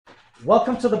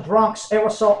Welcome to the Bronx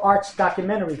Aerosol Arts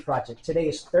Documentary Project. Today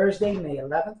is Thursday, May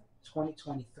 11th,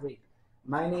 2023.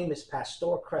 My name is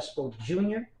Pastor Crespo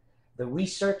Jr., the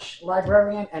research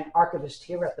librarian and archivist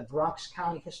here at the Bronx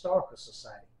County Historical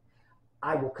Society.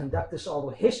 I will conduct this oral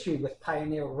history with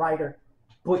pioneer writer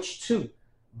Butch 2.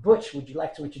 Butch, would you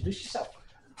like to introduce yourself?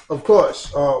 Of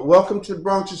course. Welcome to the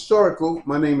Bronx Historical.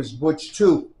 My name is Butch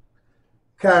 2,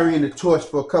 carrying the torch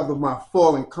for a couple of my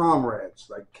fallen comrades,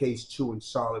 like Case 2 and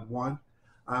Solid 1.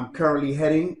 I'm currently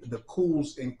heading the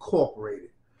Cools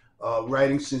Incorporated,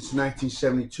 writing since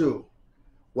 1972.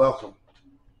 Welcome.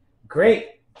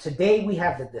 Great. Today we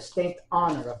have the distinct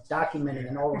honor of documenting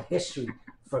an oral history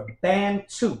for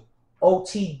BAN2,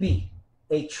 OTB,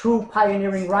 a true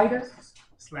pioneering writer,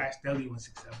 / DELI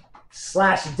 167.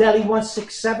 / DELI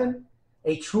 167,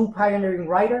 a true pioneering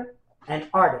writer and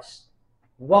artist.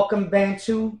 Welcome,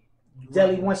 BAN2,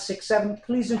 DELI 167.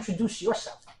 Please introduce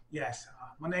yourself. Yes,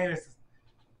 my name is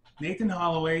Nathan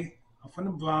Holloway. I'm from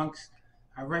the Bronx.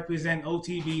 I represent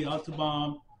OTB,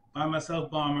 Autobomb, by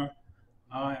myself, Bomber.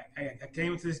 I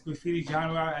came into this graffiti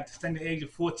genre at the tender age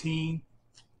of 14,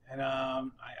 and I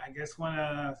just want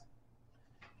to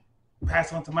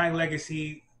pass on to my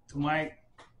legacy, to my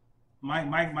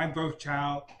birth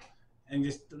child, and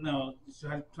just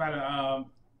try to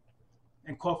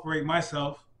incorporate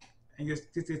myself and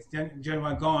just get this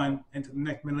genre going into the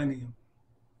next millennium.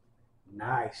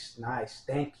 Nice.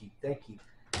 Thank you.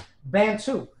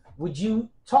 BAN2, would you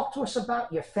talk to us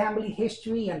about your family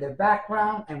history and their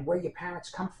background and where your parents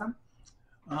come from?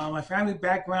 My family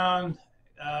background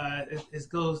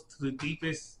goes to the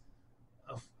deepest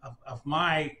of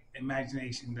my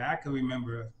imagination that I can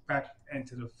remember back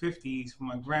into the 50s from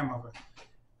my grandmother,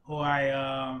 who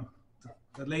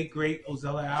the late great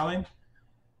Ozella Allen,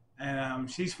 and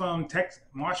she's from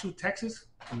Marshall, Texas.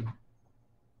 Mm-hmm.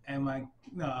 And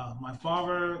my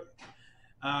father,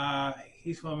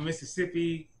 he's from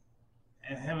Mississippi,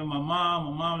 and him and my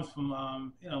mom's from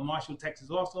Marshall, Texas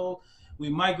also. We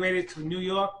migrated to New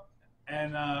York,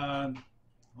 and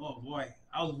oh boy,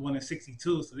 I was born in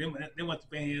 '62, so they must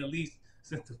have been here at least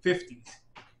since the '50s,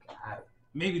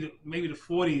 maybe the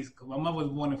 '40s, because my mother was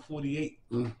born in '48.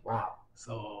 Wow.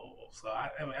 So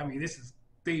I mean, this is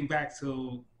dating back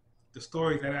to the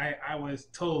stories that I was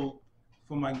told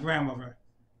from my grandmother,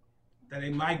 that they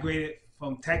migrated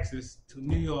from Texas to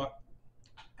New York,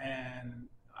 and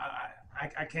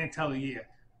I can't tell the year.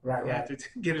 Right. You have to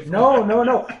get it. No.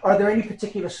 Are there any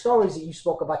particular stories that you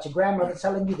spoke about your grandmother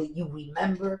telling you that you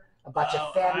remember about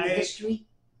your family history?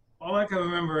 All I can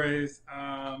remember is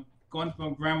going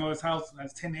from grandmother's house at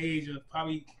a tender age of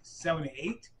probably 7 or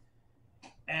 8,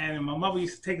 and my mother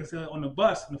used to take us on the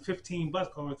bus, on the 15 bus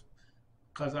cars,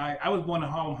 because I was born in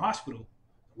Harlem Hospital,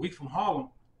 a week from Harlem.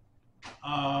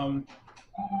 I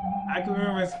can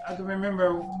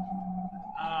remember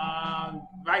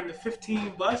riding the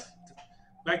 15 bus.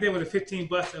 Back then, was a 15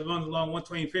 bus that runs along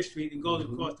 125th Street and goes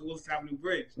across the Willis Avenue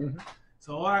Bridge. Mm-hmm.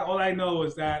 So all I know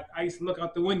is that I used to look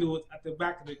out the window at the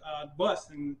back of the bus,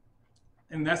 and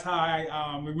that's how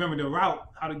I remember the route,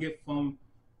 how to get from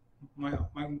my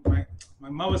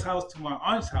mother's house to my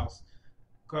aunt's house.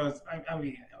 Because I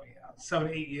mean, 7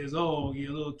 or 8 years old,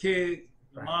 you're a little kid.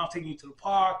 Your mom taking you to the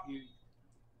park.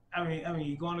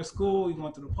 You're going to school, you're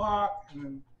going to the park,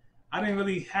 and I didn't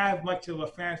really have much of a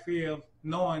fanfare of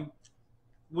knowing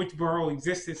which borough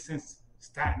existed since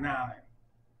Staten Island,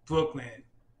 Brooklyn,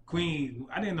 Queens.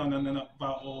 I didn't know nothing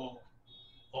about all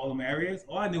them areas.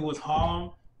 All I knew was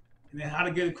Harlem, and then how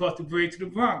to get across the bridge to the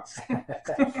Bronx.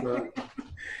 Right.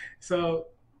 So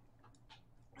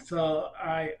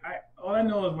I all I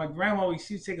know is my grandma,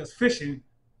 she would take us fishing,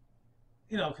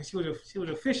 because she was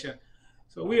a fisher.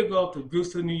 So we would go up to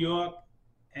Brewster, New York,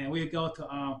 and we would go to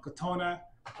Katona.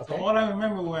 Okay. So all I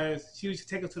remember was she used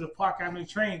to take us to the Park Avenue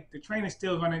train. The train is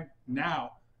still running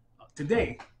now,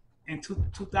 today, in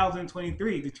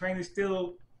 2023. The train is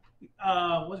still,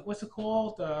 what's it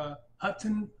called? The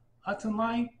Hudson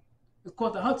Line? It's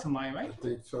called the Hudson Line, right? I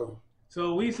think so.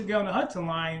 So we used to get on the Hudson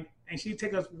Line, and she'd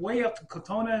take us way up to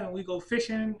Katona, and we go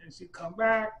fishing, and she'd come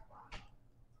back.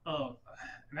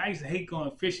 And I used to hate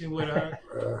going fishing with her.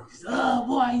 She said, "Oh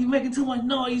boy, you making too much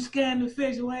noise. You scaring the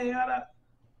fish away."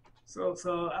 So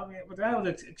I mean, but that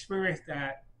was an experience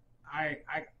that I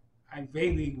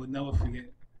vaguely would never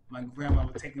forget. My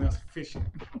grandmother taking us fishing.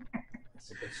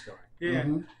 That's a good story. Yeah.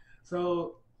 Mm-hmm.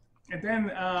 So, and then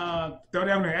Third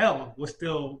Ave L was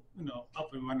still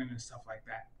up and running and stuff like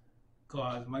that.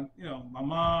 Cause my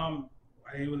mom,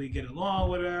 I didn't really get along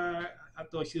with her. I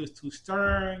thought she was too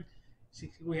stern.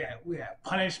 We had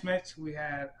punishments. We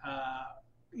had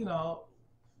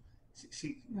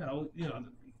she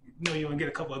know you're gonna get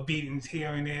a couple of beatings here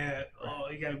and there. Oh,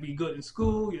 you gotta be good in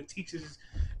school. Your teachers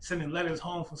sending letters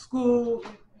home from school.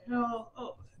 You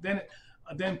know, then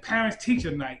parents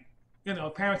teacher night. You know,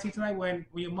 parents teacher night when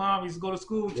your mom used to go to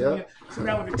school, you sit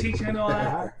down with the teacher and all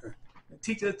that. The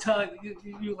teacher tell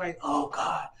you like, oh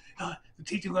God, the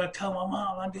teacher gonna tell my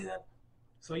mom I did that.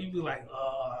 So you be like,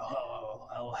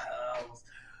 oh,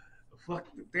 fuck,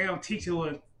 the damn teacher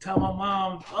would tell my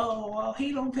mom, oh, well,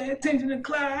 he don't pay attention in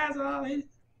class. Oh,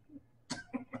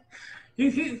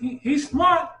 he's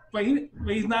smart, but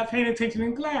he's not paying attention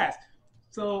in class.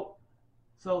 So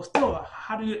still,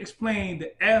 how do you explain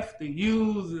the F, the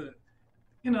U's,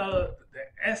 the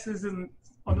S's on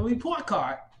the report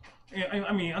card?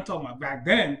 I mean, I'm talking about back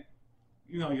then.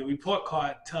 Your report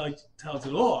card tells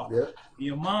it all. Yeah.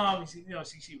 Your mom, she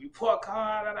report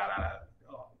card.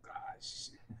 Oh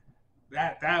gosh,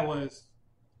 that was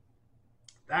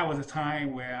a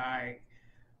time where I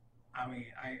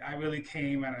really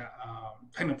came at a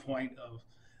pinning point of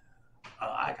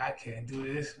I can't do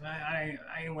this, man.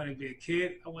 I ain't want to be a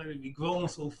kid. I wanted to be grown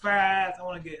so fast. I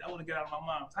want to get out of my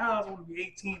mom's house. I want to be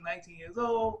 18, 19 years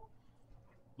old.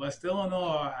 But still in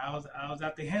all, I was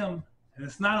after him. And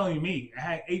it's not only me. I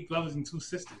had 8 brothers and 2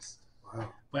 sisters.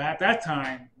 Wow. But at that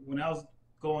time, when I was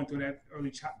going through that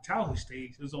early childhood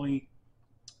stage, there's only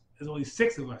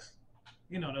 6 of us.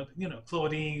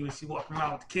 Claudine, when she walking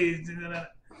around with the kids, and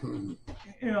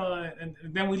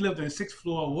then we lived in a 6th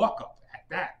floor walk up at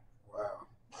that. Wow.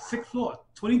 6th floor,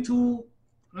 22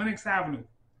 Lenox Avenue,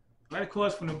 right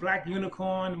across from the Black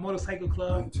Unicorn, the motorcycle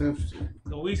club. Interesting.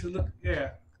 So we used to look,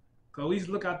 yeah. Cause we used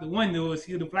to look out the window and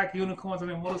see the Black Unicorns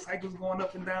and the motorcycles going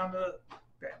up and down that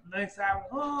Lenox Avenue.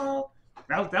 Oh,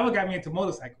 that what got me into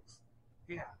motorcycles.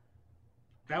 Yeah,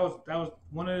 that was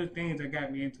one of the things that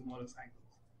got me into motorcycles.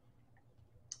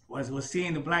 Was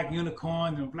seeing the Black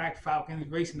Unicorns and the Black Falcons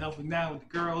racing up and down with the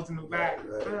girls in the back.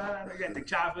 Right. They got the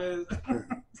choppers.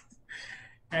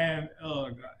 And oh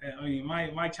God, I mean,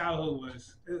 my childhood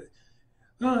was.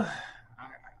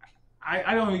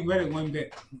 I don't regret it one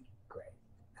bit.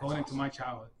 Going into my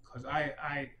childhood, because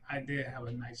I did have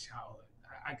a nice childhood.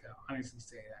 I can honestly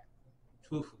say that,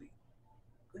 truthfully.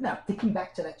 Now, thinking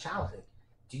back to that childhood,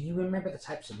 do you remember the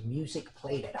types of music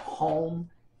played at home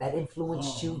that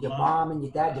influenced you? Your mom and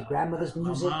your dad, your grandmother's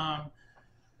music? My mom.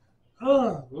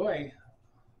 Oh, boy.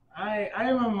 I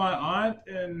remember my aunt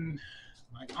and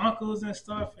my uncles and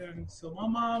stuff, and so my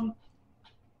mom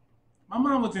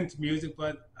was into music,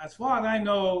 but as far as I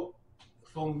know,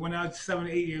 from when I was 7 or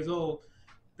 8 years old,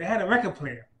 they had a record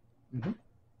player,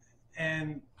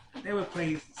 and they would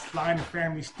play Sly and the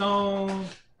Family Stone,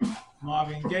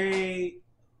 Marvin Gaye,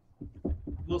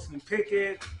 Wilson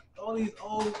Pickett, all these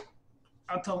old.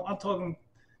 I'm talking.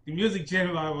 The music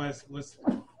genre was.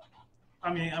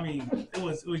 I mean, it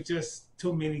was just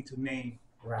too many to name.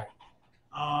 Right.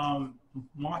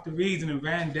 Martha Reeves and the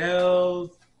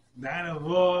Vandells, Diana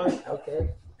Ross,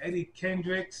 Eddie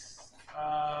Kendricks.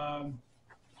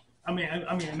 I mean,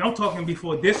 I'm talking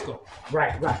before disco.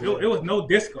 Right. It was no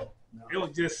disco. No. It was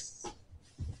just.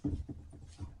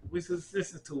 We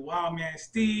listened to Wild Man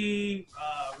Steve,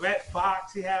 Red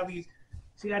Fox. She had these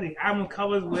album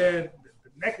covers where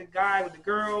the naked guy with the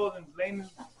girls and playing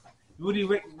Rudy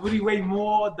Ray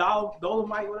Moore,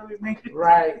 Dolomite, whatever his name is.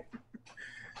 Right.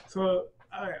 So,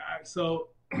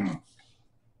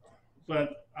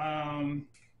 but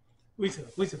we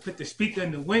used to put the speaker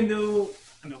in the window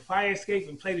and the fire escape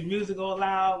and play the music all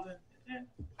loud.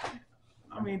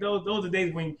 I mean, those are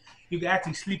days when you could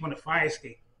actually sleep on the fire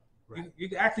escape. Right. You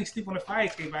could actually sleep on the fire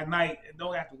escape at night and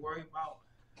don't have to worry about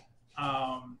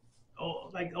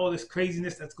all this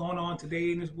craziness that's going on today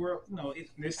in this world, in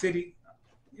this city,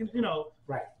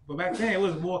 Right. But back then it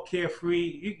was more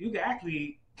carefree. You could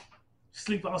actually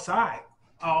sleep outside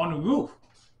on the roof.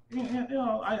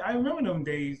 I remember them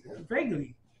days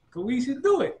vaguely because we used to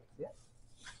do it.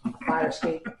 Fire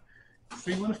escape.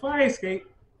 Sleep on the fire escape.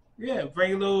 Yeah,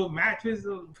 bring a little mattress,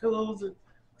 little pillows, and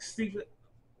sleep.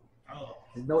 Oh.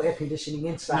 There's no air conditioning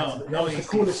inside. No, that was the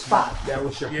coolest spot. That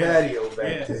was your patio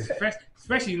back then.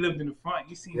 Especially you lived in the front.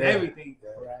 You seen everything. Yeah.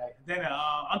 Right. Then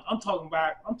I'm talking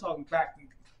back.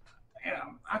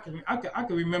 I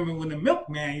can remember when the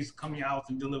milkman used to come to your house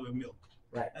and deliver milk.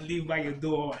 Right. And leave by your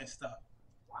door and stuff.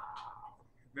 Wow.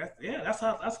 That's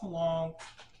how long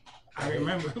I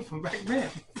remember from back then.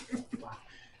 Wow.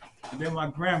 And then my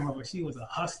grandmother, she was a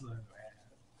hustler, man.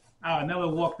 I would never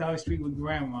walk down the street with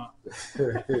grandma.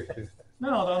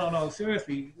 No.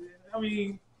 Seriously. I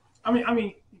mean,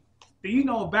 do you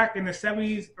know back in the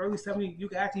 70s, early 70s, you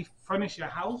could actually furnish your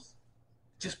house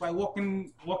just by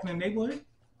walking the neighborhood?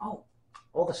 Oh.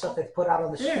 all the stuff they put out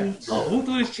on the streets. Oh, who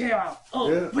threw this chair out?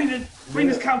 Oh, bring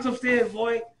this couch upstairs,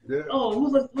 boy. Yeah. Oh,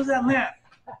 who's that lamp?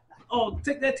 Oh,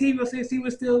 take that TV upstairs, see if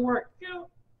it still work. You know?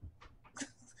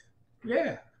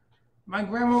 Yeah. My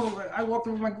grandma, I walked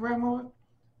in with my grandma.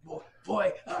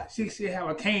 Boy, she have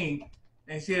a cane,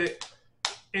 and she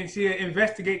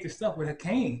investigate the stuff with her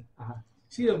cane.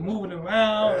 She was moving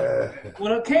around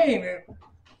with her cane.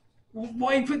 And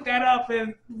boy, picked that up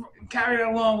and carried it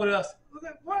along with us. I was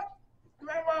like, what?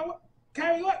 Grandma, what?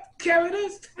 Carry what? Carry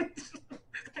this?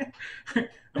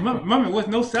 Remember, there was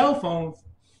no cell phones.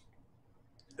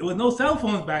 There was no cell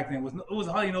phones back then. It was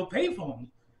hardly no pay phones.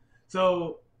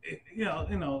 So,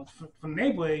 from the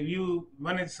neighborhood, if you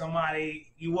run into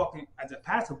somebody, you walking as a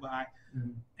passerby,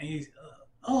 and you,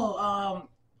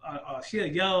 she'll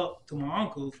yell to my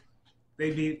uncles.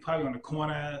 They'd be probably on the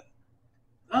corner.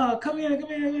 Come here,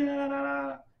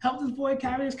 help this boy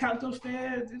carry his couch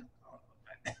upstairs.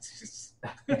 It's just,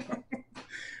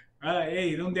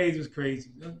 hey, them days was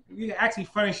crazy. You can actually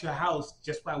furnish your house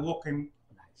just by walking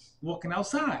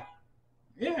outside.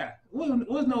 Yeah, it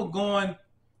was no going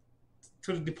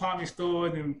to the department store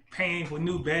and paying for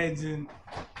new beds and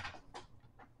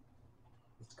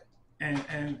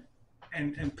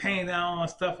paying down on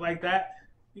stuff like that.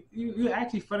 You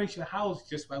actually furnish your house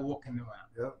just by walking around.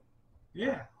 Yep.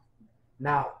 Yeah.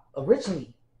 Now,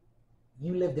 originally,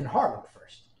 you lived in Harlem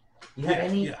first. You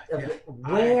had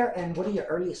where and what are your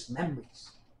earliest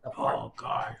memories of Harlem? Oh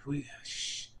God, we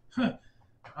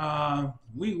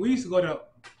used to go to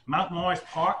Mount Morris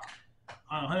Park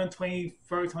on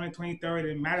 121st,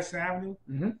 123rd and Madison Avenue.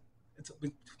 It's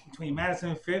between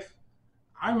Madison and 5th.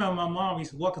 I remember my mom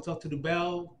used to walk us up to the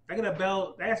bell. They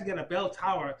actually got a bell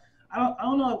tower. I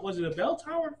don't know, was it a bell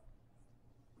tower?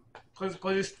 Because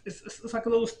it's like a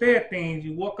little stair thing.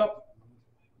 You walk up,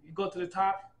 you go to the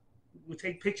top, we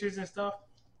take pictures and stuff.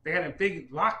 They had a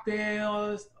big rock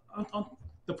there.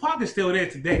 The park is still there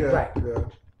today. Yeah, right. Yeah.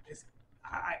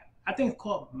 I think it's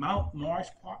called Mount Morris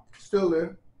Park. Still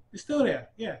there. It's still there,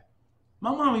 yeah.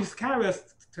 My mom used to carry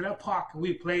us to that park and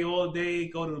we'd play all day,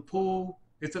 go to the pool.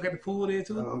 They still got the pool there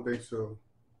too? I don't think so.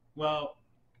 Well,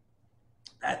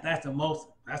 that's the most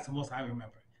I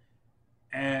remember.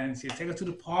 And she'd take us to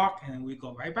the park and we'd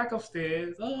go right back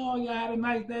upstairs. Oh, you had a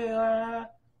nice day.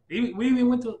 We even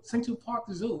went to Central Park,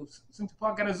 the zoo. Central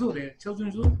Park got a zoo there,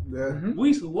 children's zoo. Yeah. We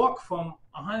used to walk from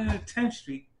 110th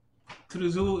Street to the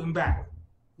zoo and back.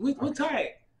 We're tired.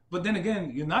 But then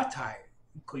again, you're not tired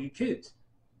because you're kids.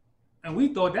 And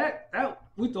we thought that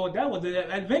was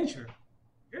an adventure.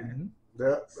 Yeah.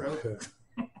 Yeah. So,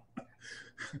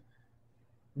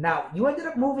 Now, you ended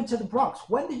up moving to the Bronx.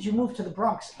 When did you move to the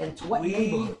Bronx and to what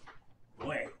neighborhood?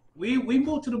 We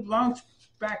moved to the Bronx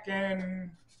back in,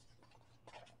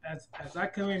 as I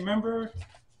can remember,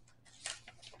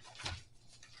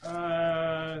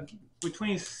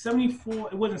 between 74,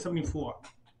 it wasn't 74. It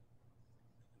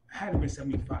had to be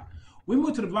 75. We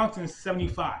moved to the Bronx in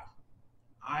 75.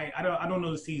 I don't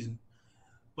know the season.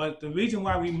 But the reason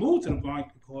why we moved to the Bronx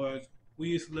because we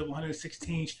used to live on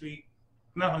 116th Street,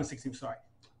 not 116th, sorry.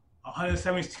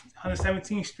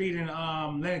 117th Street and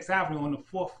Lenox Avenue on the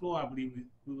 4th floor, I believe.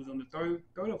 We was on the third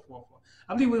or 4th floor.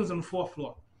 I believe we was on the 4th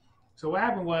floor. So what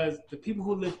happened was the people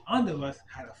who lived under us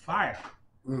had a fire.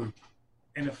 And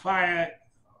the fire,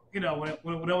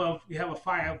 whenever you have a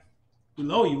fire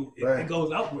below you, it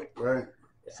goes upward. Right.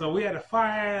 So we had a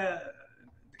fire.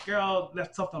 The girl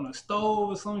left something on the stove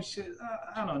or some shit.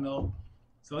 I don't know.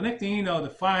 So next thing you know, the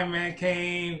fireman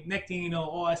came. Next thing you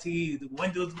know, I see the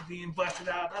windows being busted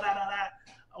out.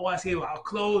 I see our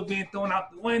clothes being thrown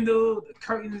out the window. The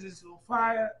curtains is on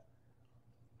fire.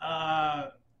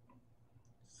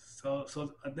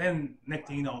 So then next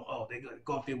thing you know, they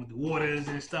go up there with the waters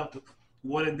and stuff, the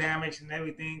water damage and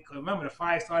everything. Cause remember, the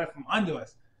fire started from under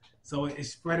us, so it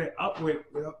spread it upward.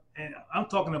 And I'm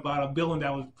talking about a building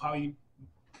that was probably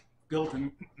built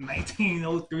in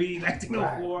 1903,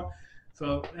 1904. Right.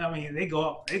 So I mean, they go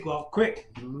up quick,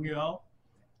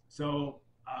 So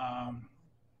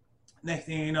next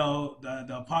thing you know,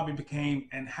 the apartment became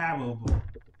inhabitable.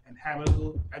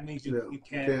 That means you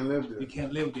can't live there. You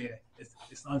can't live there.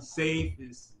 It's unsafe.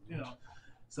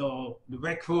 So the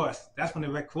Red Cross. That's when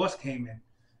the Red Cross came in.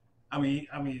 I mean,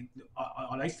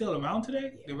 are they still around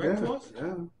today? The Red Cross?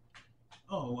 Yeah.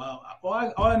 Oh well.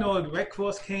 All I know is the Red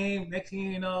Cross came. Next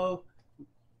thing you know.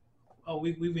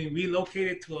 We've been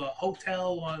relocated to a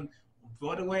hotel on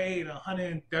Broadway, the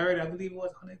 103rd, I believe it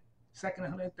was 102nd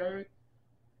and 103rd.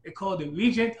 It's called the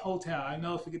Regent Hotel. I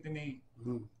know, forget the name.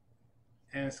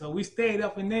 And so we stayed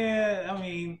up in there. I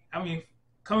mean,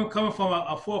 coming from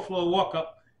a 4th floor walk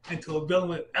up, into a building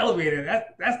with elevator.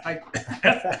 That's like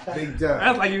Big time.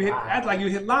 That's like you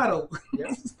hit lotto.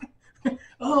 Yep.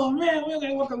 Oh man, we ain't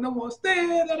gonna walk up no more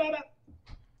stairs. Da, da, da.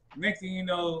 Next thing you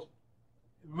know,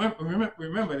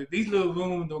 remember that these little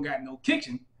rooms don't got no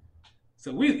kitchen,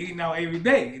 so we was eating out every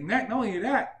day. And not only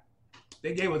that,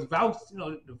 they gave us the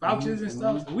vouchers and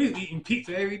stuff. So we was eating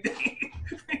pizza every day.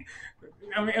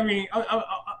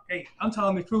 I'm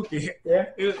telling the truth here. Yeah.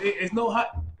 It's no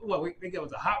hot. They gave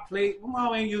us a hot plate. My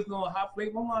mom ain't used no hot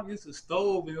plate. My mom used a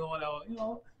stove and all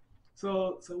that.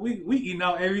 So we eating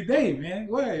out every day, man.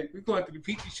 We going to the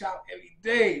pizza shop every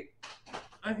day.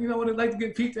 You know what it's like to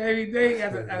get pizza every day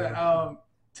as a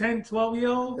 10,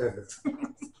 12-year-old?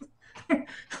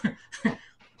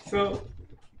 So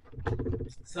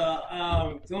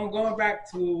going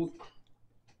back to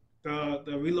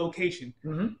the relocation.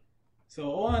 Mm-hmm.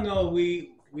 So all I know,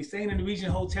 we staying in the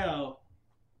Regent Hotel.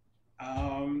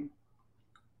 I'm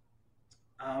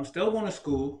still going to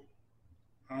school.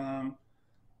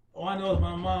 All I know is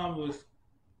my mom was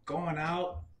going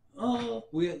out. Oh,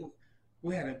 we had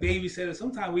a babysitter.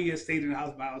 Sometimes we just stayed in the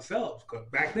house by ourselves. Because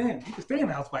back then, you could stay in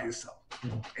the house by yourself.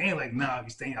 Mm-hmm. They ain't like, nah, you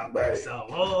staying out by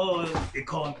yourself. Oh, they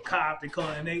calling the cops. They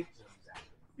calling the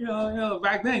neighbors.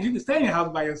 Back then, you could stay in your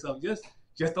house by yourself. Just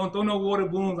don't throw no water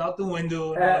balloons out the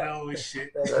window and all that old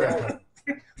shit. And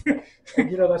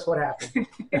that's what happened.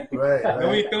 Right.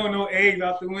 Don't be throwing no eggs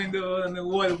out the window and the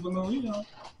water balloon,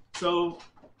 So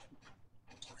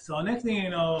next thing you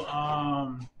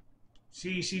know,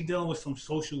 she dealing with some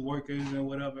social workers and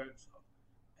whatever, and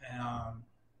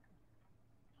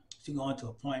she going to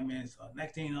appointments. So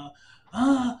next thing you know,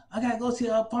 I gotta go see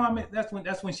her apartment.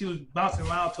 That's when she was bouncing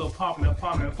around to apartment.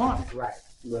 Right.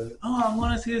 Right. Oh, I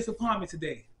want to see this apartment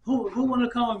today. Who want to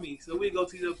come with me? So we go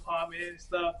to the apartment and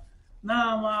stuff.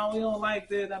 Nah, mom, we don't like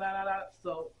this. Da, da, da, da.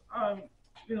 So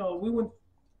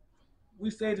we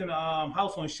stayed in a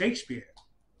house on Shakespeare.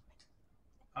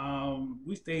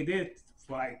 We stayed there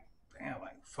for like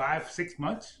 5-6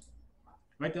 months,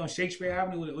 right there on Shakespeare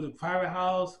Avenue with a private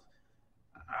house.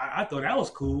 I thought that was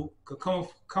cool. Cause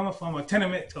coming from a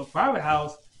tenement to a private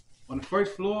house on the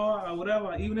first floor or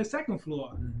whatever, even the second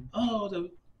floor. Mm-hmm.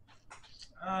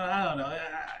 I don't know.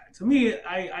 To me,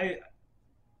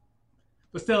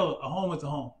 but still, a home is a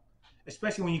home,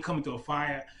 especially when you come into a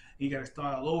fire. You got to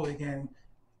start all over again.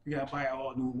 You got to buy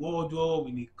all new wardrobe.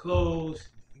 You need clothes.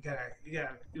 You gotta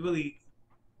really,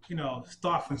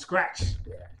 start from scratch.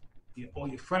 Yeah. All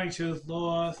your furniture is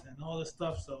lost and all this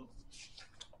stuff. So,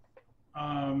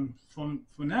 from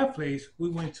that place, we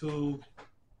went to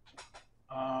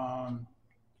a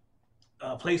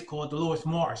place called the Lewis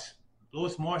Marsh.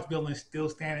 Lewis Marsh building is still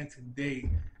standing today.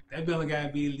 That building got to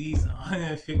be at least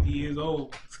 150 years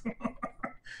old.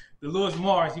 The Lewis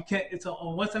Marsh, it's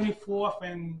on 174th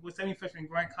and 175th and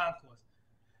Grand Concourse.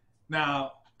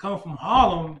 Now, coming from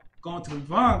Harlem, going to the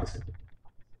Bronx,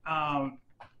 I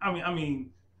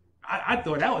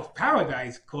thought that was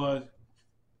paradise because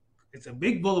it's a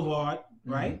big boulevard,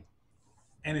 right? Mm-hmm.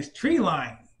 And it's tree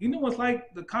lined. You know what's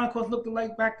like the concourse looked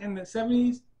like back in the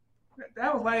 70s?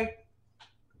 That was like,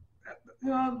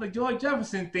 the George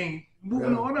Jefferson thing,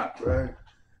 moving on up. Right.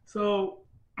 So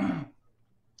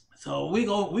we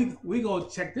go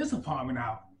check this apartment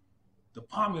out. The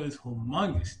apartment is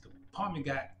humongous. The apartment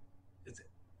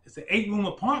it's an 8-room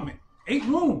apartment. 8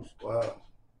 rooms. Wow.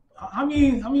 How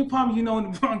many apartments in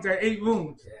the Bronx are 8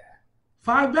 rooms? Yeah.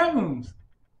 5 bedrooms,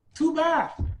 2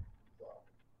 baths. Wow.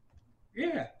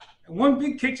 Yeah. 1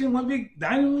 big kitchen, 1 big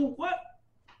dining room. What?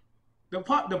 The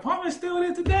apartment's still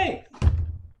there today.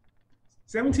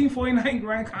 1749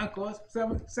 Grand Concourse,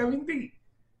 7D.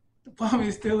 The apartment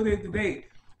is still there today.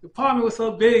 The apartment was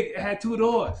so big, it had 2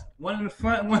 doors. 1 in the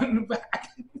front, 1 in the back.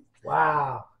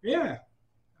 Wow. Yeah.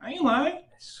 I ain't lying.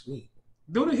 That's sweet.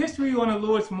 Do the history on the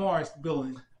Lewis Morris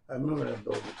building. I remember that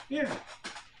building. Yeah.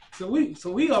 So we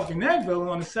up in that building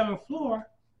on the 7th floor.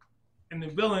 In the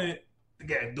building, they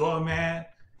got a doorman.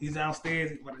 He's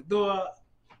downstairs by the door.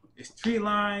 It's tree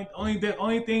lined. Only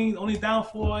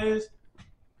downfall is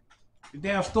the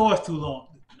damn store is too long.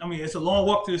 It's a long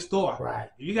walk to the store. Right.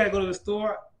 If you gotta go to the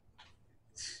store,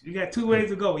 you got 2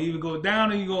 ways to go. You either go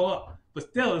down or you go up. But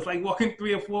still, it's like walking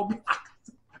 3 or 4 blocks.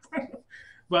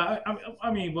 But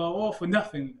but all for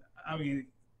nothing.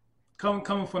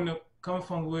 Coming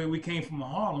from where we came from in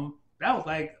Harlem, that was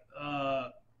like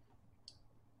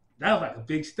a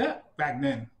big step back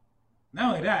then.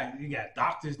 Not only that, you got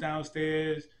doctors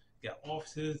downstairs, you got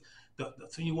offices.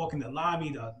 So you walk in the lobby,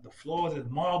 the floors is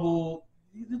marble.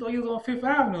 You thought you was on 5th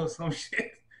Avenue or some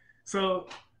shit. So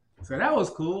that was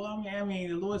cool.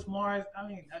 The Lewis Morris.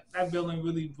 That building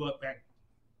really brought back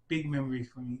big memories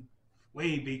for me.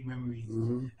 way big memories.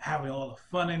 Mm-hmm. Having all the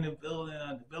fun in the building.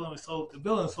 The building was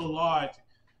so large.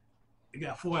 It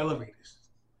got 4 elevators.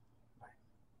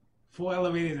 4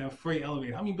 elevators and a freight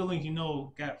elevator. How many buildings you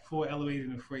know got 4 elevators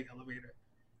and a freight elevator?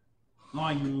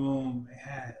 Laundry room. It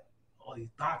had all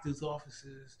these doctors'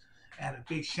 offices. It had a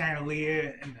big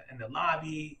chandelier in the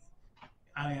lobby.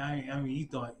 I mean, you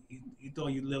thought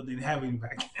you lived in heaven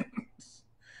back then.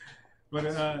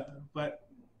 but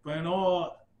in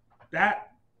all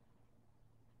that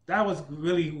was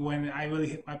really when I really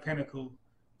hit my pinnacle,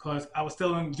 because I was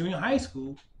still in junior high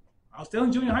school. I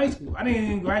didn't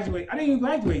even graduate.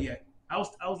 Yet. I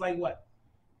was like what?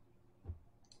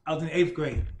 I was in 8th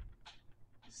grade.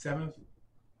 7th?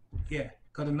 Yeah.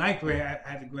 Because the 9th grade, I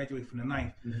had to graduate from the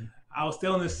 9th. Mm-hmm. I was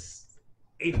still in this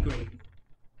 8th grade.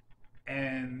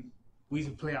 And we used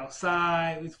to play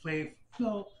outside. We used to play,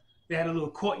 they had a little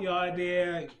courtyard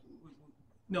there.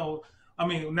 Now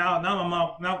my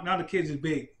mom, now the kids is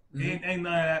big. Mm-hmm. Ain't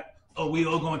none of that, we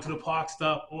all going to the park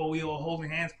stuff, or we all holding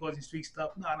hands crossing street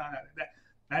stuff. No.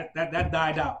 That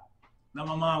died out. Now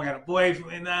my mom got a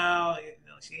boyfriend now.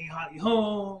 She ain't hardly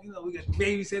home. We got the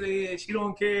babysitter here. She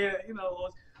don't care.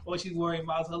 Or she's worried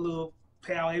about her little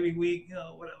pal every week.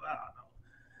 Whatever. I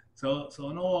don't know. So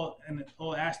in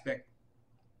all aspect,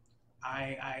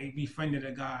 I befriended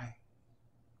a guy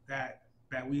that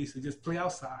we used to just play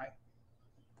outside.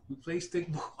 We play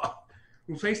stickball.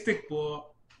 We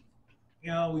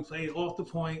played off the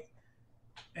point,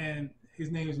 and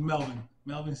his name is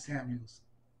Melvin Samuels,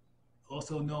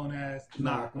 also known as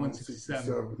Knock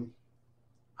 167.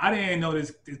 I didn't know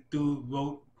this dude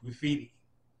wrote graffiti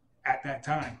at that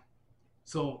time,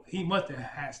 so he must have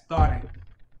had started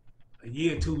a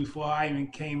year or 2 before I even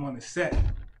came on the set.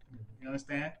 You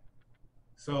understand?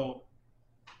 So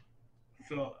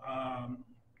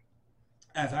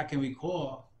as I can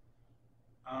recall,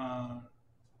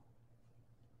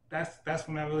 that's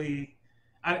when I really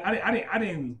I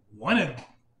didn't want to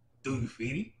do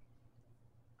graffiti.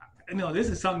 This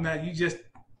is something that you just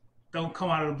don't come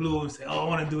out of the blue and say, "Oh, I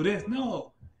want to do this."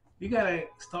 No, you gotta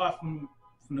start from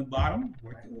the bottom,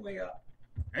 work your way up.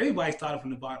 Everybody started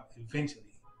from the bottom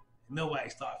eventually. Nobody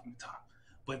started from the top.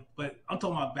 But I'm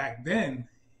talking about back then.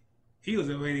 He was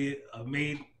already a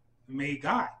made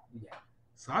guy. Yeah.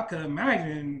 So I could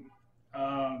imagine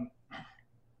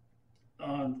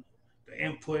the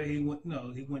input he went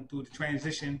through the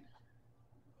transition.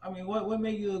 I mean, what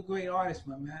made you a great artist,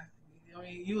 my man? I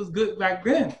mean, he was good back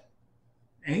then,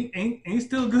 and he's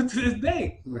still good to this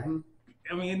day. Right.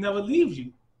 I mean, it never leaves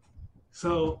you.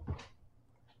 So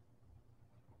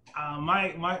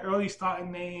my early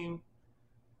starting name,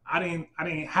 I didn't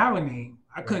have a name.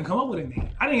 I couldn't come up with a name.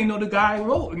 I didn't even know the guy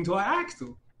wrote until I asked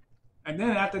him. And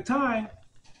then at the time,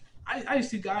 I used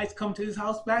to see guys come to his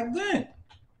house back then.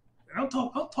 And I'm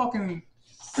talking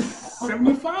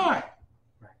 75.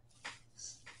 Right.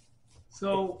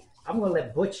 So I'm gonna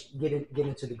let Butch get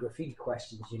into the graffiti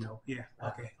questions. Yeah.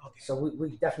 Okay. So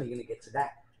we definitely gonna get to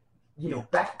that.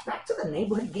 Back to the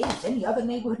neighborhood games. Any other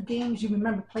neighborhood games you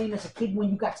remember playing as a kid when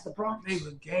you got to the Bronx?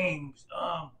 Neighborhood games.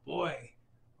 Oh boy.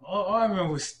 All I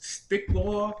remember was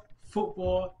stickball,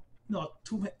 football.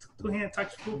 Two-hand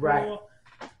touch football.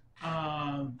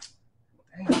 Right.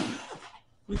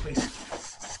 We played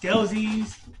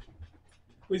skelsies.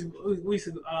 We used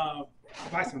to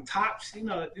buy some tops.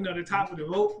 The top of the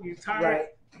rope. You tie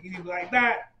it. You do like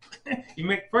that. You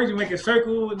make a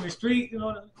circle in the street.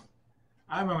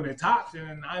 I remember the tops,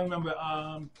 and I remember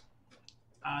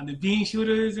the bean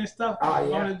shooters and stuff. Oh, yeah.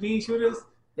 Remember the bean shooters?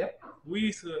 Yep. We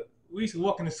used to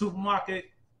walk in the supermarket,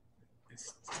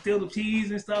 steal the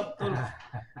peas and stuff.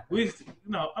 We used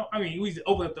to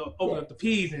open up the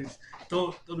peas and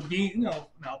throw the beans, in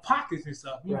our pockets and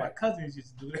stuff. My cousins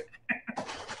used to do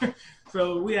that.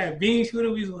 So we had bean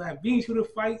shooter. We used to have bean shooter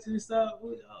fights and stuff. Oh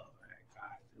my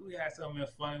God, we had so much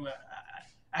fun.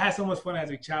 I had so much fun as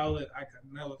a child. I could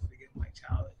never forget my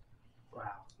childhood.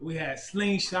 Wow. We had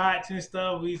slingshots and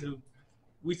stuff. We used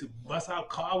to bust out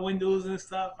car windows and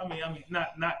stuff. I mean, not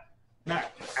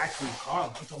actually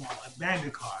cars. I'm talking about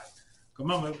abandoned cars.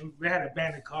 Remember, they had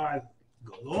abandoned cars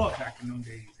galore back in them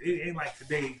days. It ain't like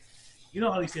today. You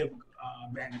know how they say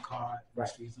abandoned car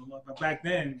streets. But back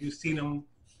then, you see them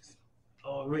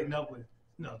all written up with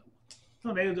no,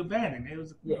 they was abandoned. It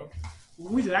was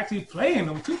we used to actually play in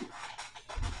them too.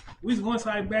 We used to go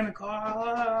inside abandoned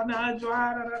car. Nah,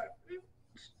 drive.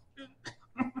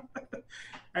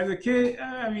 As a kid,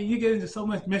 you get into so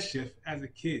much mischief as a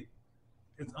kid.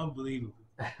 It's unbelievable.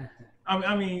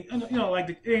 It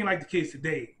ain't like the kids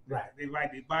today. Right. They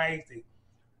ride their bikes.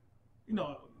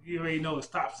 You already know the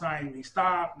stop sign. They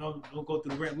stop. Don't go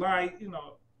through the red light.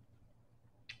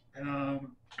 And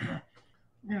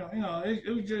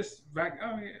it was just back.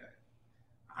 I mean,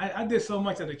 I did so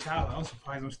much as a child. I'm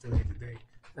surprised I'm still here today.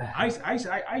 I used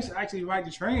to actually ride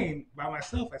the train by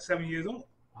myself at 7 years old.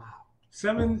 Wow.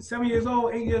 7 years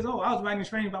old, 8 years old. I was riding the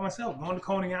train by myself, going to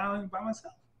Coney Island by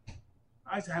myself.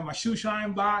 I used to have my shoe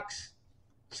shine box.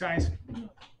 I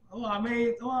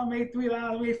made $3, I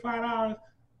made $5.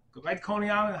 Go right to Coney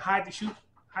Island, hide the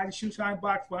shoe shine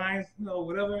box behind,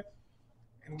 whatever,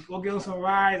 and go get on some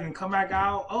rides and come back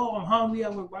out. Oh, I'm hungry.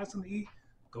 I'm gonna buy something to eat.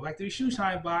 Go back to the shoe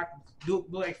shine box. Do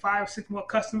like 5 or 6 more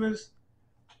customers,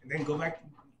 and then go back.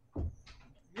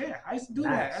 Yeah, I used to do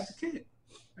that as a kid.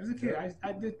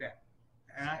 I did that,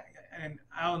 and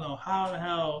I don't know how the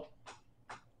hell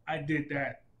I did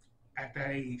that at that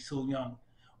age, so young.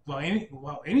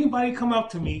 Well, anybody come up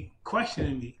to me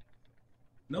questioning me,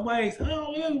 nobody's,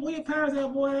 where your parents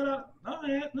at, boy?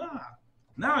 Nah.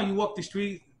 Now you walk the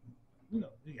street, you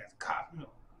got a cop,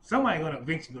 somebody gonna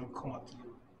eventually gonna come up to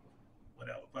you,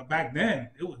 whatever. But back then,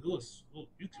 it was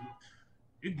you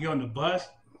could get on the bus.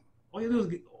 All you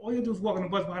do is walk on the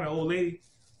bus behind an old lady.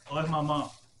 Oh, that's my mom.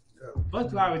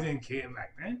 Bus drivers didn't care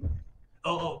back then.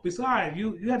 Besides,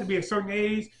 you had to be a certain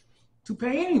age to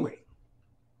pay anyway.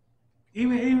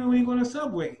 Even when you go on the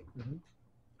subway. Mm-hmm.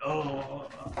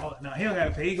 Now he don't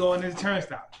gotta pay. He go into the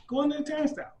turnstile. Go into the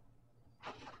turnstile.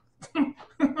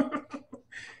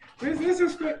 This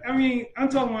is. I mean, I'm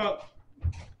talking about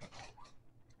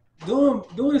doing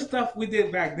the stuff we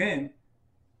did back then.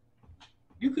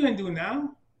 You couldn't do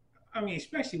now. I mean,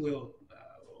 especially with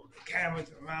the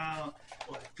cameras around,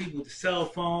 or people with the cell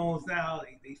phones now.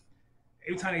 They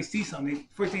every time they see something, they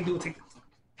first thing they do is take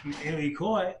and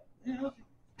record.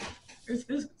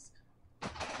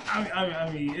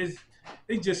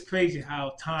 It's just crazy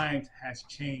how times has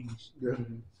changed. Yeah.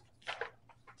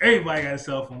 Everybody got a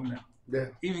cell phone now. Yeah.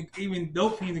 Even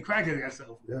dope fiends and crackheads got a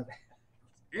cell phone.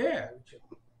 Yeah. Yeah.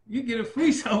 You get a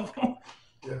free cell phone.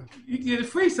 Yeah. You get a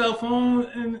free cell phone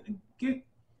and get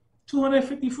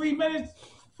 250 free minutes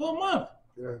for a month.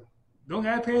 Yeah. Don't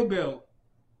gotta pay a bill.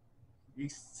 You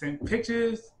send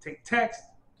pictures, take text,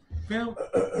 film,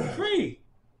 free.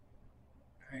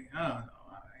 I don't know.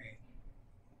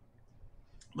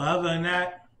 But other than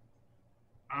that,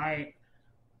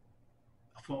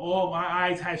 for all my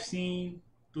eyes have seen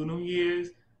through them years,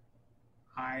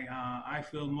 I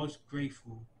feel most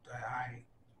grateful that I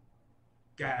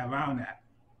got around that.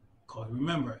 Cause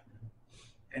remember,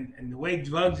 and the way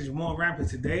drugs is more rampant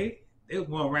today, it was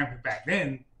more rampant back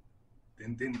then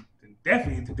than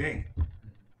definitely today.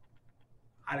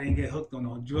 I didn't get hooked on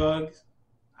no drugs.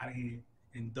 I didn't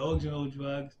indulge in no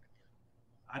drugs.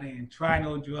 I didn't try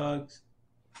no drugs.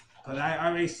 Because I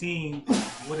already seen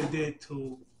what it did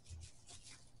to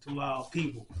our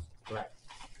people. Right.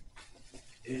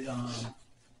 It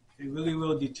really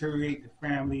will deteriorate the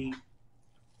family.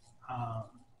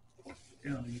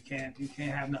 You can't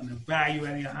have nothing of value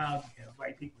at your house. You can't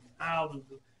invite people in your house.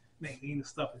 Making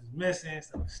stuff is missing,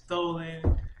 stuff is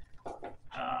stolen.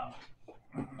 I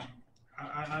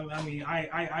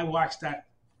watched that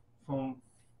from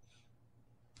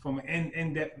an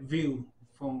in-depth view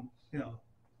from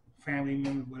family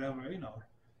members, whatever,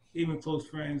 even close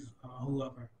friends,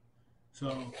 whoever.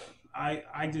 So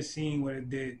I just seen what it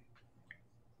did,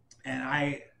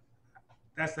 and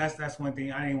that's one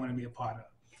thing I didn't want to be a part of.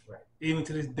 Right. Even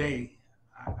to this day,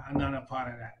 I'm not a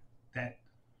part of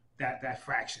that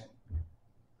fraction.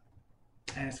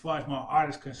 And as far as my art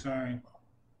is concerned,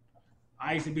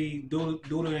 I used to be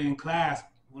doodling in class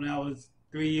when I was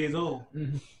 3 years old.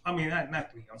 Mm-hmm. I mean,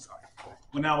 not 3. I'm sorry.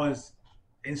 When I was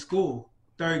in school.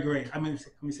 3rd grade. Let me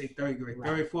say 3rd grade.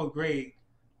 Right. 3rd or 4th grade.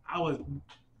 I was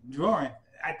drawing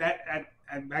at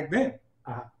back then.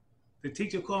 Uh-huh. The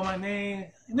teacher called my name.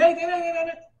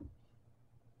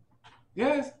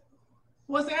 Yes.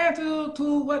 What's the answer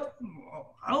to what?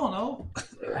 I don't know.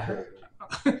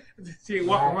 She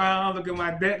walk around, look at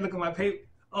my desk, look at my paper.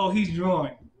 Oh, he's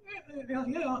drawing.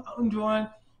 Yeah, I'm drawing.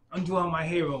 I'm drawing my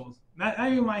heroes. Not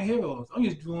even my heroes. I'm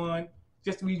just drawing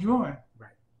just to be drawing.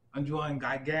 Right. I'm drawing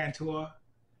Gigantor.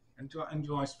 I'm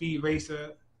drawing Speed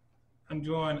Racer. I'm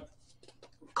drawing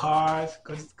cars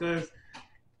because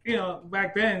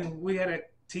back then we had a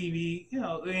TV.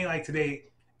 It ain't like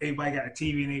today. Everybody got a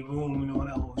TV in their room and all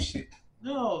that whole shit.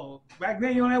 No, back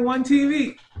then you only had one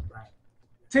TV. Right.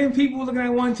 10 people looking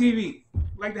at one TV,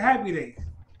 like the Happy Days.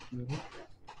 Mm-hmm.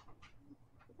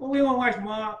 Well, we want to watch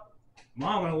Mom.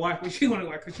 Mom want to watch, but she want to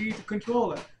watch because she used the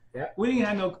controller. Yeah. We didn't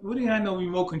have no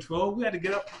remote control. We had to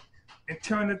get up and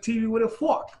turn the TV with a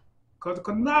fork because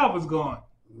the knob was gone.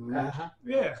 Uh-huh.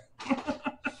 Yeah.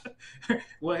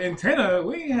 Well, antenna,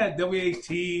 we didn't have WHT.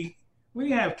 We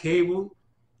didn't have cable.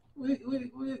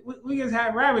 we just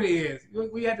had rabbit ears.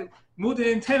 We had to move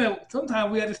the antenna.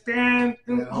 Sometimes we had to stand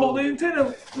and hold the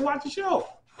antenna to watch the show.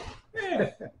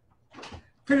 Yeah.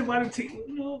 Pretty by the TV.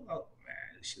 You know, oh man,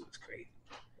 this shit was crazy.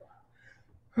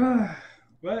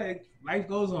 But life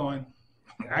goes on.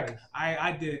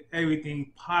 I did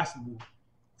everything possible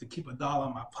to keep $1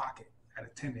 in my pocket at a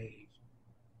tender age.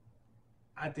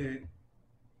 I did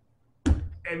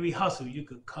every hustle you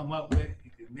could come up with,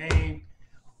 you could name.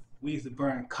 We used to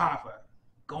burn copper,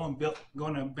 go to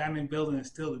abandoned buildings and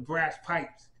steal the brass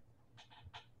pipes.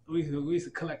 We used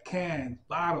to collect cans,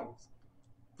 bottles.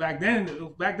 Back then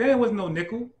it wasn't no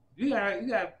nickel. You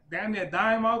got damn near a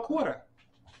dime or a quarter.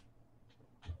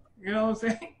 You know what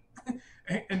I'm saying?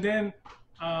 And then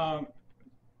I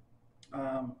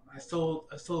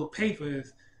sold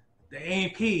papers. The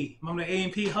A&P, remember the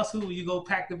A&P hustle where you go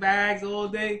pack the bags all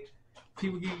day,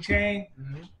 people get you change?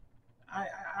 Mm-hmm.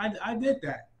 I did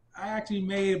that. I actually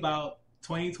made about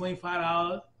 $20,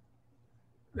 $25.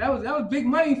 That was big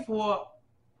money for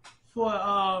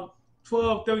a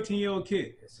 12, 13-year-old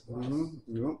kid. Mm-hmm.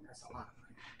 Yep. That's a lot of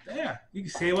money. Yeah, you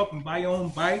can save up and buy your own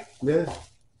bike. Yeah.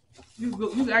 You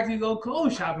can actually go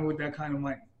clothes shopping with that kind of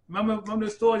money. Remember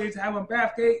the store they used to have on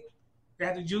Bathgate? They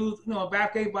had the Jews,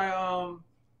 Bathgate by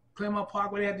Claremont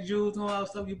Park where they had the Jews and all that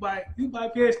stuff. You buy a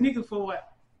pair of sneakers for what?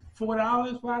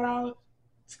 $4, $5?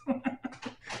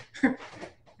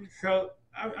 So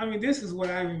I mean, this is what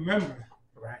I remember.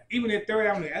 Right. Even at Third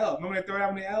Avenue L. Remember that Third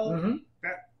Avenue L? Mm-hmm.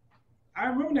 I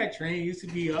remember that train used to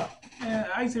be up, and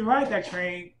I used to ride that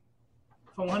train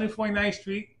from 149th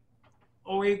Street.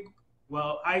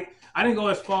 Well, I didn't go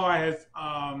as far as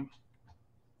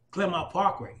Claremont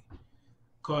Parkway,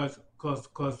 cause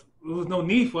there was no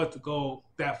need for us to go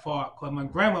that far. Cause my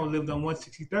grandmother lived on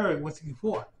 163rd,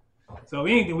 164. So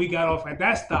anything, we got off at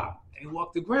that stop and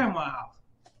walked to grandma's house,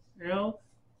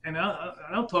 And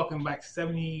I'm talking like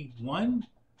 71.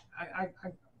 I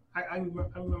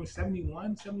remember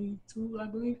 71, 72, I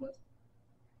believe it was.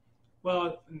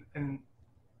 Well, and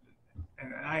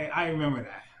I remember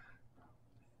that.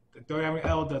 The Third Ave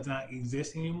L does not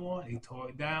exist anymore. They tore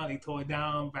it down. They tore it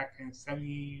down back in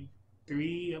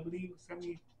 73, I believe,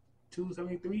 72,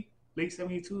 73, late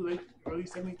 72, early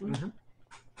 73. Mm-hmm.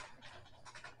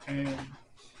 And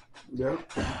yeah.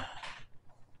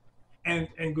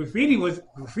 And graffiti was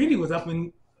up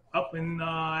in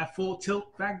at full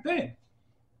tilt back then,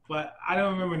 but I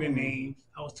don't remember the names.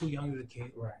 I was too young as a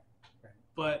kid. Right.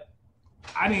 But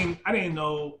I didn't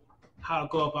know how to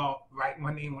go about writing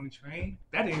my name on the train.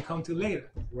 That didn't come till later.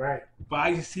 Right. But I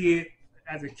used to see it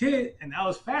as a kid, and I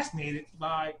was fascinated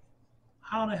by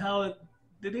how the hell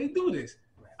did they do this?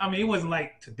 Right. I mean, it wasn't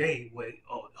like today with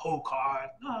whole cars.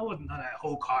 No, it wasn't none of that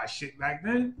whole car shit back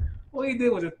then. All he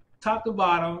did was a top to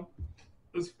bottom.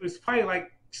 It was probably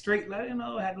like straight letter, it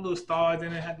had the little stars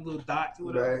in it, had the little dots or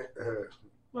whatever.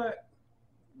 Right.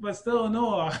 But still,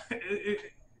 no,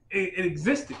 it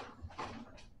existed,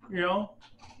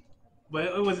 But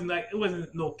it wasn't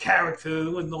no characters.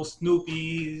 It wasn't no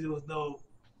Snoopy's. It was no,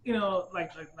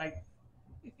 like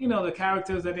the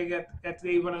characters that they got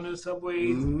today running the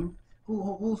subways. Mm-hmm.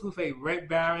 Who's favorite? Red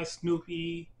Baron,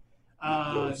 Snoopy,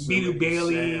 Beetle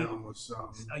Bailey,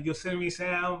 Yosemite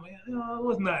Sam. It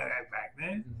was none of that back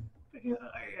then. Mm-hmm.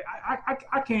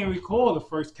 I can't recall the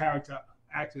first character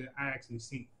I actually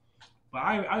seen, but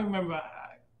I remember.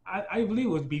 I believe it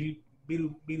was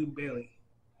Beetle Bailey.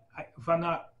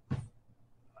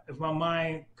 If my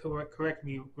mind correct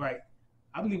me right,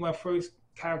 I believe my first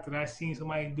character that I seen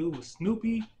somebody do was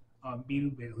Snoopy or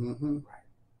Beetle Bailey. Mm-hmm.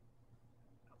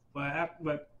 Right.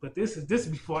 But this is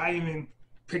before I even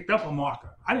picked up a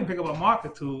marker. I didn't pick up a marker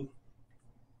till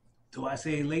I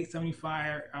say late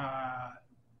 75,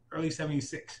 early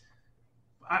 76.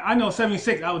 I know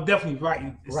 76. I was definitely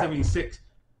writing in 76,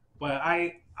 but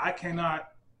I cannot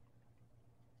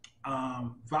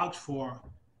vouch for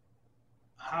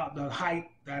how the height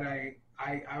that I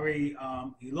already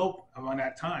eloped around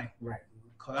that time. Right.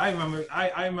 Cause I remember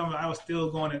I was still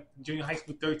going to junior high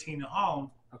school 13 in Harlem.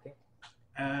 Okay.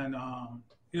 And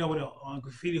with a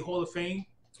graffiti Hall of Fame.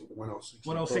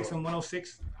 106 and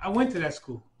 106. I went to that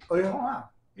school. Oh yeah. Oh, wow.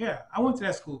 Yeah, I went to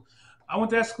that school. I went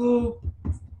to that school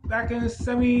back in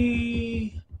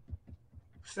 73,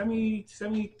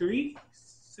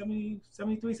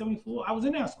 74. I was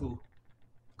in that school.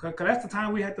 Cause that's the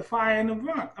time we had the fire in the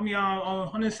Bronx. I mean, on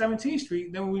 117th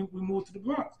Street. Then we moved to the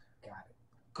Bronx. Got it.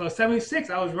 Cause 76,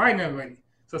 I was writing already.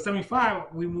 So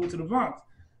 75, we moved to the Bronx.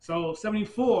 So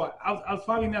 74, I was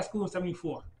probably in that school in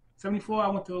 74. 74, I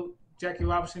went to Jackie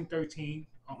Robinson 13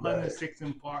 on 106th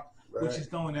and Park, which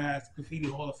is known as Graffiti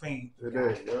Hall of Fame. It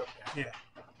is, yeah. Yeah.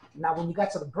 Now, when you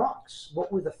got to the Bronx,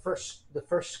 what were the first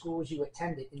schools you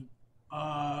attended?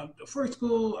 The first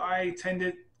school I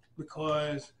attended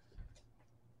because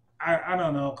I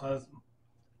don't know, because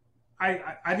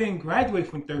I didn't graduate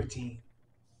from 13.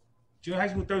 Junior high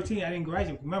school 13, I didn't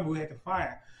graduate. Remember, we had to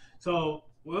fire. So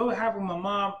what happened with my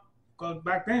mom, because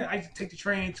back then I used to take the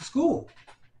train to school.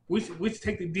 We used to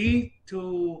take the D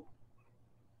to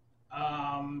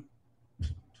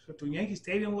Yankee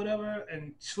Stadium, whatever,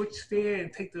 and switch there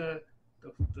and take the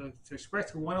express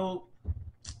to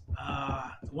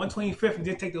 125th and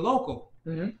then take the local.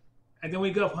 Mm-hmm. And then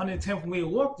we go up 110th and we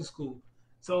walk to school.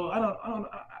 So I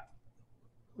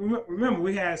remember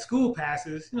we had school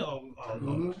passes, you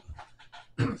know.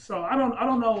 So I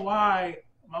don't know why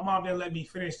my mom didn't let me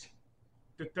finish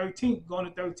the 13th, going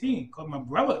to 13, because my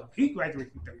brother, he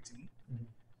graduated from 13,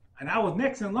 and I was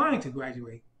next in line to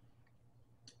graduate.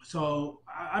 So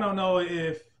I don't know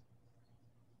if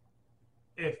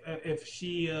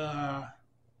she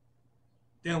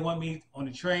didn't want me on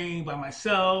the train by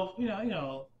myself. You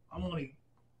know, I'm only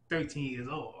 13 years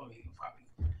old. I mean, probably,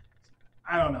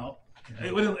 I don't know.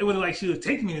 It wasn't like she would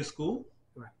take me to school.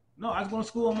 Right. No, I was going to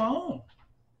school on my own.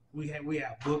 We had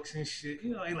books and shit.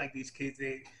 You know, ain't like these kids.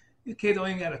 These kids don't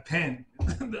even got a pen.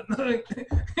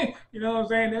 You know what I'm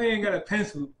saying? They ain't got a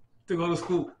pencil to go to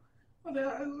school. What the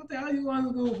hell are you going to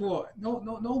school for?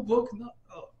 No books. No.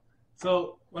 Oh.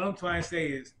 So what I'm trying to say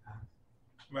is,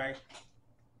 right?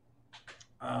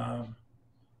 I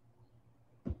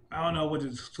don't know what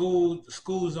the school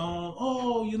zone.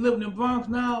 Oh, you live in the Bronx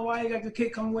now? Why you got the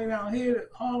kid coming way down here to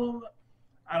Harlem?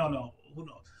 I don't know. Who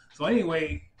knows? So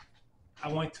anyway,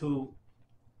 I went to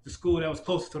the school that was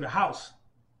closest to the house,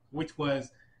 which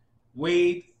was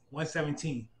Wade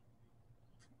 117.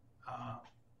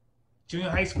 Junior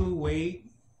high school, Wade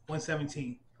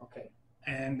 117. Okay.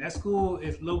 And that school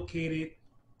is located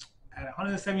at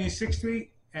 176th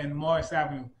Street and Morris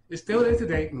Avenue. It's still there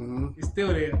today. Mm-hmm. It's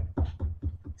still there.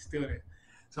 Still there.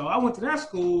 So I went to that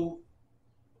school,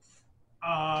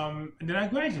 and then I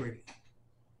graduated.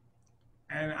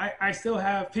 And I still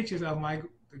have pictures of my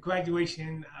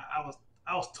graduation. I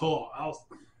was tall. I was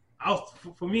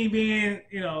for me being,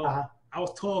 you know, I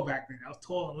was tall back then. I was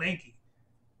tall and lanky.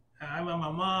 And I remember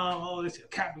my mom. Oh, this is a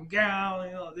cap and gown.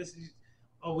 You know, this is.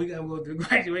 Oh, we gotta go to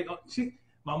graduate. Oh,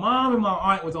 my mom and my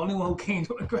aunt was the only one who came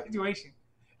to the graduation.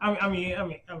 I mean, I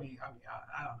don't know.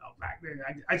 Back then,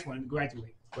 I just wanted to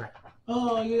graduate. Right.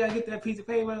 Oh, you gotta get that piece of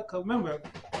paper. Cause remember,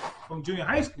 from junior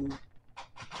high school,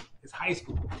 it's high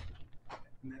school.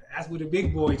 And that's where the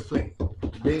big boys play.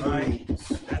 Big right? leagues.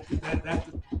 That's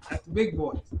the big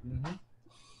boys. Mm-hmm.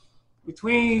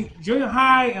 Between junior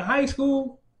high and high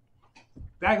school,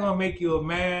 that's gonna make you a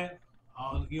man.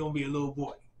 You're gonna be a little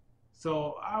boy.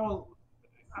 So I was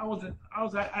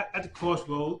at the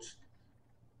crossroads.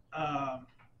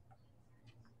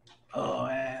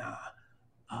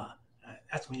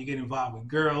 That's when you get involved with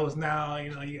girls now.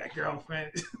 You know, you got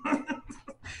girlfriends.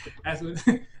 That's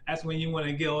when you want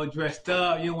to get all dressed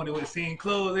up. You want to wear the same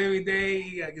clothes every day.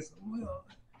 You gotta get some.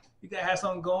 You gotta have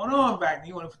something going on back then.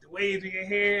 You want to put the waves in your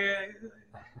hair.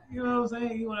 You know what I'm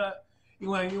saying? You want.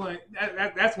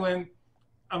 That's when.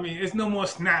 I mean, it's no more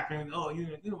snapping. Oh,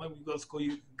 you know when you go to school,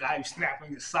 you guy who's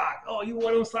snapping your sock. Oh, you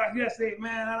wore those socks yesterday,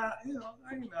 man. I ain't know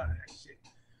that shit.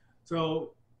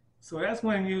 So that's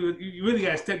when you really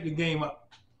gotta step your game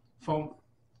up from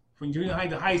junior high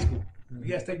to high school. You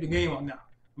gotta step your game up now.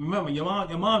 Remember, your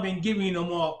mom didn't give you no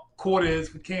more quarters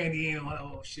for candy and all that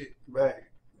old shit. Right.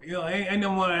 You know, ain't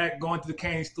no more of that going to the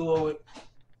candy store with.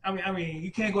 I mean,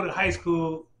 you can't go to high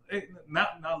school.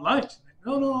 Not lunch.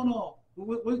 No.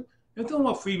 There's no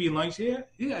more freebie lunch here.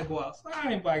 You gotta go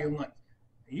outside and buy your lunch.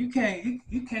 You can't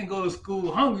go to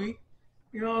school hungry.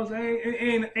 You know what I'm saying?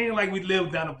 It ain't like we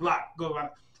live down the block. Go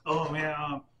around. Oh man,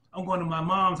 I'm going to my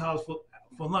mom's house for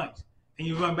lunch, and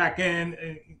you run back in.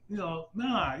 And, you know,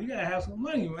 nah, you gotta have some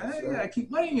money, man. You gotta keep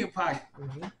money in your pocket.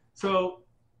 Mm-hmm. So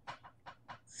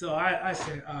I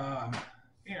said,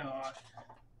 you know,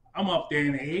 I'm up there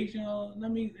in age. You know,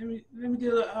 let me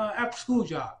get an after school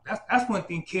job. That's one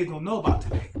thing kids don't know about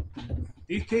today.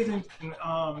 These kids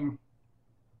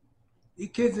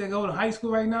that go to high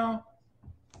school right now,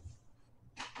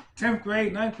 10th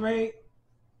grade, 9th grade,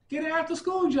 get an after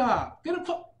school job. Get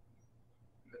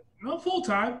no full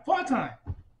time, part time.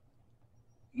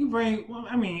 You bring. Well,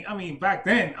 I mean, back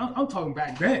then. I'm talking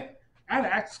back then. I had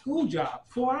an after school job,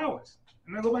 4 hours,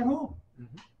 and I go back home.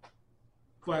 Mm-hmm.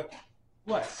 But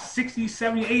what, $60,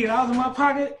 $70, $80 in my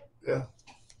pocket? Yeah.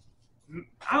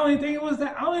 I don't even think it was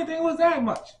that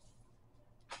much.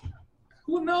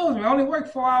 Who knows? I only work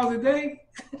 4 hours a day.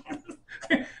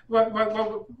 but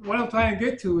what I'm trying to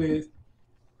get to is,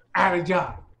 I had a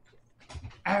job.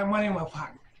 I had money in my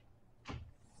pocket.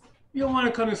 You don't want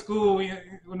to come to school with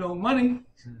no money.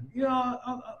 You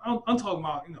know, I'm talking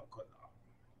about, you know,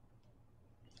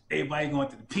 everybody going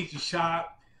to the pizza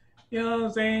shop. You know what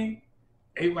I'm saying?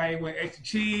 Everybody want extra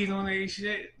cheese on their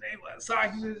shit. They want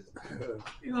sausages.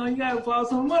 You know, you got to follow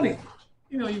some money.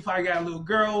 You know, you probably got a little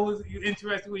girl who's you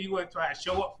interested with. You want to try to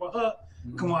show up for her.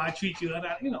 Come on, I treat you.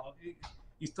 You know,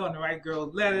 you starting to write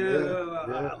girls letters.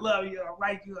 I love you. I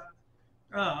like you.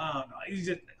 I don't know. It's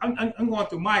just, I'm going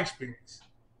through my experience.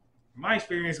 My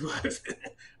experience was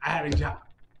I had a job,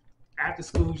 after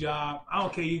school job. I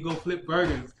don't care. You go flip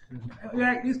burgers.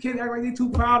 These kids act like they too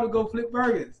proud to go flip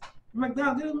burgers.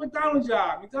 McDonald's, get a McDonald's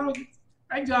job.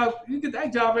 That job, you get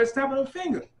that job at the snap of a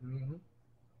finger.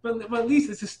 But at least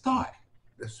it's a start.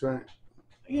 That's right.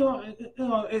 You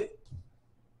know,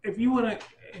 if you want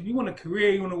a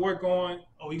career you want to work on,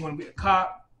 or you want to be a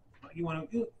cop, you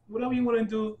want to whatever you want to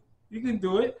do, you can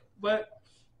do it. But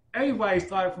everybody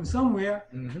started from somewhere.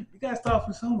 You gotta start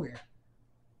from somewhere.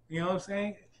 You know what I'm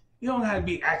saying? You don't have to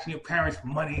be asking your parents for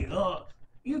money.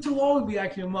 You too old to be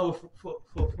asking your mother for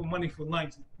money for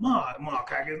lunch. Mom,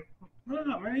 cracker.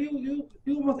 No, man, you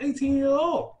almost 18 years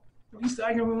old. You still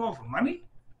asking your mom for money?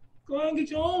 Go ahead and get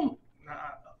your own.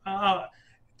 I'm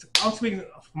speaking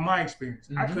from my experience.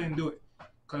 I couldn't do it.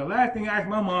 Because the last thing I asked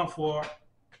my mom for,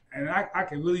 and I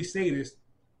can really say this,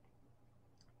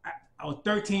 I was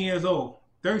 13 years old.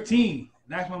 13.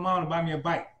 And I asked my mom to buy me a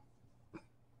bike.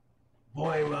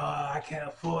 Boy, well, I can't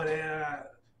afford it.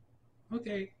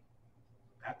 Okay.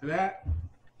 After that,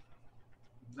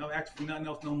 no ask for nothing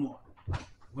else no more.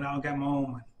 When I don't got my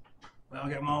own money. When I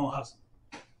don't got my own hustle.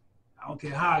 I don't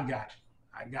care how I got it.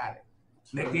 I got it.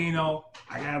 Next thing you know,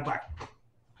 I got a bike.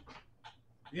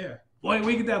 Yeah. Boy,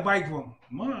 where you get that bike from?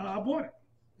 Mom, I bought it.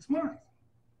 It's mine.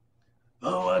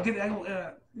 Oh, get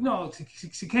that. You know,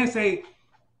 she can't say,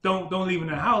 don't leave in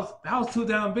the house. The house too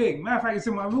damn big. Matter of fact, it's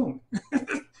in my room.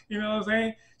 You know what I'm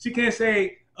saying? She can't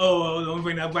say, oh, don't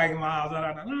bring that bike in my house.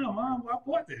 No, Mom, I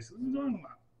bought this. What are you talking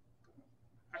about?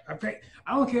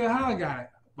 I don't care how I got it,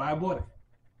 but I bought it.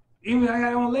 Even I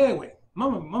got it on layaway.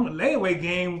 Mama, layaway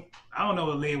game, I don't know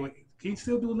what layaway. Can you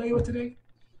still do layaway today?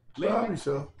 Probably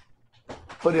so.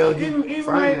 For the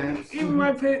even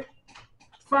my pay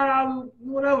 $5,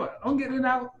 whatever. I'm getting it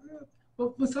out.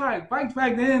 But besides, bikes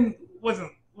back then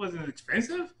wasn't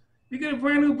expensive. You get a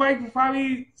brand new bike for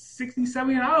probably $60,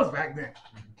 $70 back then.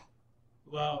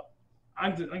 Well,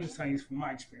 I'm just telling you from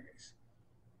my experience.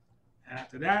 And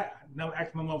after that, I never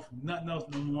asked my mom for nothing else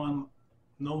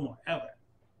no more, ever.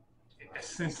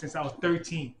 Since I was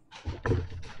 13.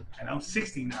 And I'm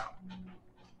 60 now.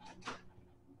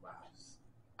 Wow.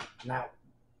 Now,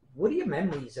 what are your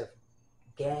memories of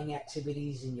gang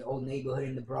activities in your old neighborhood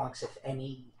in the Bronx, if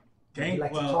any? Would you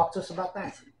like to talk to us about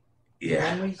that?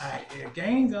 Yeah. Memories?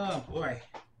 Gangs, boy.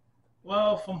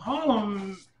 Well, from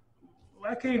Harlem,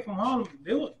 when I came from Harlem,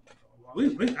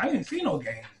 I didn't see no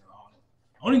gangs in Harlem.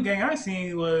 The only gang I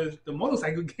seen was the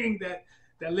motorcycle gang that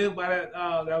lived by that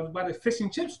was by the fish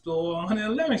and chip store on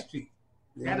 111th Street.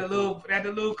 They had the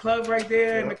little club right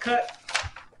there in the cut.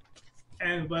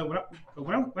 And but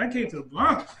when I came to the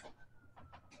Bronx,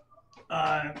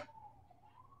 the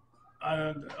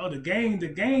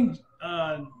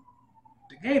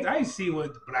gangs I see was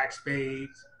the Black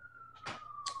Spades, the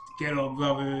Ghetto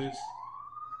Brothers,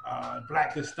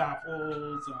 Black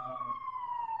Gestapos,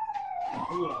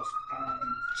 who else?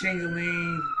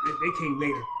 Changeling. They came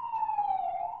later.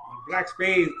 Black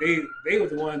Spades, they were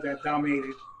the ones that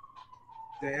dominated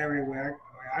the area where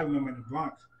I remember in the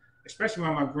Bronx, especially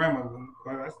around my grandmother.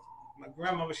 My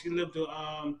grandmother, she lived to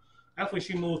that's when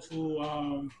she moved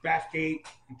to Bathgate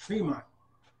and Tremont,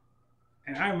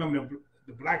 and I remember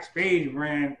the Black Spades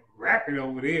ran rapid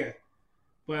over there.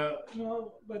 But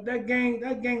but that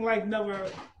gang life never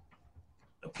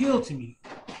appealed to me,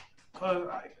 cause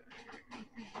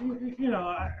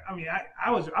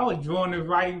I was drawing and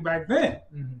writing back then.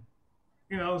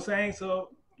 You know what I'm saying?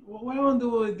 So what I want to do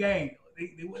with a gang?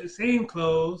 They wear the same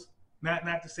clothes, not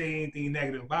to say anything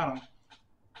negative about them.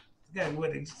 You gotta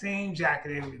wear the same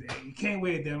jacket every day. You can't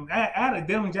wear them. I had a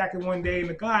denim jacket one day, and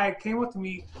the guy came up to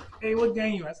me, "Hey, what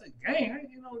gang you?" I said, "Gang? I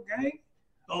ain't no gang."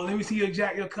 "Oh, let me see your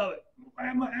jacket, your color." I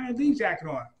had my LD jacket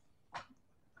on.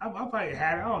 I probably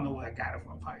had it. I don't know where I got it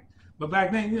from. Probably. But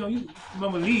back then, you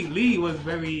remember Lee. Lee was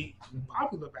very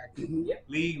popular back then. Yeah.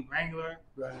 Lee, Wrangler.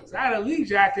 Right. So I had a Lee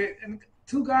jacket, and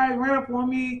two guys ran up on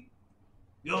me.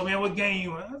 "Yo, man, what gang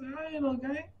you in?" I said, "I ain't no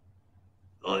gang."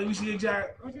 "Oh, let me see your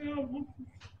jacket." I said,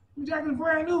 "Your jacket is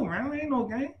brand new, man. I ain't no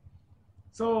gang."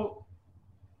 So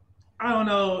I don't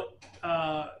know.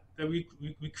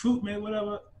 recruitment,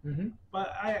 whatever. Mm-hmm.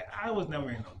 But I was never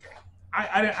in no gang.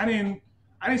 I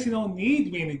didn't see no need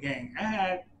to be in the gang. I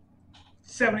had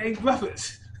 7, 8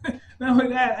 brothers. Not only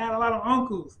that, I had a lot of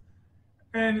uncles,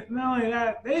 and not only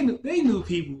that, they knew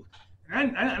people,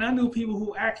 and I knew people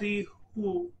who I could,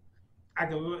 what.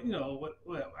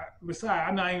 Besides,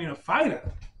 I'm not even a fighter.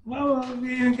 What would I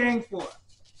be in a gang for?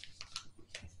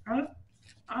 Huh?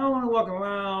 I don't want to walk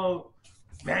around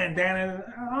bandanas.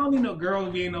 I don't need no girl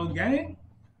to be in no gang.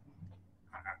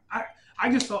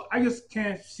 I just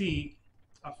can't see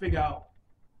or figure out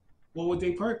what was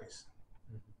their purpose.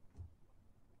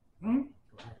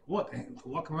 What?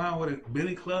 Walk around with a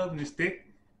billy club and a stick,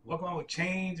 walk around with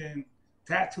chains and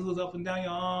tattoos up and down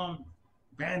your arm,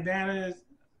 bandanas.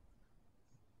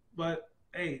 But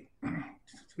hey,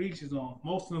 speeches on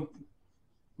most of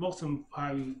them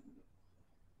probably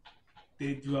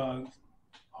did drugs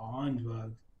or on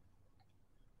drugs,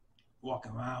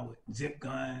 walking around with zip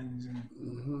guns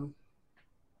and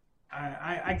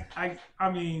I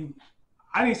mean,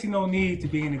 I didn't see no need to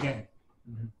be in the game,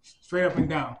 straight up and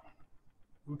down,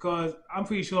 because I'm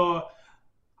pretty sure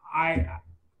I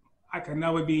could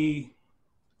never be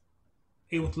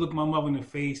able to look my mother in the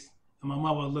face and my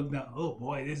mother would look down. Oh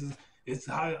boy, this is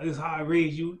how I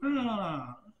raised you.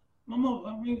 No. My mother,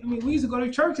 I mean, we used to go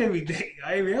to church every day,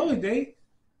 every other day.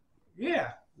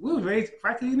 Yeah, we were raised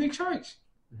practically in the church.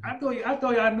 I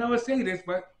thought y'all never say this,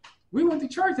 but we went to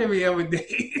church every other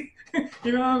day.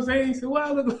 You know what I'm saying? So what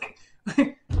I look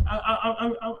like?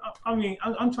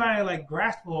 I'm trying to like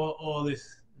grasp all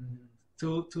this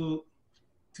to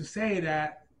say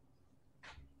that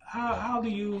how do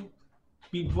you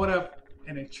be brought up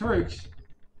in a church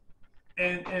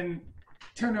and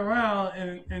turn around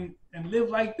and live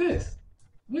like this?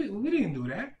 We didn't do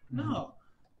that. No.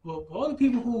 But for all the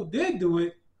people who did do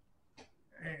it,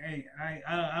 hey,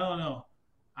 I don't know.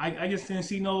 I just didn't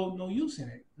see no use in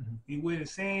it. You wear the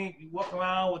same, you walk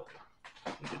around with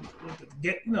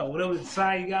the whatever the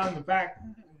side you got on the back,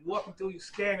 you walking through, you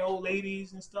scaring old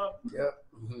ladies and stuff. Yep.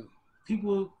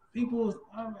 People.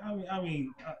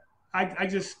 I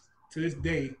just to this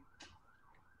day,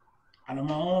 out of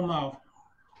my own mouth,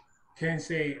 can't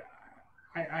say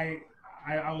I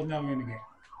was never in the game.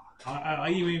 I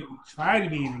even tried to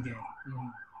be in the game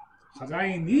because I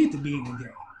didn't need to be in the game.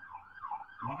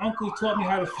 My uncle taught me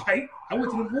how to fight. I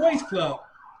went to the boys' club.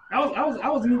 I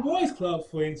was in the boys' club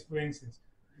for instance.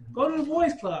 Go to the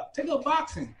boys' club. Take up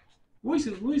boxing. We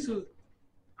should.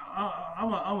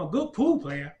 I'm a good pool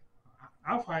player.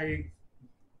 I'm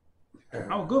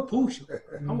a good pool shooter.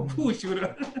 I'm a pool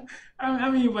shooter.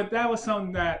 I mean, but that was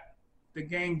something that the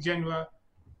gang genre.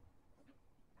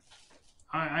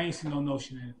 I ain't seen no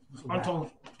notion in it. I'm talking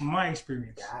from my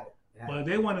experience. Got it. But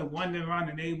they want to wander around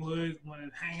the neighborhood, want to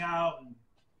hang out. And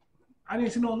I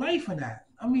didn't see no life in that.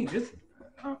 I mean, you're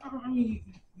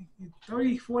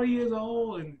 30, 40 years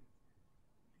old, and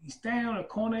you stand on a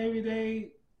corner every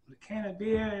day with a can of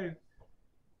beer.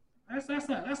 That's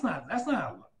not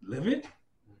living.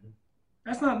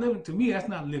 That's not living to me. That's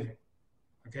not living.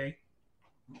 Okay.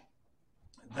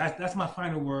 That's my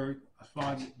final word as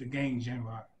far as the gang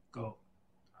genre go.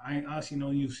 I see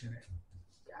no use in it.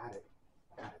 Got it.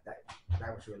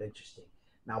 That was really interesting.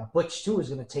 Now, Butch 2 is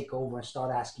going to take over and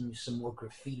start asking you some more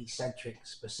graffiti-centric,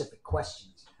 specific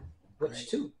questions. Butch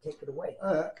 2, take it away.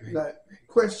 Not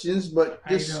questions, but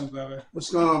How you just doing, brother?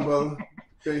 what's going on, brother?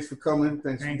 Thanks for coming.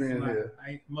 Thanks for Thanks being a lot. here.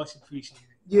 I much appreciate it.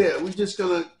 Yeah, we're just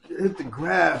gonna hit the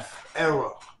graph era.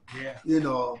 Yeah.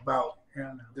 About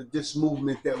this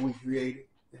movement that we created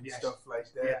and stuff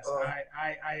like that. Yes,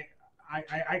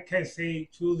 I can say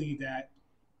truly that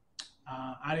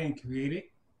I didn't create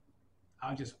it. I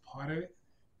was just a part of it,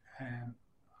 and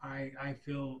I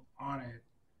feel honored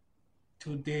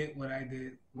to did what I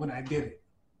did when I did it.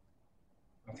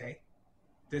 Okay,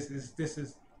 this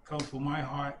is come from my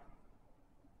heart,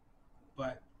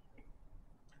 but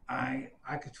I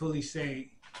could truly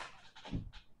say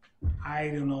I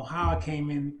don't know how I came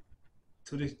in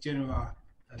to this genre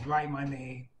of writing my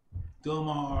name, doing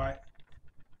my art,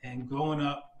 and growing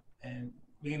up and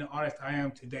being the artist I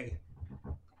am today.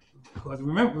 Because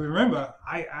remember,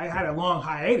 I had a long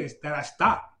hiatus that I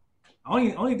stopped.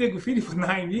 I only did graffiti for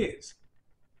 9 years.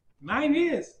 9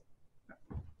 years.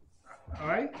 All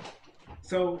right.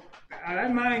 So out of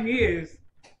that 9 years,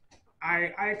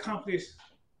 I accomplished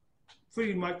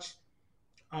pretty much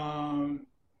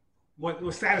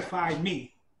what satisfied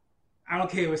me. I don't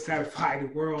care if it satisfied the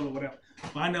world or whatever,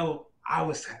 but I know I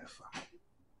was satisfied,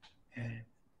 and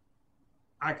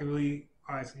I can really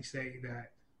honestly say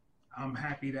that I'm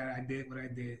happy that I did what I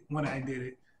did when I did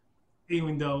it,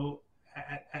 even though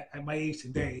at my age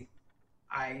today,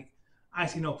 I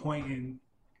see no point in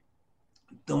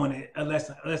doing it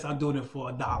unless I'm doing it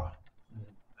for $1.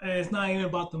 And it's not even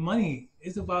about the money.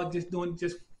 It's about just doing it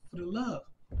just for the love.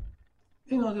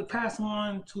 To pass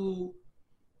on to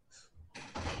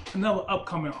another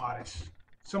upcoming artist,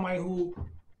 somebody who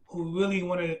really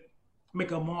want to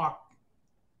make a mark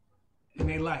in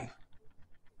their life.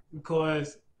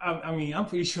 Because I'm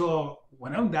pretty sure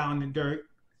when I'm down in the dirt,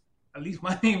 at least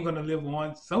my name's gonna live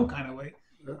on some kind of way.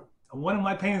 Yeah. One of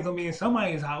my paintings gonna be in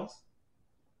somebody's house.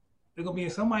 It's gonna be in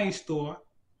somebody's store.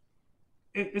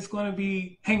 It's gonna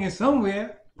be hanging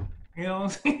somewhere. You know what I'm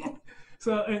saying?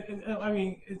 So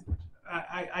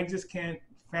I just can't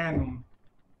fathom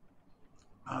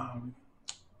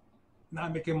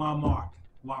not making my mark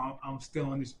while I'm still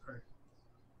on this earth.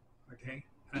 Okay,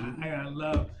 and I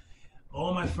love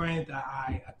all my friends that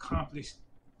I accomplished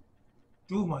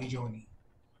through my journey.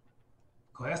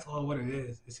 Cause that's all what it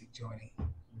is. It's a journey,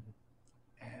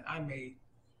 and I made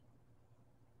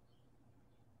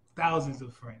thousands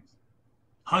of friends,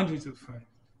 hundreds of friends.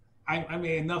 I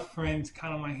made enough friends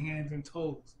count on my hands and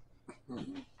toes,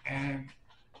 and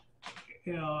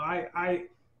I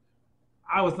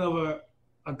was never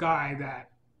a guy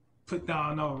that put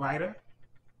down another writer,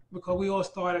 because we all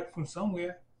started from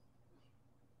somewhere.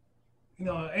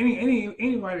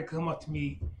 Any writer come up to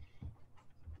me,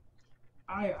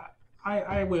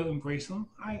 I will embrace them.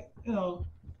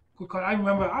 Because I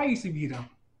remember I used to be them.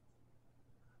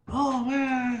 Oh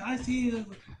man, I see the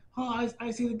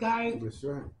guy. That's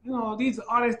right. These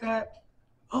artists that,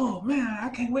 oh man, I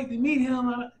can't wait to meet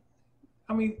him.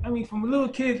 I mean, from a little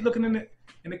kid looking in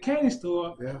the candy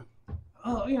store. Yeah.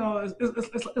 Oh,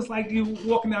 it's like you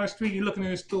walking down the street, you're looking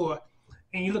in the store,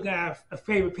 and you look at a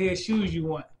favorite pair of shoes you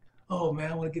want. Oh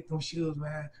man, I want to get them shoes,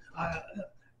 man.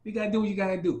 You gotta do what you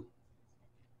gotta do.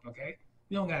 Okay,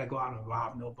 you don't gotta go out and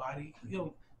rob nobody.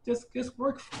 Just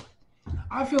work for it.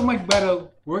 I feel much better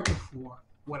working for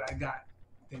what I got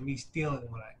than me stealing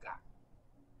what I got.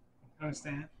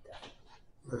 Understand?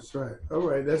 That's right. All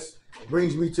right. That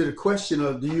brings me to the question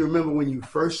of: do you remember when you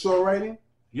first saw writing?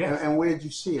 Yes. And where did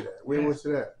you see it at? Where was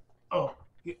it at? Oh,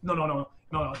 no.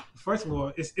 First of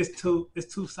all, it's two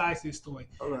sides to the story.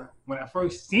 All right. When I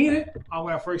first seen it, or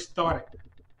when I first started.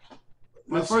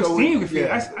 When I first seen graffiti,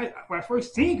 when I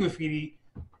first seen graffiti,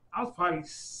 I was probably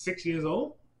 6 years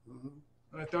old.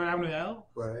 On the Third Ave.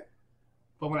 Right.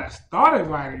 But when I started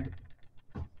writing,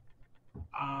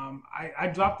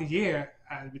 I dropped the year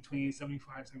as between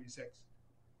 75 and 76.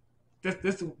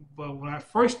 But when I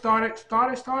first started,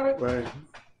 right.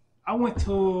 I went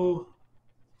to.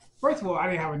 First of all, I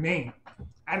didn't have a name.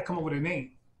 I had to come up with a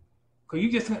name, cause you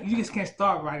just can't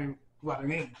start writing without a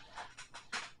name.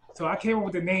 So I came up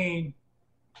with the name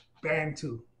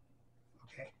BAN2.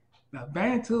 Okay. Now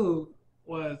BAN2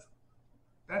 was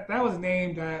that was a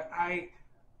name that I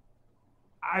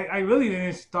really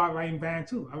didn't start writing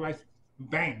BAN2. I write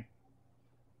Bang.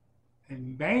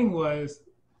 And Bang was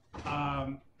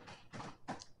I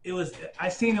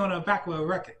seen it on the back of a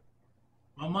record.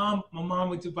 My mom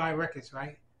went to buy records,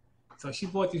 right? So she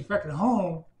brought this record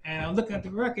home, and I'm looking at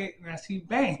the record, and I see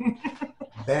Bang.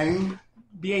 Bang?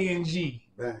 B-A-N-G.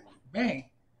 Bang. Bang.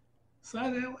 So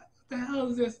I said, what the hell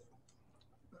is this?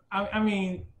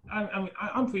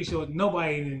 I'm pretty sure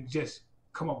nobody didn't just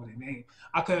come up with a name.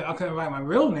 I couldn't write my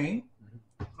real name.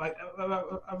 Like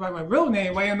I write my real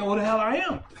name, but I don't know who the hell I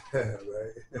am. Right.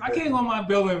 I can't go on my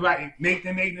building writing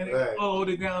Nathan, right. Hold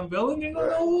it down building. They don't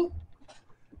know who.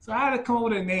 So I had to come up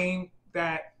with a name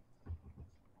that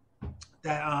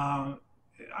to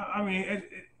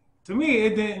me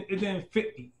it didn't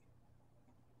fit me.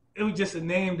 It was just a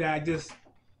name that I just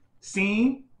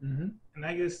seen, and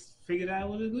I just figured out it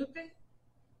was a good thing.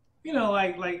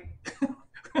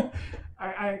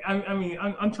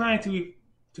 I'm trying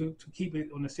to keep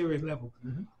it on a serious level,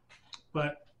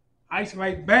 but I used to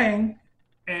write Bang,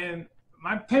 and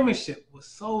my penmanship was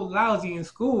so lousy in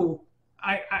school.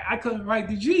 I couldn't write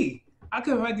the G. I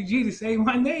couldn't write the G to say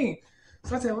my name.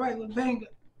 So I said, right, Bang.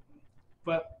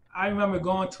 But I remember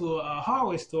going to a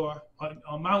hardware store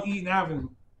on Mount Eden Avenue,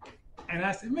 and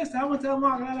I said, Mister, I want that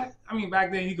marker.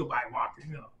 Back then you could buy markers,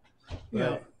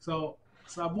 Right. So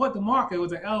I bought the marker. It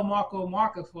was an El Marco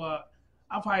marker for,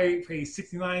 I probably paid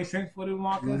 69 cents for the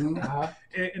marker.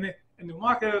 And the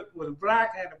marker was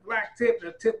black, had a black tip.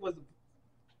 The tip was,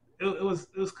 it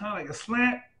was kind of like a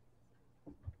slant.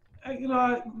 I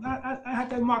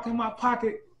had that marker in my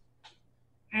pocket,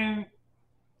 and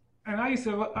I used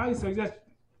to just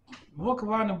walk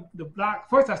around the block.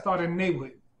 First, I started in the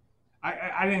neighborhood.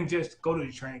 I didn't just go to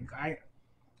the train. I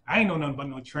ain't know nothing about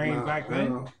no train back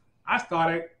then. I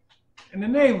started in the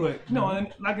neighborhood, you know,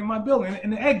 and, like in my building,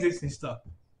 in the exits and stuff.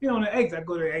 You know, in the exits, I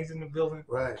go to the exit in the building.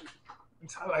 Right.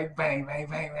 It's like bang, bang,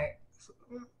 bang, bang.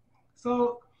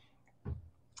 So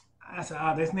I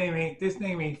said, this name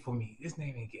ain't for me. This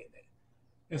name ain't getting it.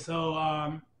 And so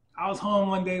I was home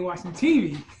one day watching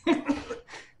TV,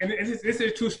 and this is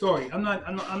a true story. I'm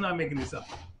not making this up.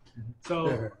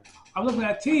 So I'm looking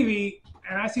at TV,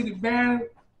 and I see the BAN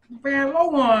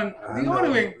logo on the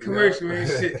ornament commercial and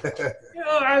shit. You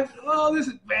know, this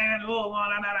is BAN logo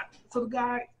on. So the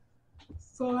guy,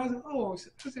 I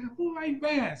said, who writes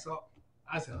BAN? So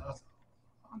I said,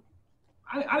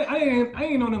 I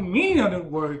didn't know the meaning of the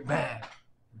word BAN.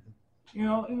 You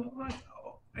know,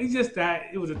 it's just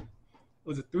that it was a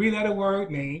 3-letter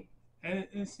word name, and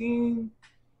it seemed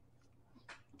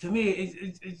to me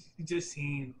it just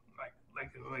seemed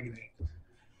like a regular name.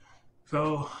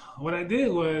 So what I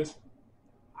did was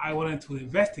I wanted to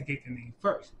investigate the name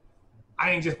first.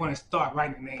 I didn't just want to start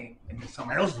writing the name and then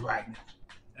somebody else is writing it.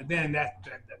 And then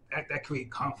that create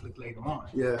conflict later on.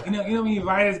 Yeah. You know when your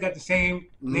writers got the same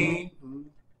name,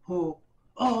 who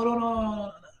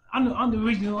no, I'm the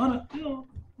original. You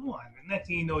know, next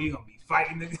thing you know, you're gonna be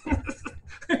fighting.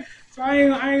 So I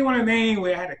ain't want a name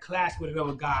where I had to clash with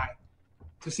another guy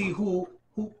to see who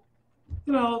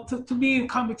you know, to be in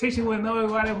competition with another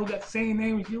writer who got the same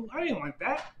name as you. I didn't want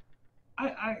that.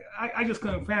 I just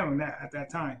couldn't fathom that at that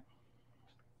time.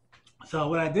 So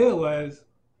what I did was,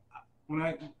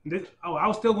 I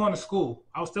was still going to school.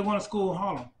 I was still going to school in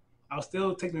Harlem. I was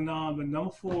still taking the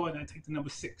number 4 and I take the number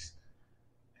 6.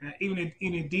 And even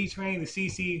the D train, the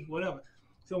CC, whatever.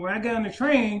 So when I got on the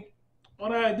train,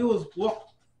 all I had to do was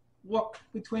walk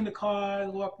between the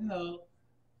cars, you know,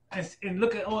 and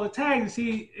look at all the tags and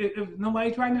see if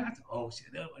nobody's writing it. I said, oh shit,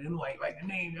 nobody writing the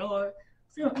name. You know,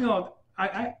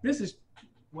 this is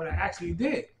what I actually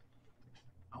did.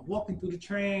 I'm walking through the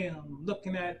train. I'm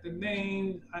looking at the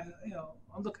names.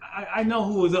 I know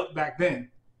who was up back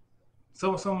then.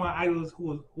 Some of my idols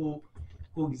who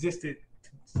existed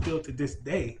still to this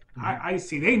day. I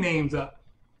see their names up.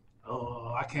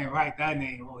 Oh, I can't write that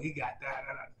name. Oh, he got that.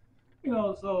 You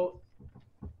know, so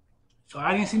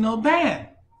I didn't see no BAN.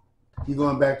 You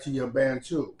going back to your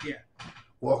BAN2? Yeah.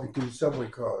 Walking through the subway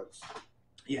cars.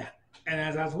 Yeah. And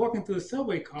as I was walking through the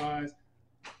subway cars,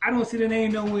 I don't see the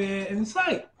name nowhere in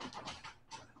sight.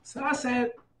 So I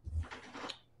said,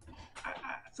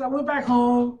 so I went back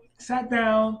home, sat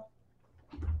down,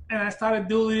 and I started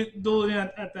doodling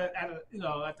at the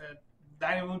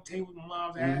dining room table my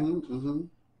mom had.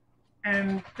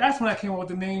 And that's when I came up with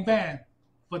the name BAN.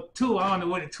 But 2, I don't know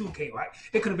where the 2 came, right?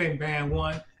 It could have been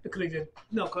BAN1. It could have just,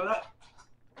 because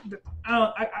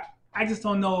I just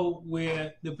don't know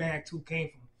where the BAN2 came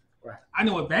from. Right. I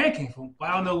know where BAN came from, but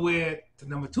I don't know where the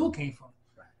number 2 came from.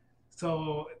 Right.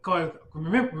 So, cause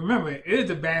remember, it is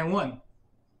the BAN1.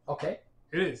 Okay.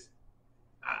 It is.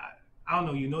 I don't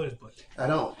know you know this, but I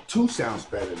don't. 2 sounds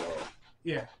better though.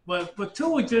 Yeah, but 2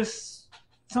 was just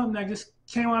something that just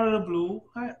came out of the blue.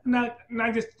 And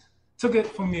I just took it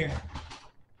from there.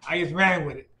 I just ran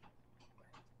with it.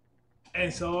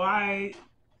 And so I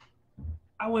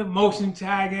went motion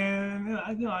tagging.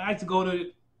 You know, I had to go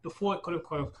to the fort.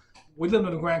 We lived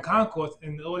on the Grand Concourse,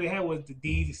 and all they had was the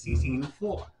D, the CC, and the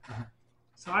 4.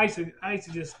 So I used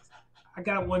to just. I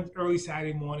got up one early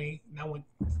Saturday morning, and I went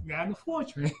down the 4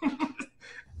 train.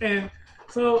 And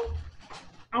so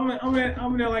I'm in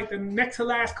there like the next to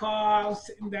last car. I was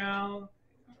sitting down.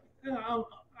 You know,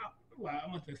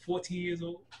 I'm like 14 years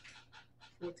old.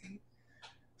 14.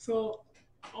 So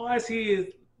all I see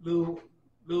is little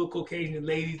Caucasian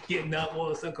ladies getting up all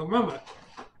of a sudden. Remember,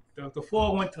 the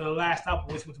 4 went to the last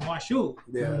stop, which was Marshall.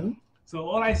 Yeah. So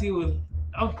all I see was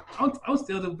I'm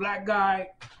still the black guy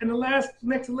in the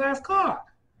next to last car.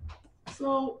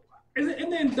 So it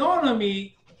didn't dawn on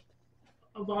me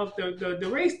about the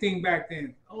race thing back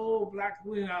then. Oh, blacks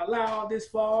we're not allowed this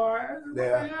far.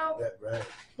 Yeah, right.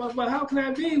 But how can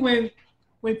that be when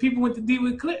people went to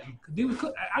DeWitt Clinton?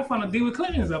 I found out DeWitt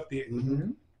Clinton is up there.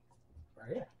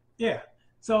 Right. Yeah.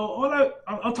 So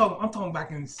I'm talking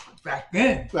back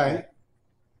then. Right.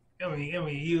 I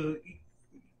mean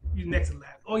you next to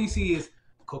that. All you see is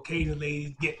Caucasian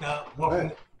ladies getting up,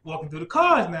 walking through the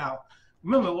cars now.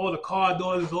 Remember, all the car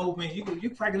doors is open. You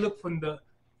can probably look from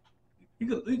you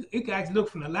can actually look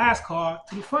from the last car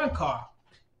to the front car.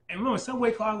 And remember,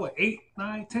 subway cars, 8,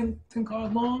 9, 10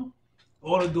 cars long?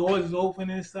 All the doors is open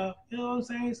and stuff. You know what I'm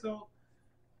saying?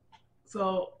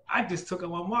 So I just took up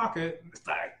my marker and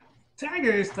started tagging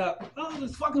and stuff. Oh,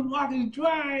 this fucking marker is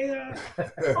dry.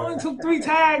 Only took 3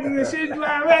 tags and the shit's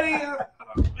dry already.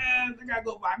 Oh, man, I gotta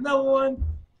go buy another one.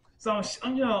 So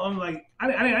I'm like,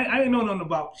 I didn't know nothing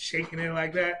about shaking it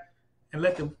like that and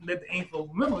let the ink flow.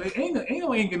 Remember, ain't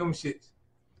no ink in them shits.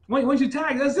 Once you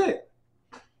tag, that's it.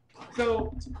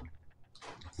 So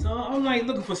I'm like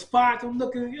looking for spots. I'm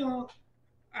looking,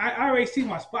 I already see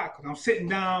my spot because I'm sitting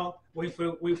down waiting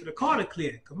for the car to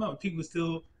clear. Cause remember, people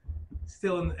still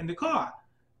in the car.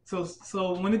 So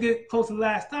when they get close to the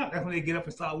last stop, that's when they get up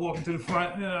and start walking to the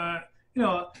front.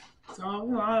 So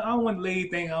I don't want the lady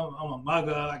think I'm a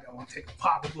mugger, like I want to take a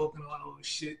pocketbook and all that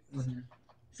shit. Mm-hmm.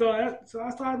 So I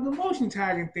started the motion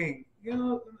tagging thing.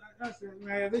 I said,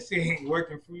 man, this shit ain't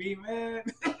working for me, man.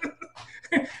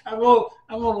 I rode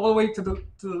all the way to the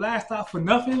last stop for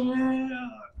nothing,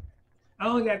 man. I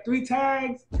only got 3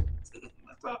 tags.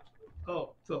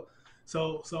 So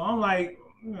I'm like,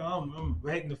 I'm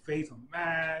red in the face. I'm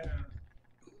mad.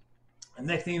 And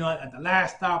next thing you know, at the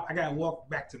last stop, I gotta walk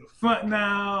back to the front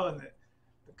now. And the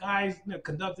guys,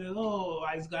 conductor,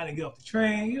 I just gotta get off the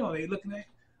train. They looking at,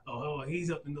 he's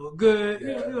up to no good.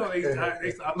 They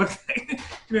start looking at,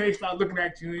 they start looking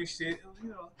at you and shit.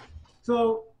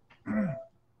 So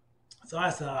I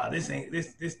said,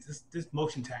 this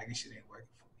motion tagging shit ain't working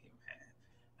for me, man.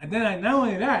 And then not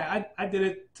only that, I did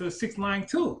it to 6th line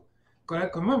too. Cause I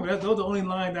can remember those are the only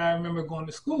line that I remember going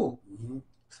to school. Mm-hmm.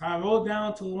 So I rode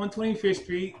down to 125th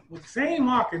Street with the same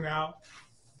marker now,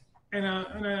 and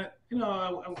I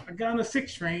got on the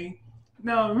 6th train.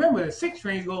 Now remember, the 6th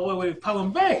trains go all the way to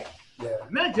Pelham Bay. Yeah.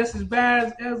 Not just as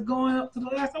bad as going up to the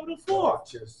last stop of the 4.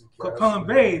 Because Pelham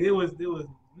Bay, there was no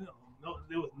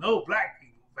black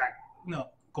people back,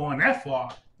 going that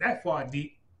far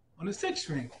deep on the 6th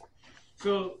train.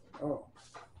 So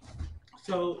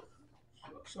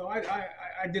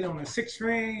I did it on the 6th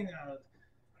train.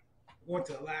 Went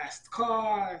to the last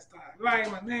car. I started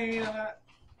writing my name.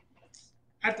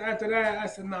 After that, I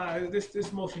said, nah,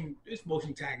 this motion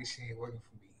tagging shit ain't working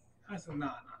for me. I said,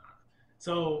 nah.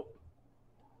 So,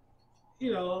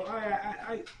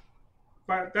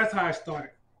 but that's how I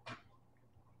started.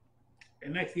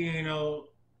 And next thing you know,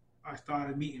 I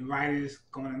started meeting writers,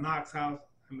 going to Knox house.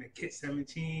 I met Kit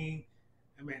 17.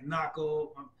 I met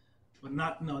Nako, but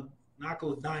Nako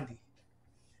Dondi.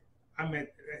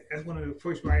 That's one of the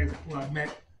first writers who I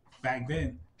met back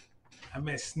then. I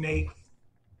met Snake.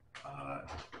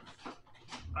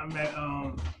 I met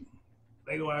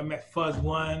later on I met Fuzz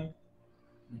One.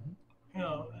 Mm-hmm.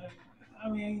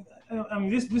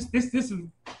 This is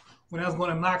when I was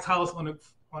going to Knox house on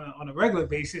a regular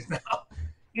basis now.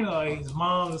 His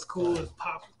mom was cool, his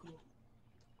pop was cool.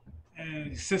 And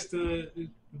his sister, his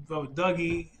brother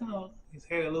Dougie, he's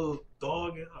had a little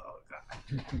dog. Oh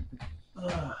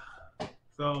God.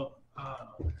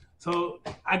 So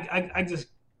I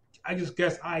just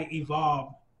guess I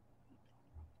evolved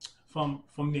from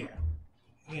there.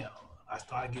 I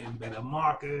started getting better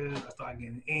markers. I started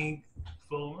getting ink.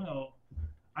 So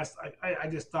I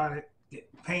just started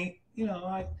getting paint.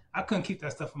 I couldn't keep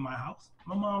that stuff in my house.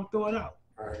 My mom threw it out.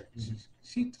 All right.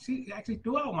 She actually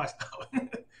threw out my stuff.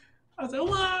 I said,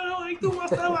 well, I threw my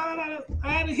stuff out. I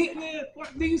had it hitting it.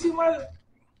 Did you see my?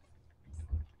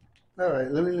 All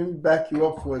right, let me back you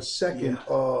up for a second.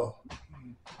 Yeah.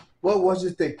 What was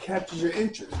it that captured your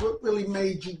interest? What really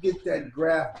made you get that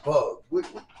graph bug? What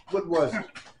was it?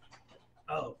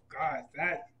 Oh God,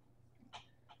 that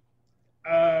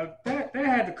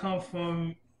had to come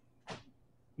from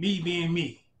me being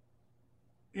me.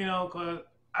 Cause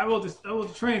I rode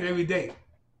the trains every day.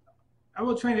 I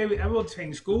rode the train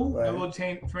in school. Right. I rode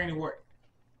the train to work.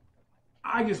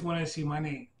 I just wanted to see my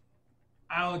name.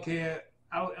 I don't care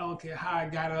how I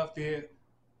got up there.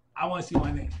 I want to see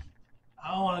my name.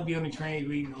 I don't want to be on the train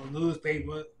reading no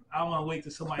newspaper. I don't want to wait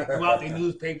till somebody throw out their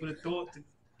newspaper to throw it to.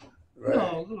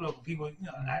 Right. People,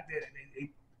 out there.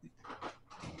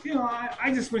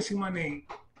 I just want to see my name.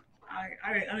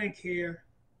 I didn't care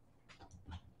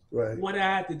what I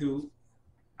had to do.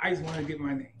 I just wanted to get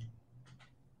my name.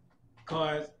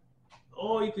 Because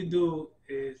all you can do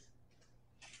is,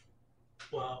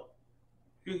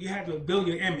 you have to build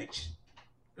your image.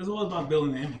 It's all about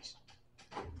building an image.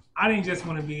 I didn't just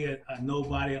want to be a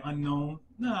nobody, unknown.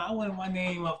 No, I wanted my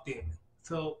name up there.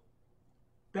 So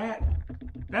that's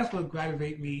what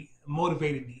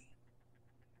motivated me.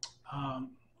 I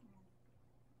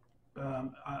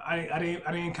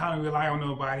didn't kind of rely on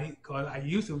nobody because I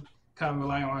used to kind of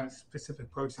rely on a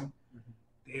specific person.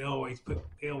 Mm-hmm. They always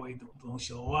don't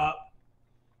show up.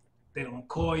 They don't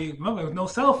call you. Remember, there was no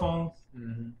cell phones.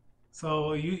 Mm-hmm.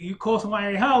 So you call somebody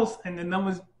at your house and the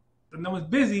number's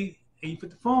busy, and you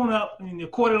put the phone up and your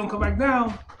quarter don't come back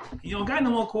down. You don't got no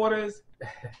more quarters.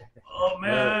 Oh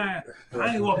man,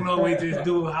 I ain't walking all the way to this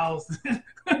dude's house.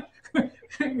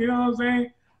 You know what I'm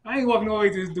saying? I ain't walking all the way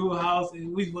to this dude's house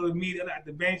and we supposed to meet at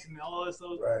the bench and all this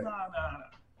stuff. Right. Nah.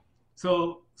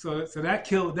 So that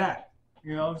killed that.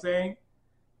 You know what I'm saying?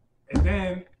 And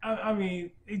then I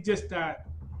mean, it just that.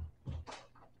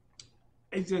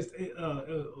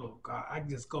 Oh God, I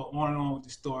just go on and on with the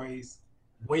stories.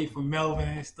 Wait for Melvin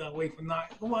and stuff. Wait for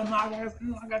Knock. Come on, Knock. I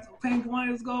got some pain. Come on,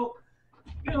 let's go.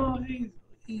 You know,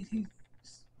 he's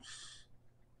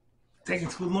taking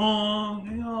too long.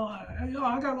 You know,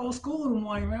 I got to go to school in the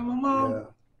morning, man. My mom.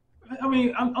 Yeah. I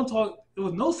mean, I'm talking. There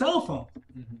was no cell phone,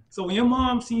 so when your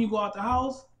mom seen you go out the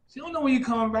house, she don't know when you're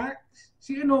coming back.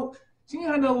 She ain't no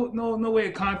way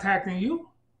of contacting you.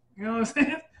 You know what I'm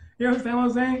saying? You understand what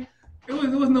I'm saying? There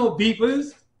was no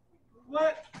beepers.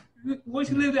 What? Once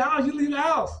you leave the house, you leave the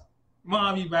house.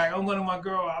 Mom, you back. I'm going to my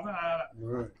girl.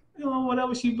 Right. You know,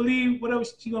 whatever she believe, whatever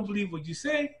she gonna believe what you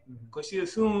say, because she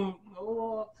assumed,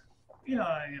 oh, you know,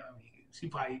 she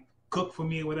probably cooked for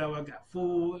me or whatever. I got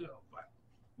food. You know, but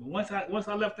once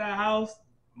I left that house,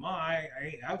 Mom, I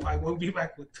probably won't be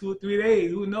back for 2 or 3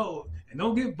 days. Who knows? And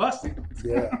don't get busted.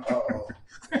 Yeah.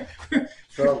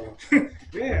 Trouble.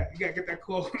 Yeah, you gotta get that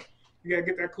call. You gotta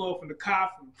get that call from the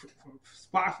cop, from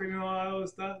Spofford and all that other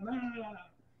stuff. Nah.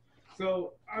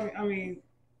 So I mean,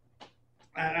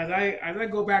 as I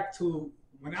go back to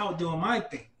when I was doing my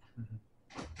thing,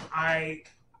 I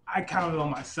counted on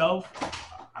myself.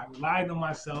 I relied on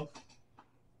myself,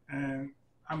 and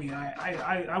I mean,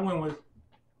 I went with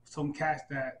some cats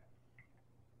that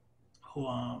who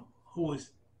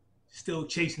was still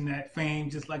chasing that fame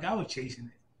just like I was chasing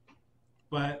it.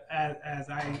 But as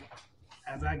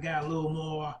I got a little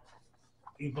more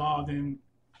involved in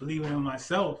believing in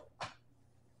myself,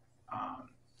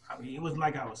 I mean, it was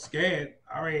like I was scared.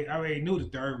 I already knew the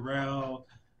third rail.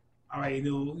 I already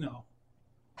knew, you know,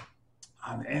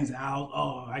 on the ins and outs.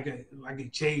 Oh, I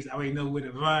get chased. I already know where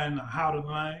to run or how to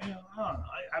run. You know, I don't know.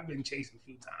 I've been chased a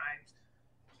few times,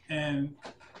 and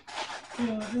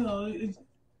you know,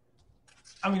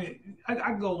 I mean,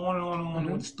 I go on and on and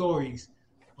on with the stories.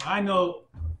 But I know,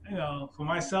 you know, for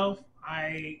myself,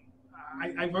 I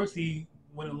virtually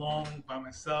went along by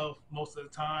myself most of the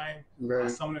time. Right.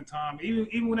 Some of the time,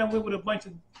 even when I went with a bunch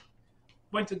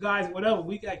of guys, or whatever,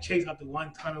 we got chased out the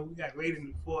one tunnel. We got raided in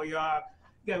the 4 yard.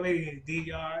 We got raided in the D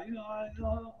yard. You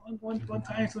know, one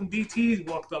time some DTs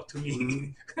walked up to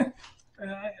me.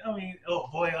 And I mean, oh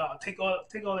boy, take all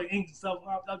the ink and stuff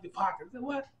out your pocket. I said,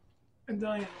 what? And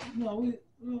then, you know,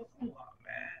 oh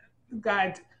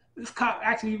man, this cop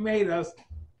actually made us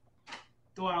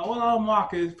throw out all our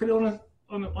markers, put it on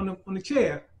the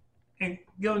chair, and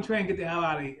get on the train and get the hell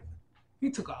out of here.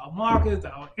 He took our markers,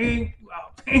 our ink,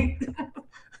 our paint.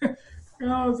 You know what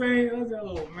I'm saying? I said,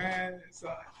 oh man.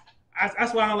 So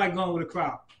that's why I don't like going with a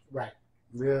crowd. Right.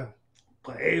 Yeah.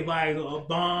 But everybody's all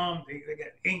bomb. They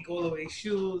got ink all over their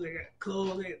shoes. They got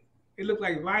clothes. They look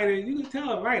like writers. You can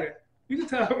tell a writer. I can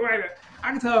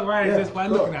tell a writer just by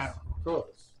looking at them. Of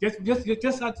course. Just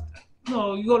you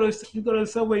know, you go to the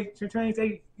subway train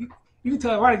station. You can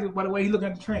tell a writer by the way he looking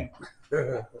at the train.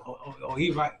 Oh, he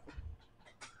right.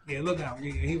 Yeah, look at him.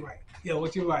 Yeah, he right. Yeah,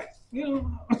 what you right? You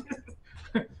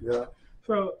know. Yeah.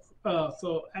 So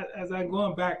as I'm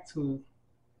going back to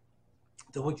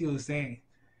what you were saying,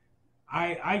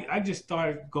 I just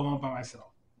started going by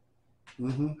myself.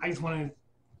 I just wanted,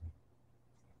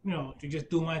 you know, to just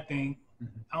do my thing.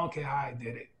 I don't care how I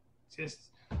did it. Just,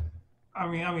 I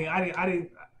mean,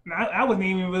 I wasn't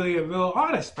even really a real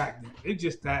artist back then. It's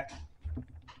just that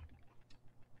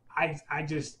I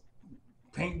just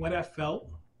paint what I felt.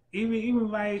 Even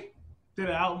if I did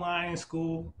an outline in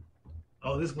school,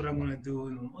 oh, this is what I'm gonna do,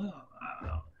 and well, I don't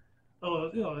know.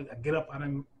 Oh, you know, I get up out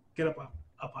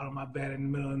of my bed in the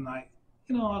middle of the night.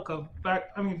 You know,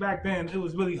 back then it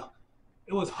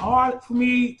was hard for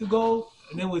me to go,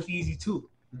 and it was easy too.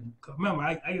 Cause remember,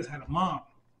 I just had a mom.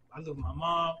 I lived with my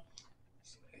mom.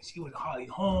 She was hardly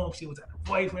home. She was at a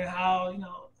boyfriend's house, you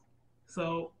know.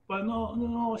 So, but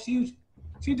no, she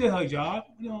did her job.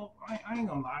 You know, I ain't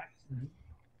gonna lie.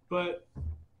 But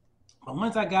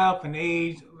once I got up in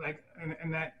age, like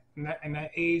in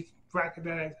that age bracket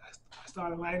that I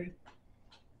started writing,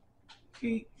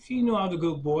 she knew I was a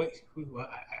good boy.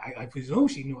 I presume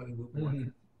she knew I was a good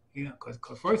boy. You know, because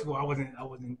first of all, I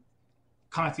wasn't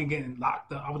constantly getting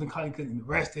locked up. I wasn't constantly getting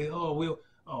arrested. We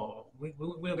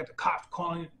don't get the cops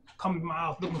coming to my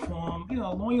house looking for him. You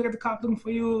know, when you get the cops looking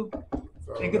for you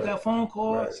and get that phone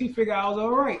call, she figured I was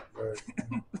all right.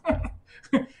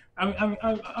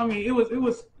 I mean, it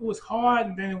was hard,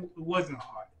 and then it wasn't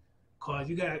hard, cause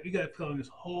you gotta put on this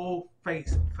whole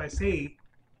facade.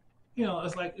 You know,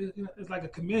 it's like a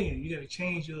chameleon. You gotta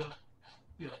change your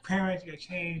appearance. You gotta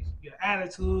change your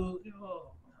attitude. You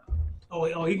know,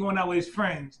 oh, he going out with his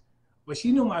friends. But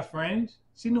she knew my friends.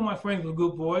 She knew my friends were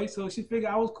good boys, so she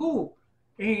figured I was cool.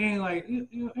 And like,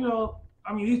 you know,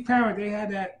 I mean, these parents, they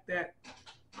had that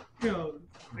you know,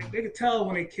 they could tell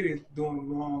when their kid is doing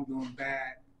wrong, doing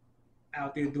bad,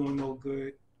 out there doing no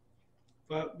good.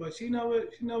 But she never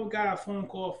got a phone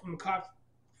call from the cops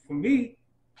for me.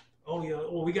 Oh yeah,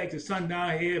 oh we got your son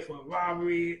down here for a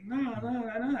robbery. No.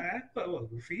 But what,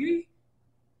 graffiti?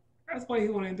 That's what he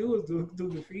want to do is do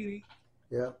graffiti.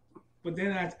 Yeah. But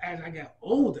then as I got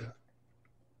older,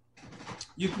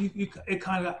 it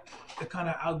kind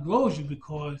of outgrows you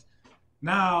because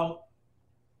now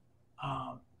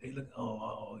they look,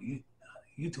 oh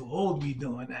you too old to be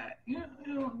doing that. You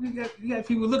know, you got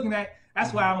people looking at.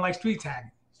 That's why I don't like street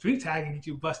tagging. Street tagging get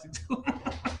you busted too.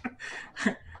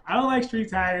 I don't like street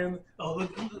tagging. Oh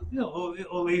look, you know,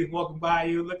 old ladies walking by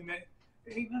you looking at.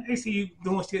 They see you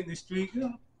doing shit in the street. You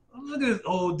know, look at this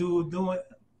old dude doing.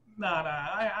 Nah.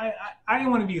 I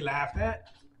didn't want to be laughed at.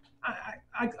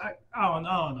 I don't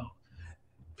know.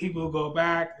 People go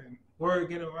back and word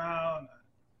get around.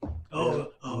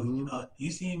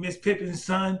 You seen Miss Pippin's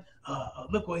son?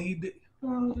 Look what he did. I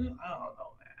don't know.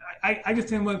 I just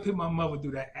didn't want to put my mother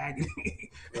through that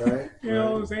agony. Right. You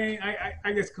know what I'm saying?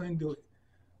 I just couldn't do it.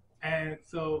 And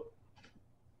so,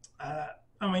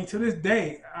 I mean, to this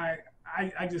day,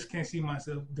 I just can't see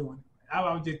myself doing it. I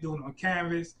was just doing it on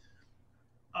canvas,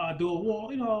 do a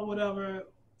wall, you know, whatever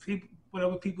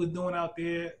people doing out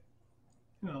there,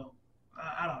 you know,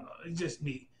 I don't know. It's just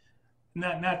me.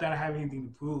 Not that I have anything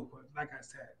to prove, but like I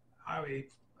said, I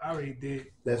already did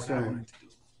That's what right. I wanted to do.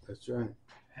 That's right.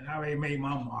 And I already made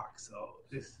my mark, so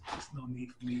there's no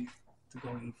need for me to go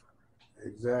any further.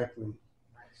 Exactly.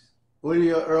 Nice. What are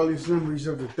your earliest memories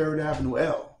of the Third Avenue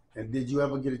L? And did you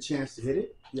ever get a chance to hit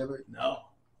it? You ever? No.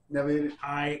 Never hit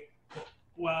it?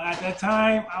 Well, at that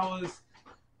time, I was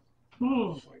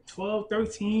like 12,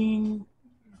 13.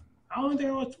 I don't think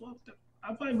I was 12.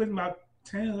 I probably was about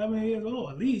 10, 11 years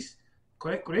old at least.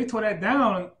 They tore that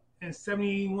down in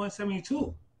 71,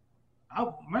 72. I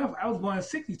was born in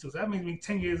 62, so that makes me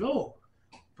 10 years old.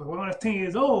 But when I was 10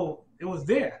 years old, it was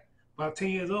there. But 10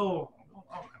 years old,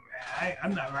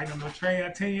 I'm not riding on no train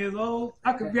at 10 years old.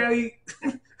 I could barely.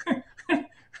 10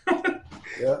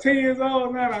 years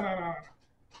old? No.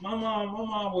 My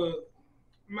mom would.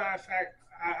 Matter of fact,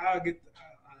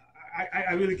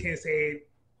 I really can't say it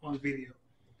on video.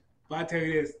 But I tell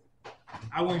you this,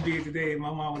 I wouldn't be here today if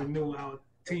my mom would have knew I was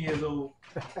 10 years old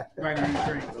riding on the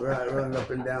train. Right, running up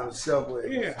and down the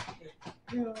subway. Yeah.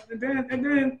 You know, and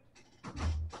then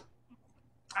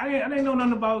I didn't know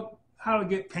nothing about how to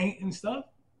get paint and stuff.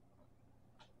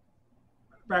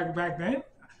 Back then.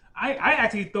 I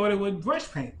actually thought it was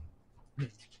brush paint.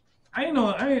 I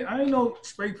didn't know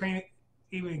spray paint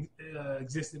even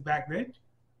existed back then.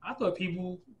 I thought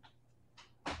people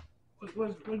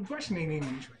was brushing their name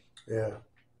on the train. Yeah.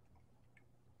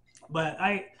 But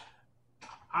I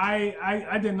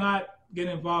did not get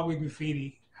involved with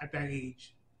graffiti at that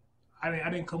age. I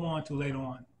didn't come on till later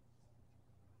on.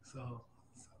 So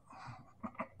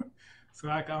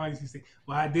I can always say,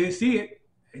 well, I did see it.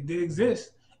 It did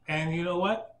exist. And you know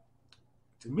what?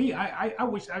 To me, I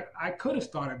wish I could have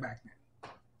started back then.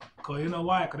 Because you know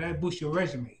why? Because that boosts your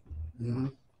resume. Mm-hmm.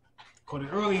 Because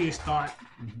the earlier you start,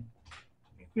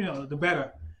 you know, the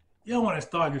better. You don't want to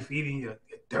start graffiti in your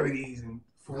 30s and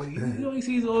 40s. You know, you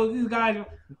see these guys,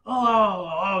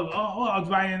 I was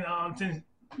writing,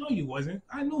 no, you wasn't.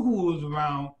 I knew who was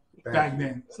around back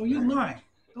then. So you're lying.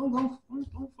 Don't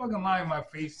fucking lie in my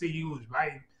face, say you was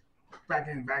writing back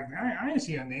then. I didn't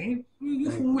see your name.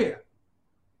 You from where?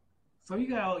 So you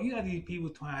got these people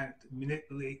trying to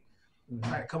manipulate,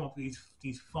 trying to come up with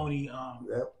these phony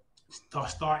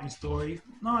starting stories.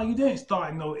 No, you didn't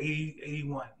start in no 80,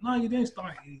 81. No, you didn't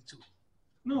start in 82.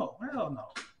 No, hell no.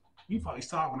 You probably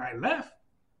started when I left.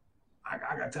 I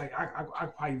gotta tell you, I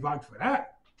probably vouch for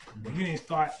that. But you didn't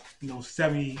start,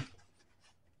 70,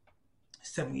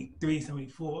 73,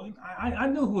 74. I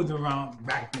knew who was around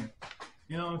back then.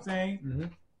 You know what I'm saying? Mm-hmm.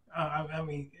 I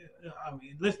mean,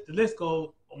 the list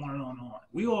goes on and on and on.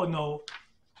 We all know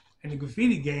in the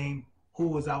graffiti game who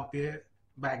was out there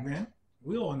back then.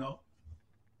 We all know.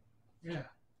 Yeah.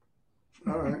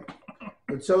 All right.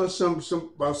 But tell us some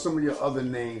about some of your other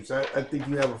names. I think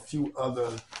you have a few other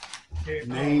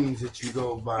names that you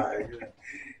go by.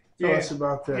 Tell us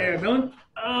about that. Yeah,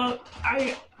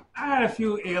 I had a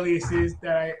few aliases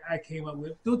that I came up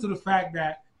with due to the fact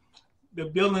that the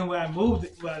building where I moved,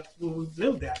 where we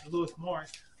lived at, the Lewis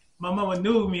Morris, my mama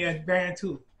knew me as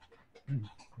BAN2.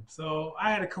 So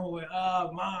I had to come up with,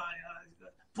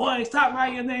 boy, stop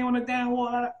writing your name on the damn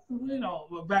wall.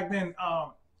 But back then,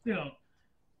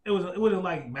 it wasn't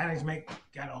like management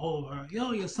got a hold of her.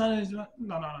 Yo, your son is no.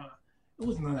 It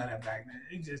wasn't none of that back then.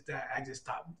 It just that I just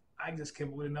stopped. I just came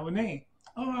up with another name.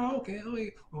 Oh, okay.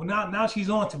 Well, now she's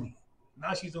on to me.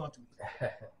 Now she's on to me.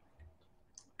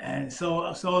 And so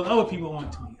other people on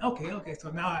to me. Okay.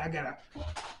 So now I gotta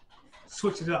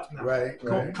switch it up now. Right.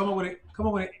 Come up with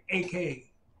an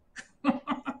a.k.a.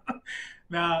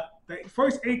 Now the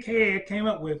first a.k.a. I came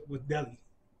up with was DELI.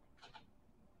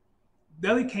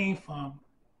 DELI came from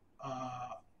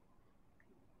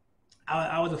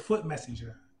I was a foot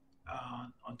messenger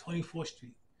on 24th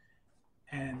Street,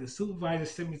 and the supervisor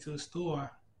sent me to the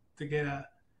store to get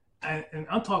and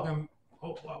I'm talking.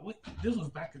 What? This was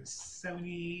back in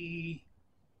 79.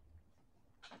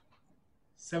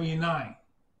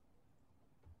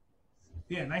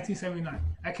 Yeah, 1979.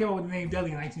 I came up with the name DELI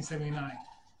in 1979.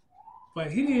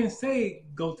 But he didn't say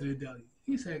go to the deli.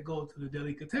 He said go to the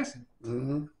delicatessen.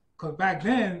 Because back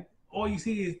then, all you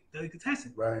see is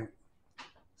delicatessen. Right.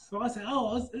 So I said,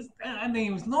 oh, that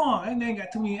name is long. That name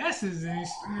got too many S's and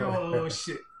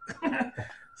shit.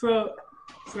 So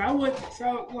I'm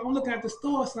looking at the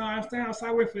store sign. I'm standing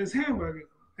outside waiting for his hamburger.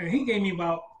 And he gave me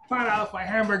about $5 for a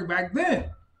hamburger back then.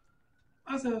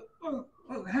 I said, well,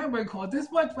 a hamburger cost this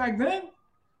much back then?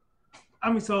 I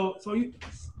mean, so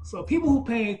people who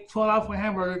pay $12 for a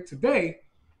hamburger today,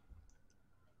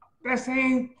 that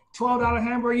same $12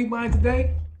 hamburger you buying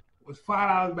today was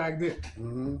 $5 back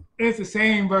then. It's the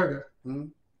same burger.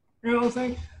 You know what I'm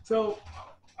saying? So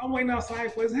I'm waiting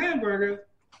outside for his hamburger,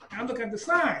 and I look at the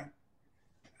sign.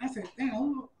 I said,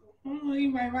 damn,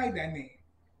 anybody write that name?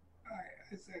 All right,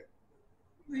 I said,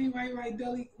 anybody write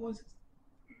deli?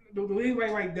 Do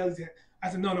anybody write deli? I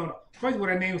said, no. First of all,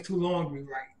 that name was too long to be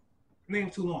right. The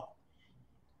name's too long.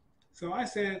 So I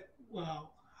said,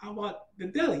 well, how about the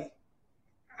deli?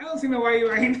 I don't see nobody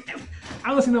writing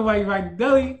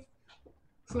deli.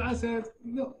 So I said,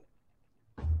 no.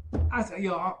 I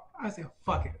said,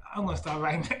 fuck it. I'm gonna start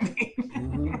writing that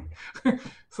name.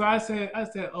 So I said,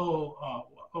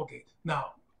 okay.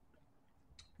 Now,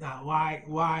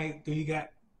 why do you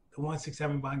got the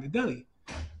 167 behind the deli?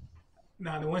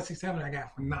 Now the 167 I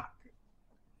got for knock.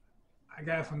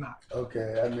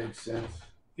 Okay, that makes sense.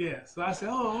 Yeah. So I said,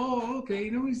 okay.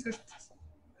 Let me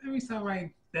start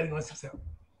writing deli 167.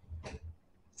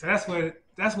 So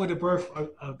that's where the birth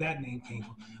of that name came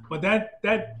from. But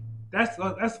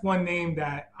that's one name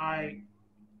that I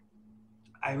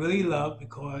really love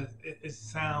because it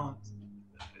sounds.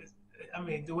 I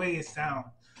mean, the way it sounds.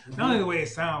 Not only the way it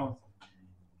sounds.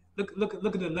 Look at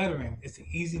the lettering. It's an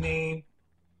easy name.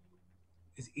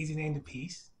 It's an easy name to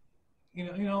piece. You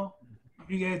know,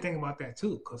 you got to think about that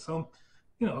too, because some,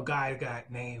 guys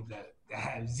got names that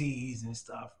have Z's and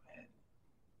stuff and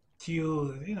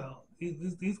Q's.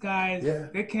 These guys,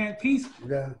 they can't piece.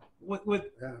 Yeah.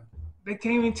 They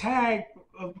can't even tag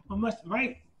much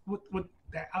right with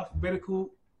that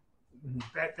alphabetical,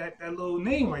 that little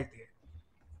name right there.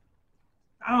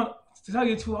 To tell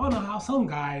you the truth, I don't know how some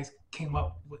guys came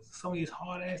up with some of these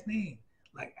hard ass names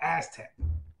like Aztec.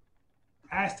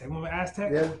 Remember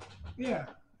Aztec? Yeah. Yeah,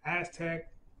 Aztec.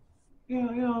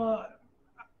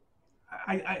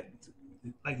 I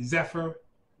like Zephyr.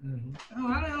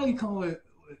 How the hell you come with?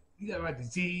 You got to write the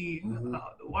Z, the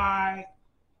Y.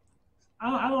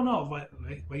 I don't know, but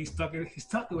he stuck it. He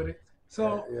stuck with it.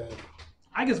 So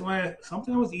I just wanted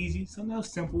something that was easy, something that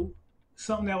was simple,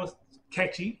 something that was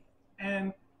catchy,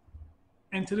 and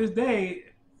to this day,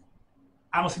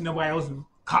 I don't see nobody else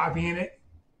copying it.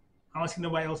 I don't see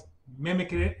nobody else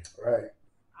mimicking it. Right.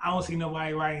 I don't see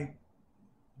nobody writing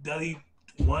deli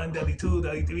 1, deli 2,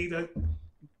 deli 3,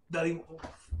 deli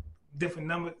different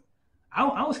numbers. I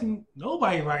don't see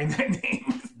nobody writing that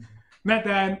name. Not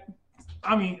that,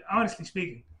 I mean, honestly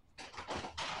speaking.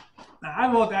 Now,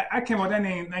 I came up with that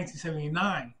name in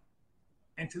 1979.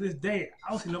 And to this day, I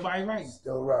don't see nobody writing.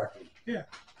 Still rocking. Yeah.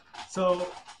 So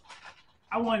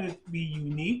I wanted to be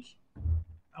unique.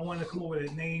 I wanted to come up with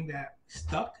a name that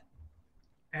stuck.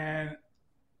 And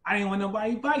I didn't want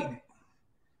nobody biting it.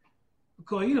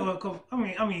 Because,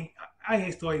 I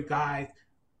hear stories guys,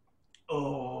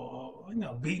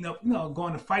 beating up,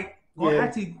 going to fight,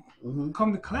 actually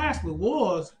come to class with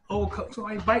wars over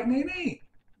somebody biting their name.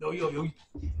 Yo,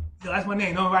 that's my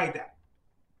name, don't write that.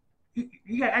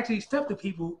 You got to actually step to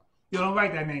people, don't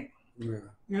write that name. Yeah.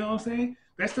 You know what I'm saying?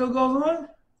 That still goes on?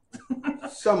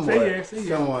 Somewhat. Say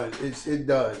Somewhat. It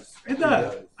does. It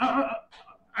does.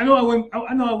 I know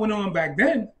I went on back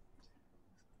then.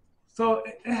 So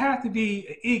it has to be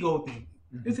an ego thing.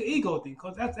 It's an ego thing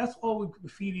because that's all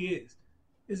graffiti is.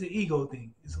 It's an ego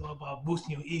thing. It's all about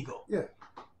boosting your ego. Yeah.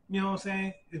 You know what I'm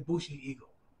saying? It's boosting your ego.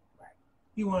 Right.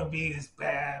 you want to be this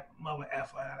bad mother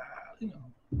effer. You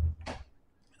know,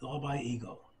 it's all about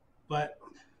ego. But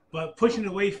pushing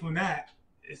away from that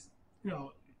is, you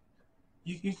know,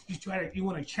 you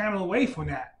want to channel away from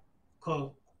that,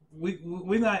 because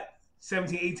we're not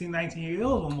 17, 18, 19 years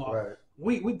old no more.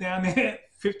 Right. We're down there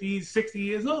 50, 60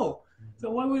 years old. So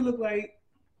why do we look like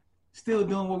still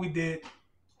doing what we did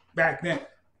back then?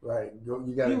 Right.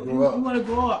 You got to grow up. You want to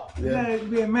grow up. Yeah. You got to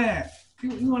be a man.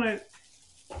 You want to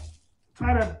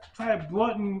try to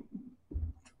broaden.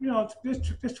 You know,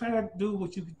 just try to do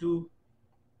what you can do.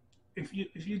 If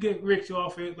you get rich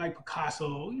off it, like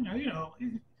Picasso, you know,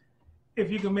 if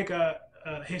you can make a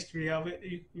history of it,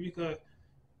 you could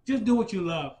just do what you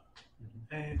love.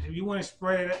 And if you want to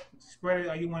spread it,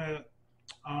 or you want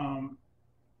to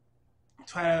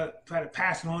try to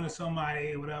pass it on to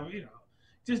somebody or whatever, you know,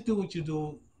 just do what you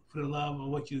do for the love of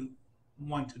what you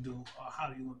want to do, or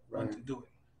how you want to do it.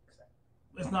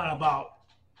 It's not about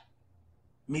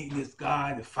meeting this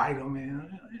guy to fight him,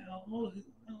 and you know,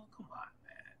 come on,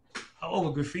 man.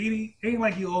 Over graffiti, ain't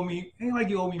like you owe me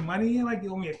money, ain't like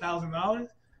you owe me $1,000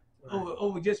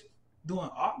 over just doing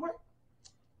artwork.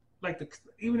 Like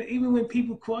even when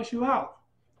people cross you out,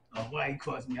 oh, why you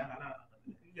cross me out?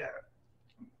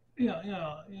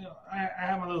 I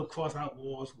have my little cross out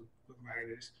walls with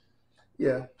writers.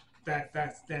 Yeah. That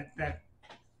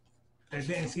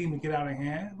didn't seem to get out of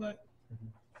hand, but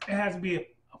it has to be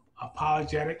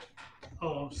apologetic.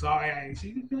 Oh, I'm sorry. I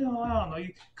don't know.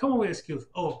 You come up with an excuse.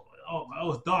 Oh,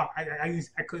 it's dark.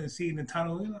 I couldn't see in the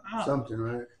tunnel. You know, something,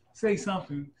 right? Say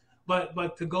something.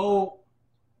 But to go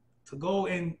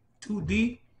in too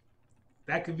deep,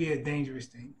 that could be a dangerous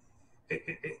thing.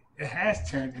 It has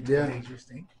turned into a dangerous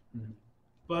thing. Mm-hmm.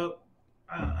 But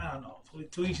I don't know.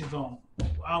 To each his own.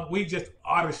 We just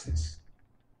artists.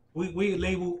 We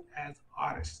label as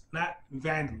artists, not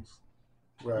vandals.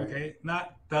 Right. Okay?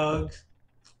 Not thugs,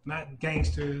 not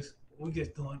gangsters. We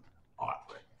just doing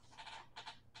artwork.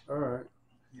 All right.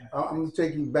 Yeah. I'm going to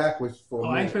take you backwards for a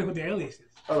minute. I ain't finished with the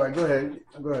aliases. All right, go ahead.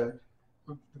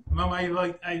 Remember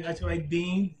I tried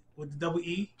Dean with the double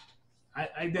E?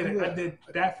 I did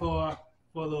that for a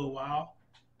little while.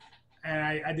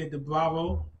 And I did the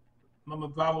Bravo. Remember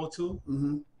Bravo too?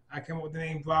 Mm-hmm. I came up with the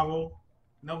name Bravo.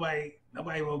 Nobody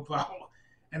wrote Bravo.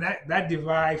 And that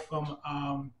derived from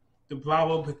the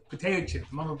Bravo potato chip.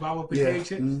 Remember Bravo potato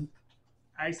chips? Mm-hmm.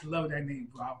 I used to love that name,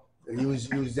 Bravo. He was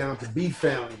down to B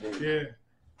family.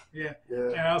 Yeah.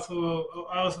 And I also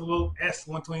wrote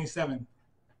S127.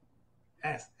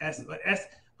 But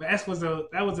S was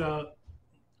a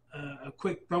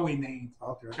quick throwing name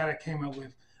that I came up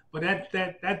with. But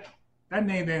that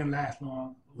name didn't last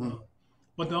long. Mm.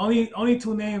 But the only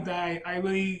two names that I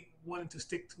really wanted to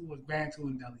stick to was BAN2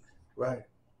 and DELI. Right.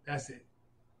 That's it.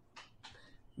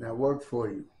 That worked for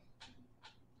you.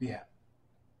 Yeah.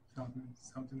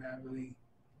 Something that really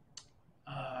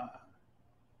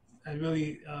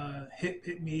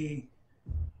hit me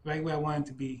right where I wanted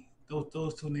to be.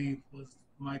 Those two names was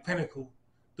my pinnacle.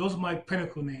 Those are my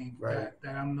pinnacle names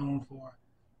that I'm known for.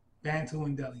 BAN2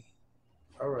 and DELI.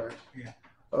 All right. Yeah.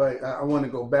 All right. I want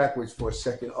to go backwards for a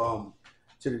second.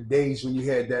 To the days when you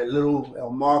had that little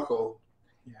El Marco,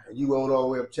 and you rode all the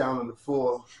way uptown on the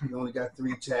 4. You only got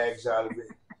 3 tags out of it.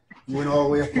 You went all the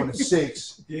way up on the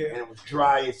 6, and it was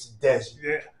dry as the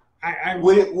desert. Yeah.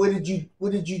 What did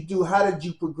you do? How did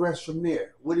you progress from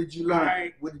there? What did you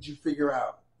learn? What did you figure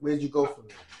out? Where did you go from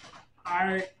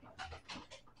there?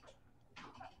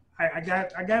 I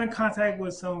got in contact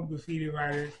with some graffiti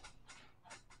writers,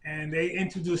 and they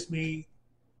introduced me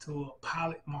to a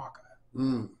pilot marker.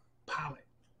 Pilot.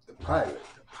 The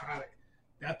pilot.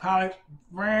 That pilot,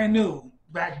 brand new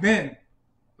back then,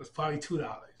 was probably $2.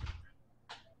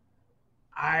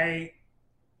 I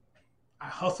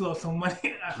hustled up some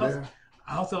money. I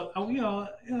hustled. I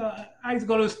used to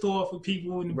go to the store for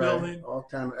people in the building. All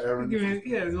kind of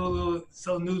errands.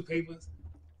 Sell newspapers.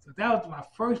 So that was my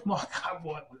first mark I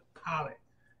bought, was a pilot.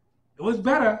 It was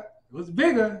better. It was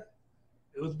bigger.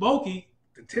 It was bulky.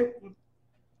 The tip was,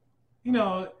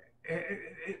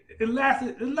 it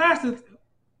lasted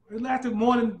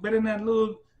better than that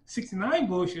little 69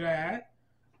 bullshit I had.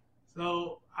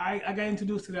 So I got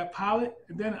introduced to that pilot,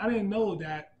 and then I didn't know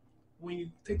that when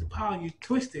you take the pilot and you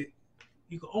twist it,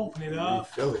 you can open it up.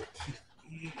 You fill it.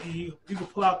 You can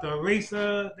pull out the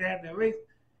eraser. They have the eraser,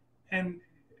 and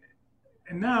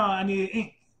now I needed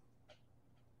ink.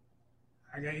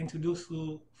 I got introduced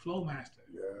to Flowmaster.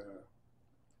 Yeah.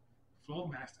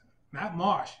 Flowmaster, not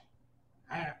Marsh.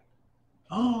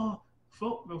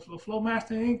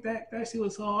 Flowmaster ink. That shit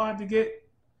was so hard to get.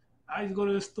 I used to go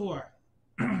to the store.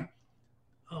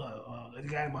 the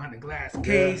guy behind the glass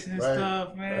case and right.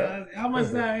 stuff, man. How much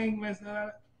that ain't messed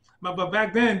up? But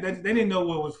back then, they didn't know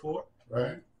what it was for.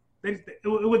 Right.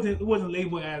 It wasn't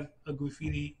labeled as a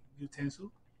graffiti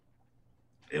utensil.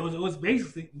 It was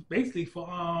basically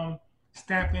for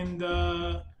stamping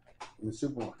the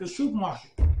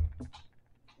supermarket.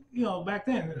 You know, back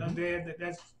then,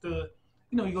 that's the,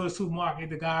 you know, you go to the supermarket,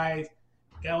 the guys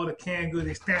got all the canned goods,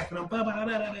 they stamping them, blah, blah, blah,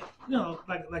 blah, blah, you know,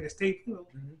 like a state, you know.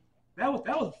 That was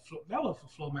for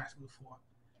floor master before.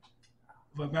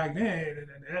 But back then,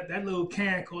 that little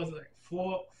can cost like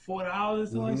 $4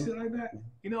 or shit like that.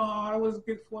 You know how hard it was to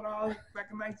get $4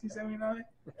 back in 1979?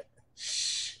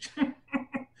 Shh.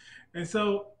 and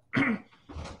so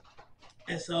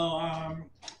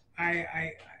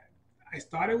I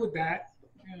started with that.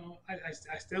 You know,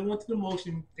 I still went to the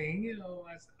motion thing. You know,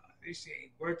 I said, this shit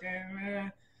ain't working,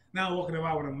 man. Now I'm walking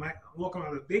around with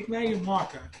a big manual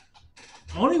marker.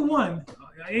 Only one.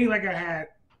 It ain't like I had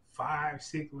 5,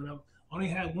 6, whatever. Only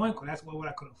had one because that's what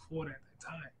I could afford at the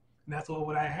time. And that's all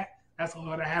what I had. That's all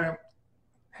what I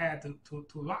had to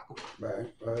rock with. Right.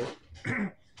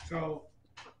 So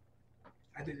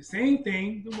I did the same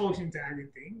thing, the motion tagging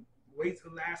thing. Wait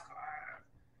till the last car.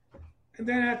 And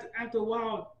then after a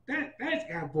while, that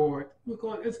got bored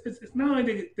because it's not only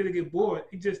did it get bored,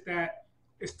 it's just that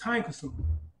it's time consuming.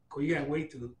 Cause you gotta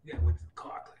wait till the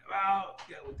car clear out.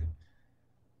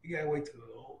 You gotta wait till the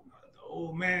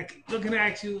old man keep looking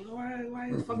at you. Why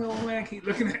the fucking old man keep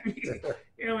looking at me?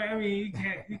 You know what I mean?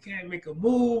 You can't make a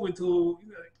move until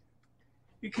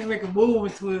they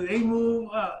move.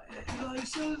 You know,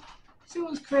 shit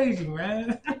was crazy,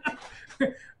 man.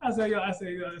 I said,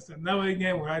 it's another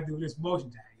again where I do this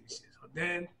motion tagging shit. So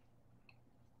then,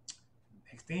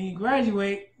 next thing you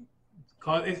graduate,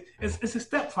 cause it's a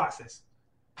step process.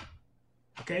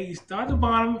 Okay, you start at the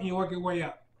bottom and you work your way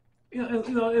up.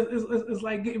 It's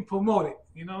like getting promoted.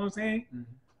 You know what I'm saying?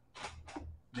 Mm-hmm.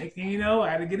 Next thing you know,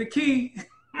 I had to get a key.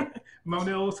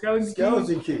 Remember the old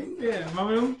skeleton key? Yeah,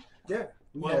 remember them? Yeah.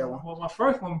 Well, my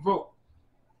first one broke.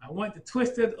 I went to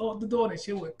twist the door and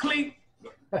shit would clink.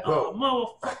 Oh,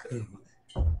 motherfucker.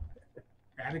 I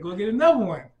had to go get another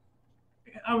one.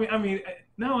 I mean,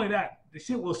 not only that, the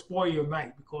shit will spoil your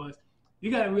night because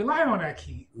you got to rely on that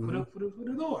key for the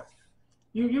doors.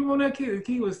 You remember that key? The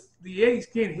key was the A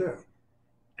skinny. Yeah.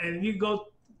 And you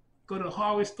go to the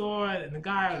hardware store and the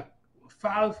guy will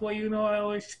file for you and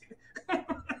all that shit.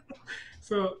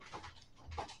 so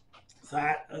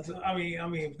I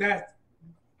mean, that,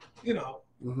 you know.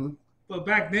 Mm-hmm. But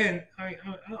back then,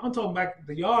 I'm talking back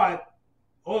the yard.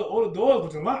 All the doors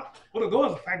was unlocked. All the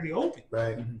doors were factory open.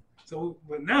 Right. Mm-hmm. So,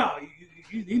 but now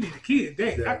you need a key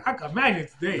today. Yeah. I can imagine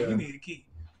today you need a key.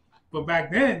 But back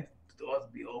then, the doors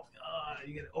would be open.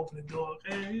 You gotta open the door.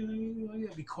 You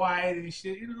gotta be quiet and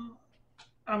shit. You know.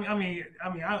 I went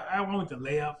to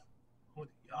layup, I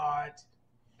went to yards,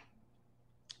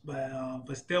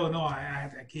 but still, no, I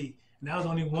had that key. And that was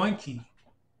only one key.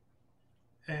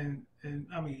 And I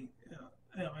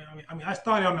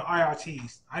started on the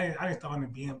IRTs. I didn't start on the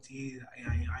BMTs,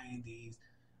 INDs.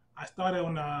 I started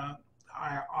on the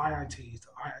IRTs,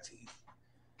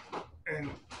 and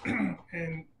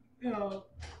you know,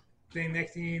 then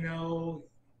next thing you know,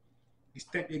 you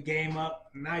step your game up.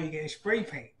 Now you're getting spray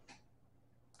paint.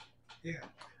 Yeah.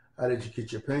 How did you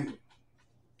get your paint?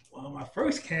 Well, my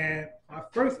first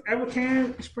ever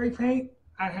can spray paint.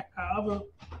 I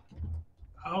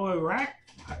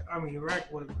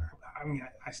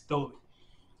stole it.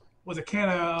 Was a can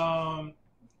of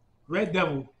Red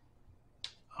Devil.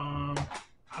 I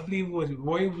believe it was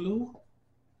Royal Blue.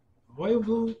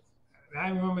 I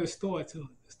remember the store too.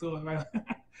 The store right.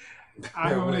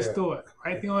 I remember the store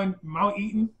right there on Mount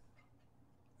Eaton.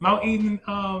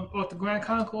 Off the Grand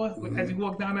Concourse. As you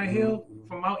walk down that hill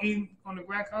from Mount Eaton on the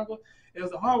Grand Concourse, it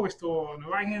was a hardware store on the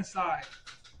right hand side.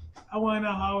 I went in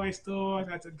a hardware store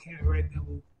and I took a can of Red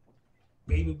Devil,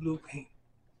 baby blue paint.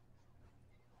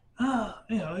 I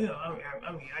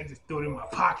just threw it in my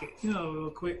pocket, real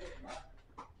quick.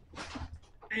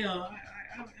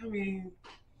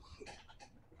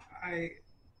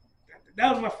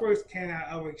 That was my first can I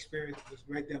ever experienced was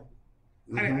Red Devil.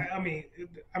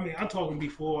 I'm talking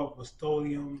before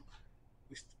Rust-Oleum,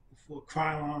 before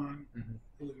Krylon.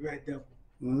 It was Red Devil,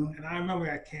 and I remember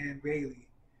that can vaguely.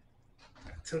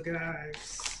 I took it out.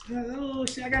 Oh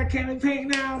shit! I got a can of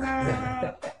paint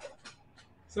now.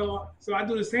 So I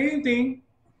do the same thing.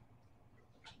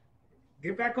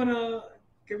 Get back on the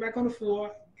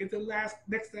floor. Get to the last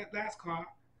car.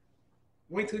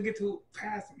 Wait till we get to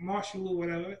past Marshall or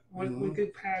whatever. We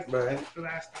get past the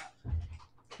last stop.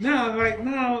 Now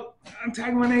I'm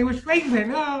tagging my name with spray paint.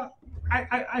 Now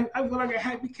I feel like I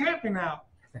had to be camping now.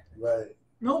 Right.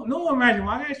 No one imagine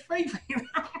why I got spray paint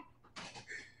now.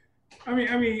 I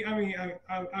mean,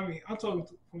 I'm talking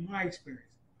from my experience.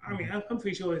 I mean, I'm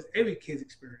pretty sure it's every kid's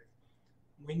experience.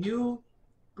 When you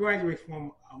graduate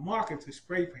from a marker to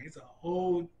spray paint, it's a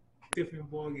whole different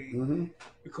ball game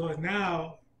because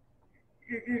now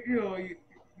you're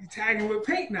tagging with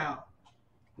paint now.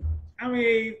 I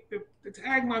mean, the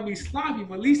tag might be sloppy,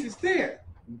 but at least it's there.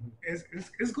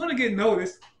 It's going to get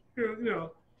noticed, you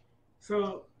know.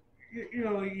 So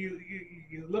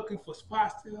you're looking for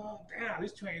spots to damn,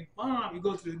 this train bomb. You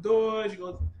go to the doors, you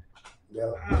go.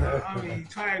 I mean, you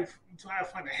try to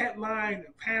find the headline,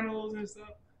 the panels and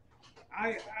stuff.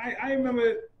 I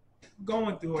remember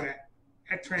going through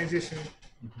that transition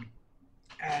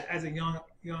as a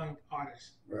young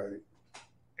artist. Right.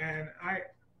 And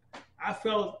I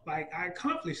felt like I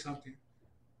accomplished something.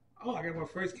 Oh, I got my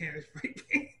first can of spray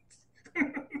paint.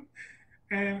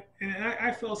 and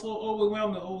I felt so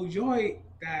overwhelmed and overjoyed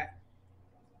that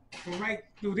from right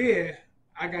through there,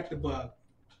 I got the bug.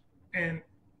 And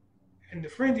the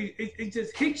frenzy, it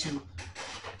just hits you.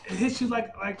 It hits you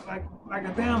like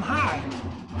a damn high.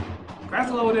 That's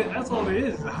all it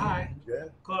is a high. Yeah.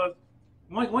 Because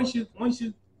once you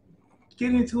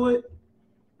get into it,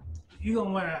 you're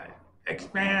gonna want to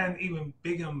expand even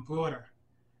bigger and broader.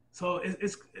 So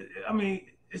it's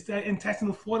that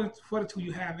intestinal fortitude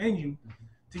you have in you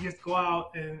to just go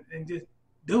out and just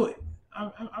do it.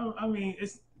 I mean,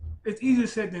 it's easier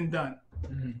said than done.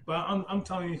 But I'm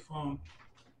telling you from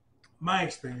my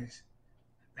experience,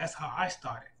 that's how I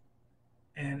started,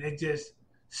 and it just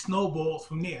snowballs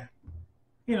from there.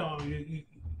 You know, you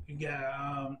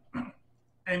got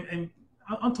and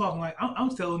I'm talking like I'm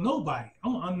still a nobody.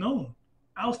 I'm unknown.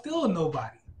 I was still a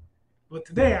nobody, but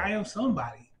today I am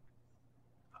somebody.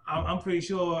 I'm pretty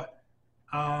sure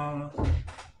a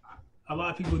lot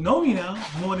of people know me now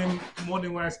more than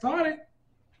when I started.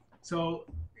 So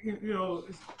you know.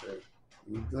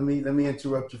 Let me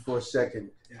interrupt you for a second.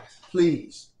 Yes.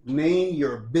 Please name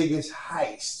your biggest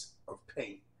heist of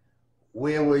paint.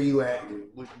 Where were you at?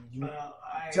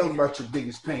 Tell me about your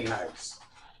biggest paint heist.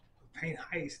 Paint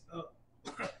heist.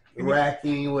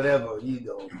 Racking, whatever, you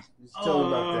know. Just tell me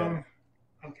about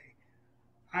that.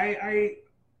 Okay.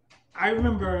 I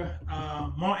remember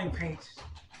Martin Paints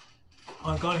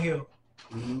on Gun Hill.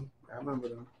 I remember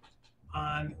them.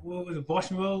 On what was it,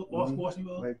 Boston Road? Off Boston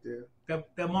Road? Right there.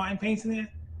 That Martin Paints in there.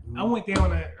 I went there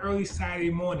on an early Saturday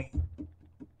morning.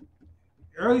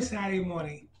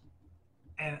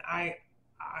 And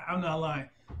I'm not lying.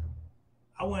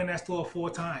 I went in that store 4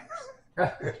 times.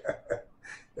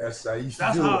 That's how you used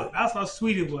to do it. That's how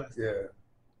sweet it was. Yeah.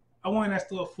 I went in that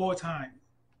store 4 times.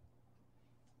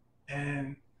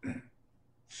 And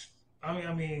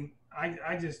I mean,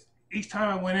 I just, each time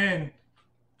I went in,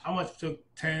 I must have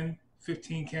took 10,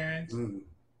 15 cans. And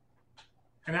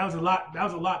that was a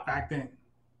lot back then.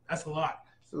 That's a lot.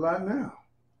 It's a lot now.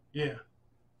 Yeah.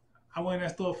 I went in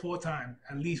that store 4 times,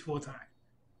 at least 4 times.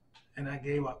 And I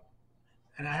gave up.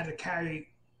 And I had to carry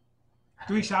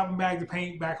 3 shopping bags of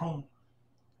paint back home.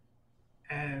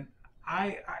 And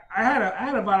I had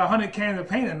about 100 cans of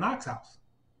paint at Knox house.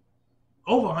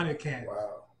 Over 100 cans.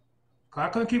 Wow. Cause I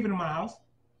couldn't keep it in my house.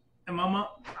 And my mom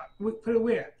put it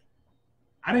where?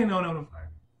 I didn't know them.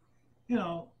 You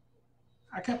know,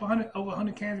 I kept over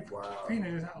 100 cans of paint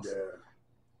in his house. Yeah.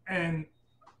 And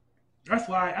that's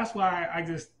why I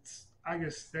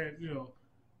just said, you know,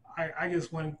 I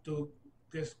just wanted to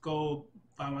just go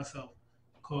by myself.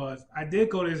 Cause I did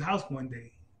go to his house one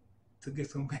day to get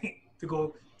some paint, to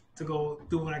go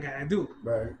do what I gotta do.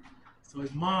 Right. So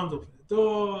his mom's opened the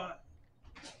door.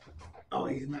 Oh,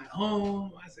 he's not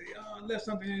home. I said, oh, I left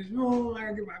something in his room. I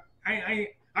gotta get my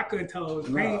I couldn't tell it was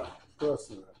paint. Of course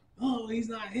not. Oh, he's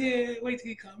not here. Wait till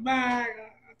he come back.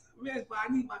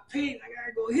 I need my paint. I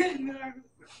gotta go hit him.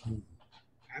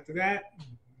 After that,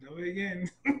 never again.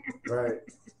 Right.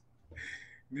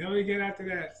 Never again after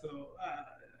that. So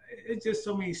it's just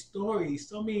so many stories,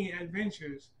 so many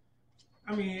adventures.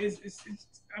 I mean,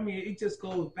 it just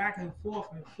goes back and forth.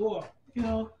 You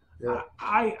know, yeah.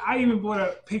 I even brought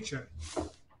a picture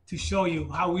to show you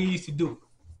how we used to do it.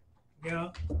 You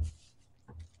know.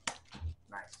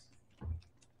 Nice.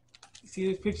 You see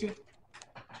this picture?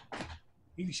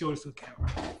 You can show this to the camera.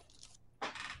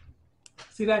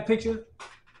 See that picture?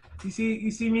 You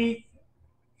see me?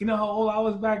 You know how old I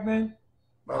was back then?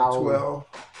 About 12.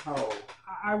 How old?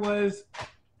 I was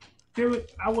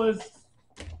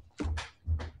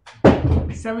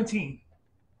 17.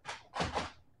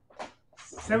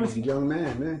 17. Young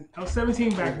man. I was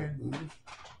 17 back then.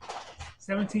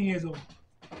 17 years old.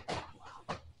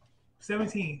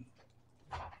 17.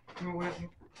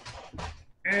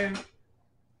 And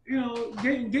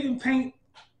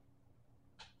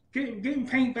getting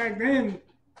paint back then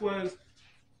was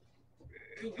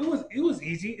it was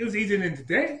easy. It was easier than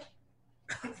today.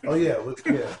 Oh yeah, of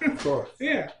course.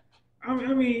 Yeah, I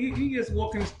mean, you just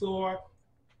walk in the store,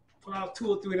 pull out $2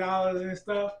 or $3 and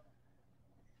stuff.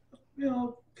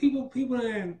 People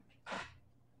didn't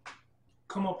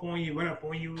come up on you, run up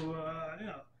on you.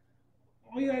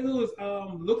 All you gotta do is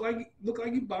look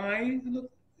like you buying.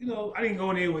 I didn't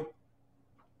go in there with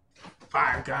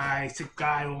 5 guys, 6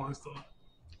 guys on the store.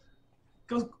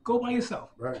 Go by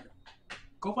yourself. Right.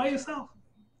 Go by yourself.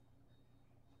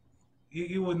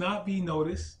 You will not be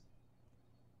noticed.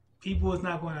 People is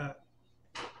not gonna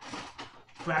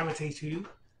gravitate to you.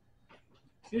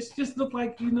 Just look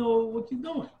like you know what you're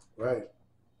doing. Right.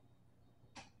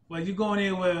 But you go in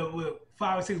there with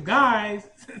 5 or 6 guys,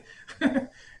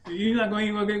 you're not going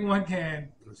to even get one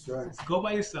can. That's right. Just go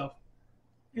by yourself.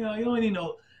 You don't need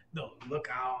no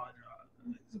lookout.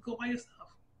 Just go by yourself.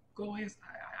 Go by yourself.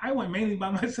 I went mainly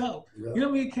by myself. Yeah. You know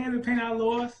how many cans of paint I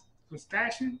lost from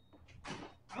stashing?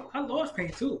 I lost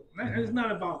paint too. It's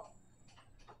not about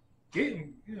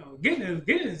getting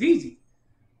is easy.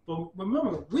 But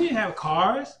remember, we didn't have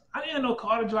cars. I didn't have no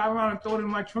car to drive around and throw it in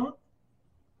my trunk.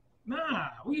 Nah,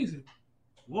 we used to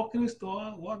walk in the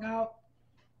store, walk out,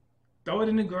 throw it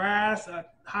in the grass,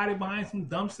 hide it behind some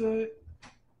dumpster,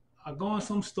 go in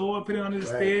some store, put it under the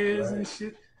stairs and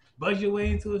shit, buzz your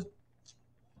way into it.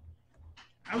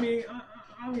 I mean,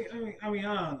 I don't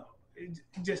know.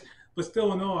 But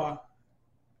still in all,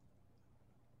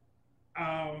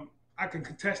 I can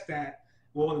contest that.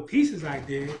 With all the pieces I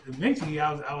did, eventually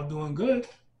I was doing good.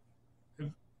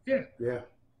 Yeah. Yeah.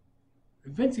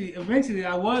 Eventually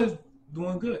I was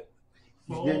doing good.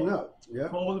 Getting up. Yeah.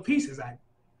 For all the pieces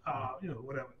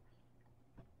whatever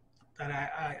that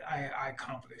I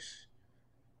accomplished.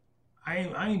 I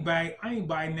ain't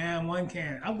buy now 1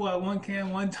 can. I bought 1 can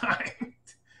one time.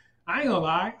 I ain't gonna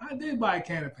lie. I did buy a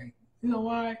can of paint. You know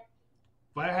why?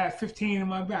 But I had 15 in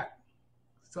my back.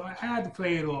 So I had to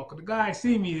play it off. Because the guy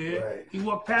see me there. Right. He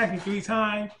walked past me 3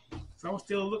 times. So I'm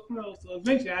still looking. So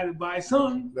eventually I had to buy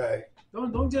some. Right.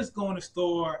 Don't just go in the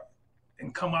store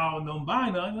and come out and don't buy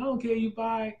nothing. I don't care. You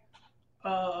buy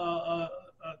a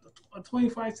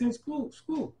 25-cent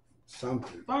screw.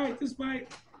 Something. Just buy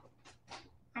it.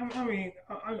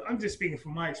 I'm just speaking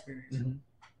from my experience. Mm-hmm.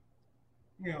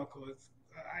 Because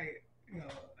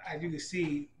as you can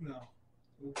see,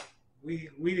 we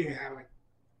didn't have it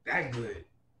that good.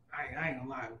 I ain't gonna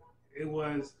lie. It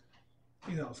was,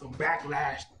 some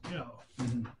backlash,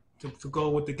 mm-hmm. to go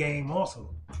with the game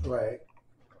also. Right.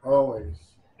 Always.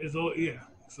 So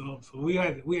we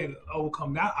had to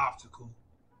overcome that obstacle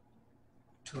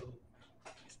to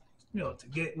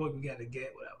get what we got to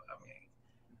get, whatever.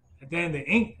 And then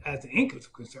as the ink was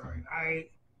concerned, I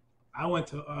went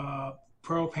to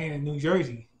Pearl Paint in New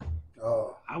Jersey.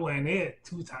 Oh. I went in there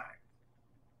 2 times.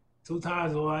 2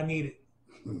 times all I needed.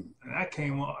 And I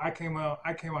came out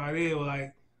of there with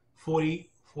like 40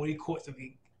 quarts of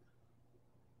ink.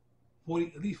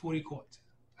 At least 40 quarts.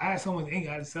 I had so much ink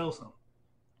I had to sell some.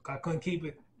 I couldn't keep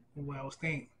it when I was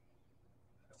staying.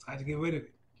 So I had to get rid of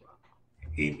it.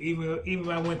 Even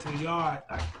when I went to the yard,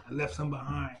 I left some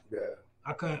behind. Yeah.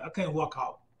 I couldn't walk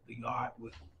out the yard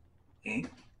with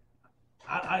ink.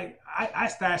 I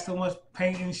stashed so much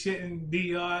paint and shit in the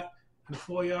yard, in the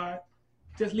 4-yard.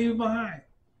 Just leave it behind.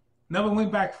 Never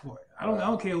went back for it. I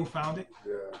don't care who found it.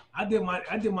 Yeah. I did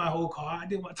my whole car. I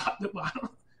did my top to bottom.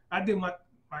 I did my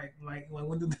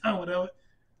window down, whatever.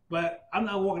 But I'm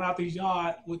not walking out this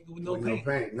yard with no paint.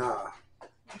 No paint, nah.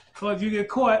 Cause you get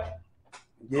caught.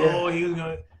 Yeah. Oh, he was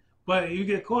gonna. But you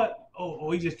get caught.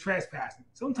 Oh, he just trespassing.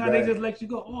 Sometimes they just let you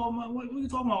go. Oh man, what are you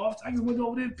talking about? I just went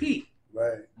over there to pee.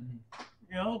 Right.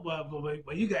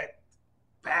 But you got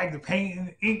bags of paint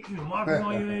and ink, markers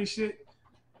on you and shit.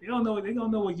 They don't know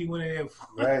what you went in there for.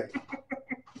 Right.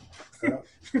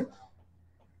 Okay.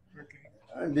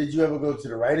 Did you ever go to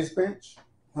the writer's bench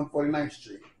on 49th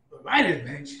Street? The writer's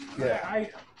bench? Yeah.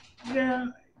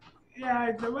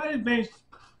 The writer's bench.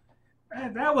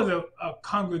 That was a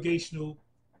congregational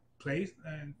place,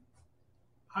 and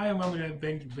I remember that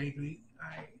bench vaguely.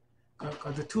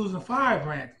 Because the 2s and 5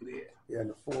 ran through there. Yeah, and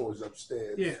the 4 was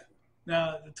upstairs. Yeah.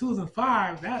 Now the 2s and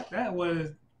 5, that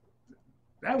was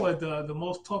the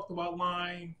most talked about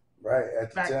line. Right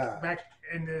at the time. Back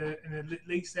in the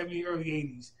late 70s, early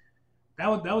 80s. That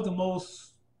was the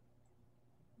most.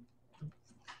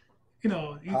 You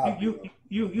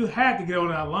had to get on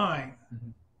that line. Mm-hmm.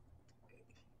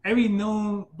 Every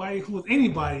nobody who was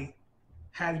anybody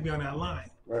had to be on that line.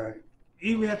 Right.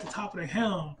 Even at the top of the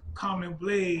helm, Common and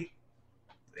Blade,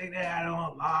 they had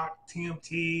on Lock,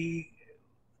 TMT,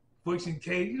 Bush and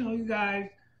K. You know, you guys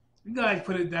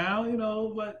put it down. You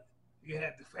know, but you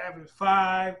had the Fabulous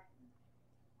Five.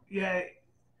 You had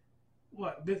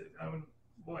what? This, I mean,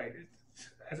 boy,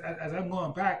 as I'm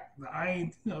going back, I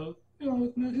ain't, you know,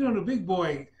 the big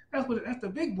boy. That's the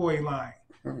big boy line.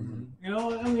 Mm-hmm. You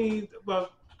know, I mean,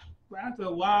 but after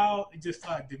a while, it just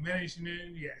started diminishing.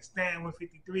 You had Stan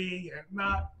 153, you had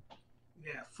Not,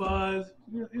 you had Fuzz.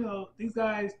 You know, these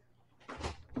guys,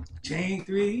 Chain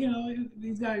 3. You know,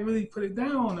 these guys really put it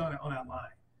down on that line.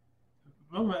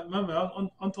 Remember,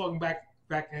 I'm talking back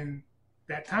in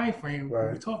that time frame.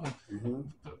 Right. We're talking Mm-hmm.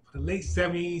 the late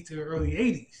 70s to the early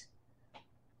 80s.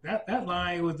 That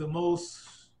line was the most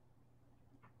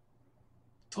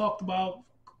talked about.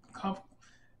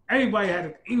 Everybody had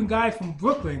to, even guys from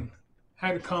Brooklyn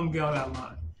had to come get on that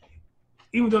line.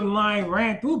 Even though the line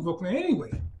ran through Brooklyn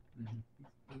anyway.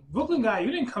 Mm-hmm. Brooklyn guy,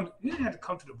 you didn't have to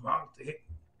come to the Bronx to hit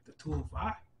the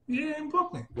 205. You hit it in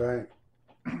Brooklyn. Right.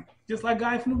 Just like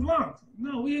guys from the Bronx.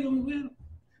 No, we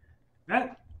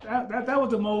that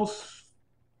was the most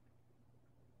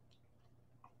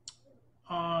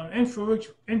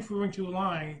influential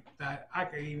line that I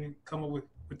could even come up with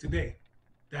today.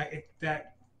 That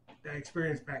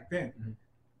experience back then. Mm-hmm.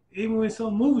 Even with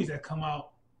some movies that come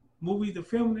out, they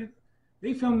filmed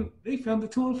the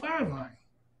 205 line.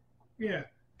 Yeah.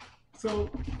 So,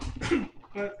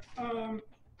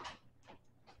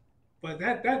 but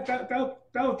that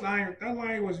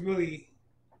line was really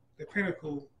the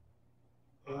pinnacle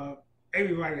of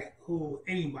anybody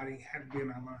had to be on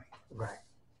that line. Right.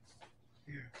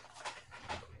 Yeah.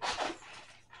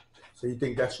 So you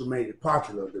think that's what made it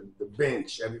popular? The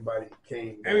bench, everybody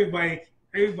came. Everybody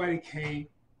came.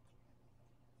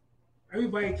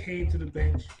 Everybody came to the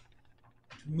bench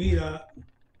to meet up, to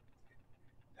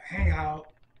hang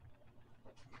out,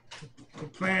 to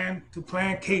plan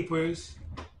capers.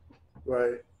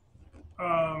 Right.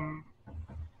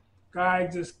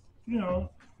 Guys just, you know,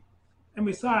 and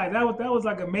besides, that was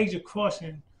like a major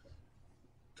caution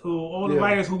to all the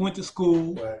writers who went to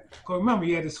school. Right. Because remember,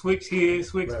 you had to switch here,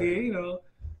 right. here, you know.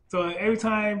 So every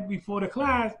time before the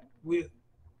class, we at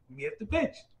the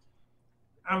bench.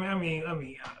 I mean, I don't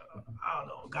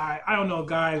know, I don't know, a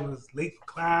guy was late for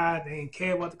class, they didn't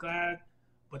care about the class,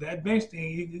 but that bench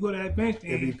thing, you go to that bench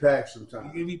thing, it'd be packed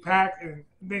sometimes. It'd be packed, and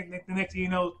the next thing you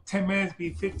know, 10 minutes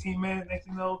be 15 minutes. Next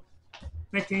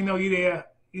thing you know, you're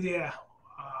there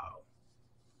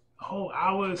a whole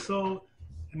hour or so.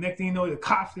 And next thing you know, the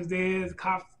cops is there. The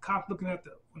cops looking at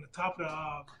on the top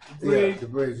of the bridge. Yeah, the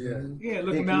bridge, yeah. Yeah,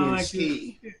 looking down like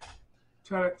this. Yeah.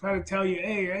 Try to tell you,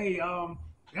 hey,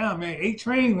 yeah, man, 8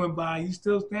 trains went by. You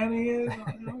still standing here?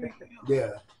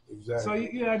 Yeah, exactly. So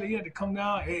you had to come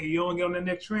down. Hey, you don't get on the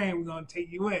next train. We're gonna take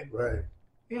you in. Right.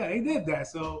 Yeah, they did that.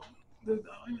 So,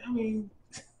 I mean,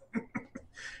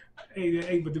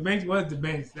 hey, but the bench was the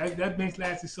bench. That bench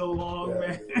lasted so long,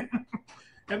 man.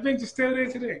 That bench is still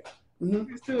there today.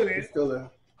 Mm-hmm. It's still there. It's still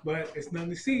there. But it's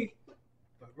nothing to see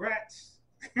but rats.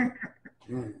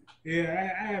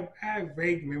 Yeah, I have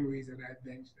vague memories of that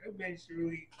bench. That bench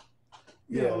really.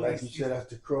 Like you said, that's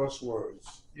the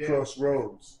crossroads. Yeah.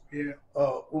 Crossroads. Yeah.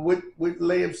 What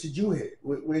layups did you hit?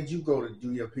 Where'd you go to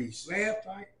do your piece? Layup,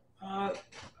 I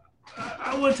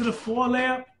went to the 4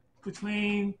 layup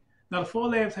between. Now the 4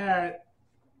 layups had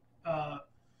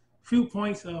few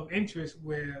points of interest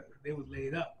where they was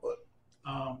laid up.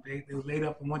 They was laid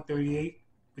up in 138,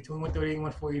 between 138 and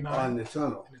 149. In the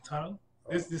tunnel. In the tunnel.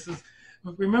 This is.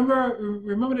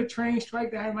 Remember the train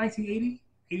strike that had 1980,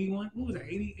 81. What was that?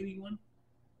 80, 81.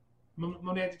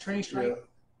 Remember they had the train strike?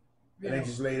 Yeah. And they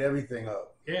just laid everything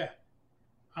up. Yeah.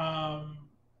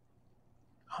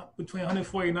 Between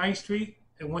 149th Street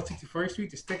and 161st Street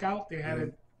to stick out, they had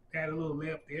a little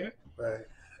layup there. Right.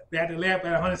 They had the layup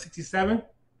at 167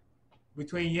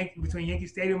 between Yankee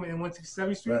Stadium and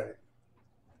 167th Street. Right.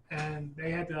 And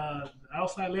they had the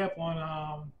outside layup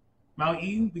on Mount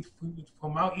Eden,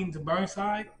 from Mount Eden to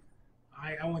Burnside.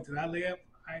 I went to that layup.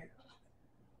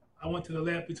 I went to the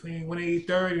layup between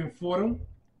 183rd and Fordham.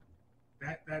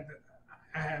 That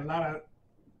I had a lot of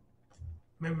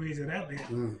memories of that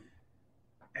layup.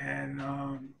 And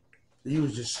you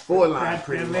was just 4 line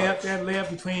pretty much. That layup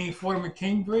between Fordham and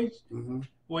Kingsbridge,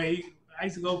 where I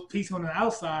used to go piece on the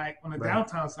outside, on the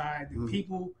downtown side. The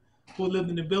people who lived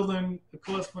in the building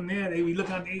across from there, they be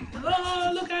looking at me,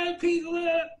 oh, look at people.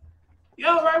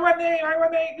 Yo, right name.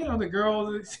 You know, the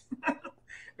girls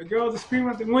are screaming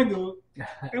out the window.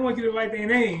 They want you to write their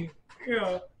name. You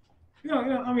know,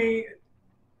 I mean,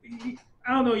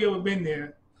 I don't know if you ever been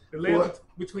there, The layout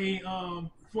between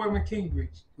Fordham and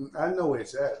Kingbridge. I know where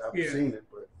it's at. I've seen it,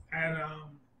 but and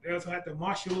they also had the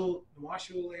Marshall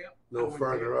layout. A little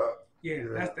further up.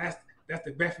 Yeah, that's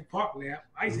the Bedford Park layout.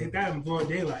 I used to hit that in broad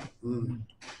daylight. Mm-hmm.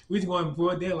 We used to go in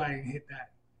broad daylight and hit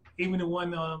that. Even the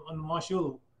one on the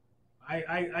Marshall.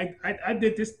 I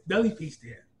did this deli piece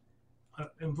there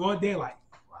in broad daylight.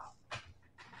 Wow.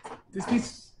 This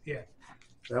piece, yeah.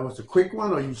 That was a quick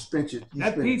one, or you spent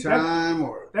time,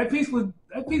 or that piece was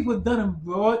done in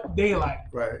broad daylight.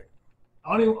 Right.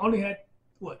 I only had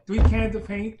 3 cans of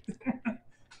paint.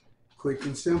 Quick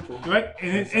and simple. Right,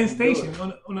 and in station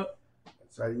on the.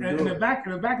 That's how you and do in it. the back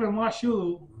of the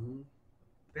Marshall, Mm-hmm.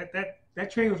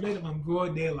 that train was lit up in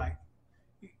broad daylight.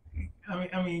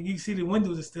 I mean, you see the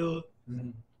windows are still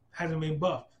hasn't been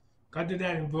buffed. I did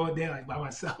that in broad daylight by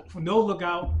myself. No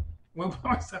lookout, went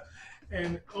by myself,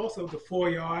 and also the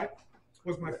 4-yard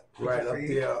was my right up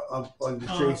there on the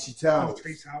Tracy Towers.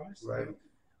 Tracy Towers. Right.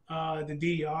 The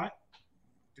D yard,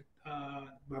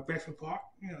 by Bedford Park.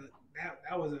 You know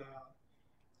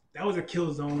that was a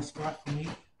kill zone spot for me.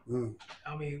 Mm.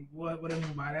 I mean, what I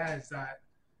mean by that is that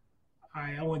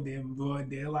I went there in broad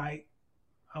daylight.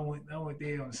 I went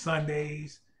there on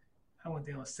Sundays. I went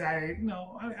there on Saturday. You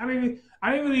know, I didn't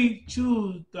really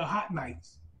choose the hot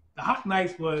nights. The hot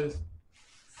nights was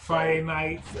Friday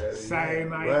night, Saturday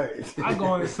night. Right. I go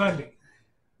on a Sunday.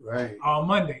 Right. On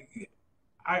Monday,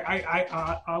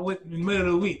 I went in the middle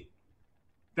of the week.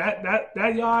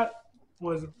 That yard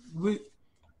was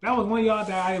one yard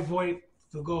that I avoided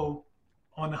to go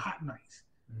on the hot nights.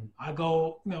 Mm-hmm. I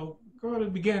go at the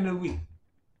beginning of the week.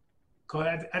 Cause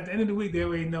at the end of the week, they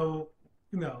already know,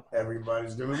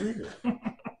 everybody's gonna be there.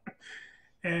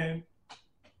 And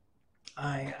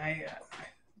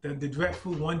the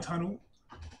dreadful one tunnel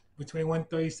between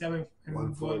 137th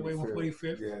and Broadway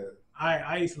 145th. Yeah.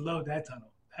 I used to love that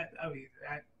tunnel.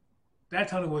 That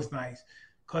tunnel was nice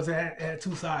because it had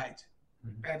 2 sides.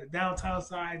 Mm-hmm. It had the downtown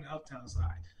side and the uptown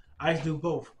side. I used to do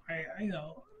both.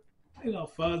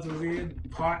 Fuzz was in,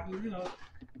 part,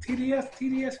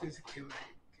 TDS was a killer.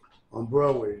 On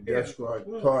Broadway, that's right,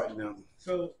 part now.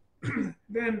 So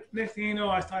then next thing you know,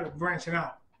 I started branching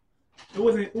out. It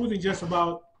wasn't just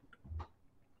about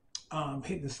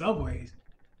hitting the subways.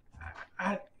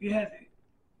 For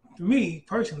me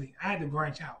personally, I had to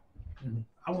branch out. Mm-hmm.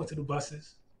 I went to the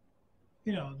buses.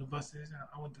 The buses.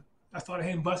 I started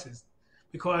hitting buses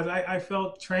because I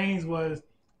felt trains was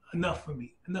enough for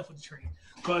me, enough of the train.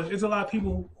 Because there's a lot of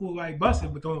people who like buses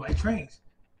but don't like trains,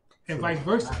 and vice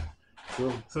versa.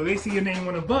 Sure. So they see your name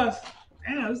on the bus.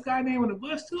 Damn, this guy name on the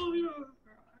bus too.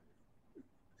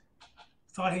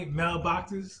 So I hate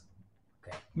mailboxes,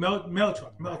 mail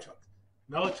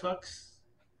trucks.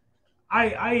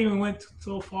 I even went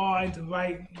so far to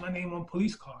write my name on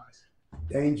police cars.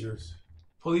 Dangerous.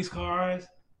 Police cars.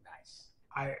 Nice.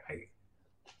 I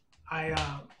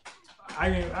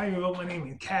even wrote my name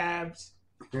in cabs.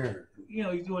 Yeah.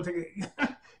 You want to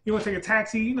take a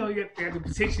taxi. You get the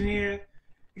petition here.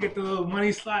 You get the little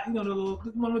money slot. The little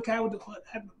cab with the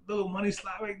little money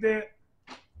slot right there.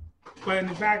 But in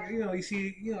the back, you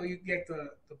see, you get the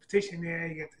petition there.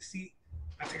 You get the seat.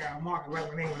 I take out a mark and write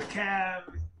my name on the cab.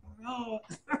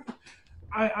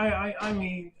 I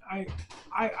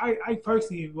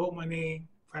personally wrote my name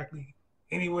practically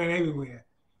anywhere and everywhere.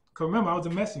 Cause remember, I was a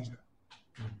messenger.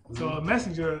 Mm-hmm. So a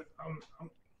messenger,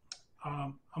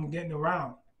 I'm getting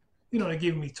around. They're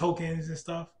giving me tokens and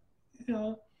stuff.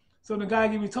 So the guy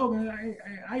gave me tokens.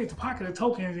 I get to pocket the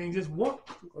tokens and just walk.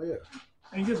 Oh yeah.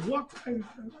 And just walk. That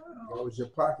was your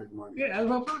pocket money. Yeah, that was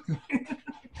my pocket.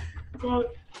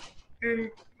 So,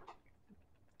 and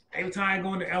every time I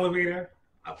go in the elevator,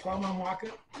 I pull out my marker.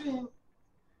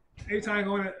 Every time I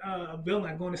go in a building,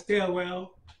 I go in the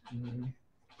stairwell. Mm-hmm.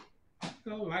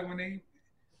 Write my name.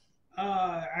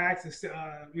 I asked the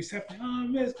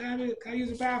reception, Miss, can I use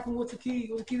the bathroom? What's the key?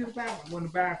 What's the key to the bathroom? I go in the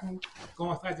bathroom,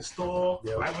 go inside the store,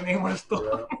 write my name on the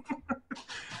store.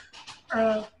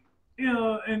 Yep.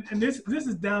 And this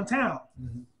is downtown.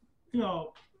 Mm-hmm.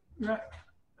 A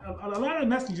lot of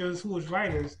messengers who was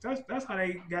writers, that's how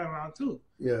they got around too.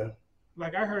 Yeah.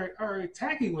 Like I heard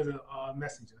Tacky was a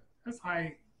messenger. That's how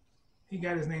he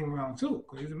got his name around too,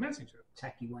 because he's a messenger.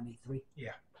 Tacky 183.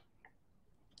 Yeah.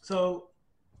 So,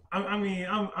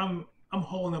 I'm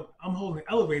holding the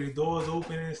elevator doors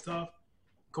open and stuff.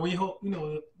 Cause when you hold,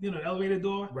 the elevator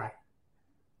door. Right.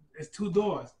 It's 2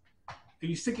 doors. If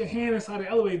you stick your hand inside the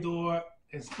elevator door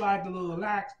and slide the little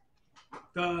latch,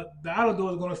 the outer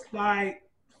door is gonna slide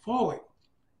forward.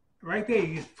 Right there,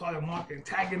 you just plug a mark and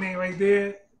tag your name right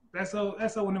there. That's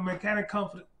how when the mechanic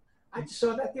comes I just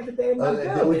saw that the other day in my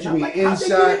building. What you I'm mean like, how'd they get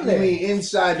inside? in You there? mean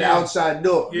inside the Yeah. outside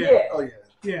door? Yeah. Oh yeah.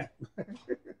 Yeah.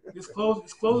 Just close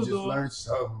the Just door. learned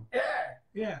something. Yeah.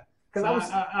 Yeah. Because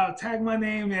So I'll tag my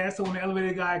name there. So when the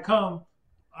elevator guy come,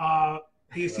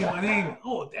 he see my name.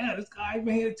 Oh damn, this guy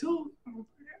been here too.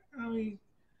 I mean,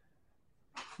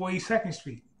 42nd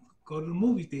Street. Go to the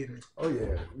movie theater. Oh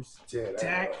yeah. We should tear that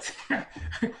Tag. up.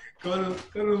 go to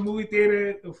the movie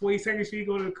theater. The 42nd Street.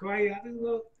 Go to the karate. I just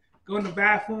go in the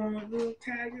bathroom.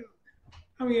 Tag it.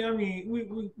 I mean,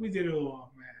 we did it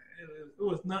all, man. It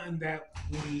was nothing that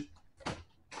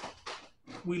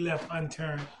we left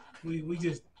unturned. We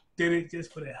just did it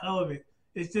just for the hell of it.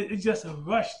 It's just a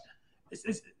rush.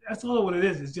 It's that's all what it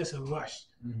is. It's just a rush.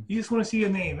 Mm-hmm. You just want to see your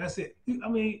name. That's it.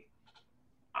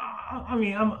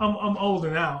 I'm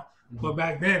older now, but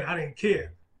back then I didn't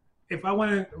care. If I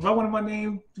wanted my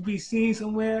name to be seen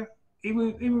somewhere,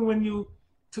 even when you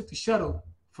took the shuttle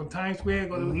from Times Square,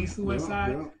 go to the East and West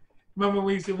Side. Yeah. Remember when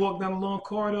we used to walk down the long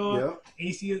corridor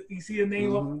and you see a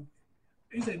name up?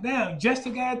 He said, "Damn, Jester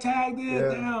got tagged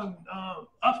there. Damn,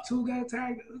 up two got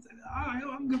tagged. All right,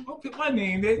 I'm gonna put my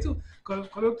name there too, cause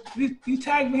you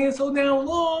tagged me here so damn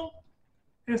long,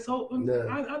 and so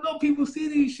I know people see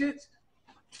these shits.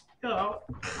 You know,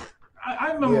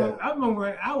 I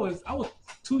remember I was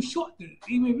too short to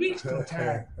even reach the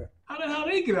tag. How the hell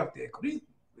they get up there? Cause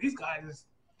these guys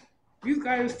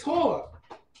is taller.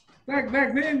 Back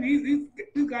then,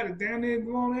 these guys are down there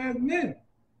grown ass men.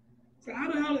 So how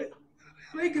the hell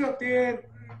they get up there?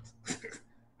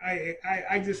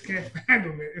 I just can't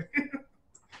fathom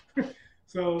it.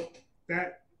 So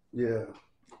that's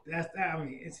that. I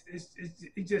mean,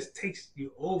 it just takes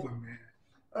you over, man.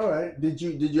 All right. Did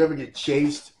you ever get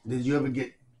chased? Did you ever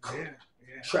get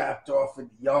trapped off in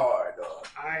the yard? Or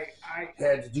I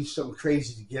had to do something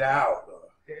crazy to get out? Or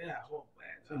well,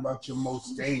 man. about your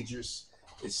most dangerous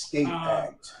escape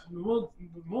act? The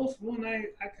most one I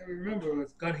can remember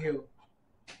was Gun Hill.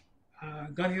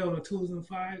 Gun Hill on the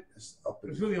 205. It's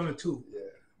really on the 2. Yeah.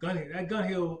 Gun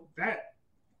Hill,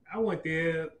 I went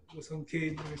there with some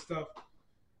kids and stuff.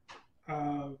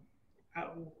 I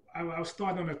was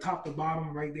starting on the top to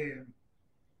bottom right there,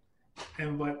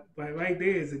 but right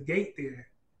there is a gate there.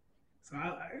 So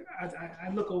I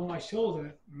look over my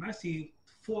shoulder and I see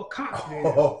 4 cops there.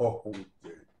 Oh,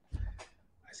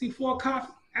 I see 4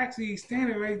 cops actually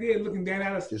standing right there looking down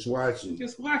at us. just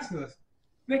watching us.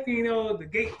 Next thing you know, the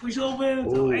gate push open,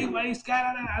 so everybody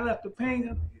scattered out. I left the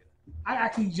pain. I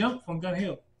actually jumped from Gun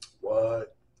Hill.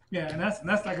 What? Yeah, and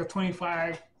that's like a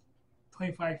 25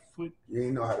 foot. You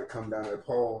ain't know how to come down that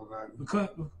pole. Because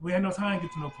we had no time to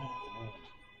get to no pole.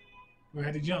 We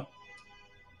had to jump.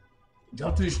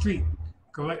 Jump to the street.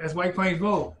 That's White Plains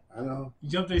Road. I know. You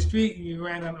jump to the street and you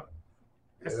ran down.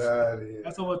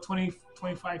 That's over a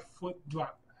 25 foot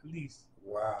drop at least.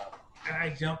 Wow. And I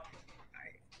jumped.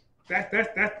 That.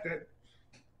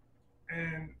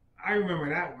 And I remember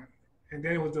that one. And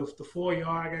then it was the 4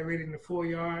 yard. I got rated in the 4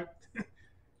 yard.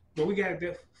 But we got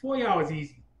the 4 yard was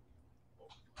easy.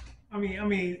 I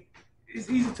mean, it's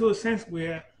easy to a sense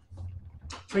where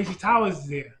Tracy Towers is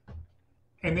there,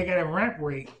 and they got a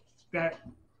rampway that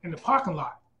in the parking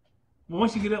lot. But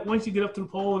once you get up to the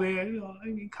pole there, you know, I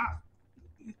mean,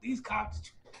 these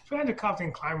cops, transit cops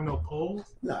ain't climbing no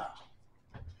poles. Nah.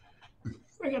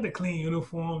 They got the clean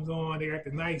uniforms on. They got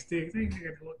the nice sticks. They got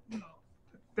you know,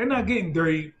 they're not getting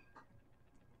dirty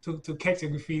to catch a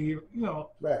graffiti. You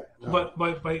know. Right. No.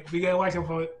 But we gotta watch them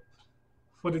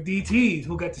for the DTs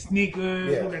who got the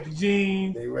sneakers, who got the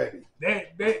jeans. They ready.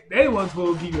 They the ones who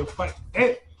will give you a fight.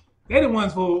 They're the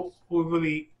ones who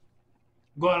really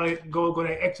go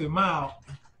that extra mile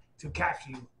to capture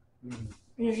you.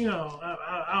 Mm-hmm. You know,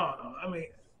 I don't know.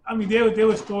 I mean, there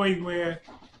were stories where,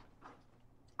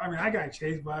 I got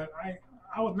chased, but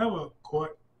I was never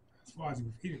caught as far as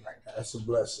graffiti like that. That's a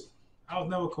blessing. I was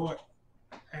never caught,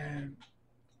 and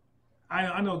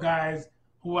I know guys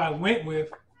who I went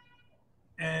with.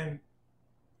 And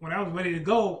when I was ready to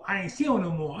go, I ain't see him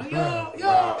no more. Yo,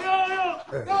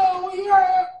 where you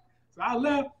at? So I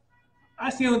left. I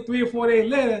see him 3 or 4 days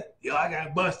later. Yo, I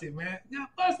got busted, man.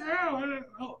 Got busted.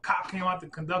 Oh, cop came out to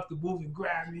conduct the booth and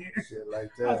grabbed me. Shit like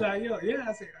that. I was like, yo, yeah.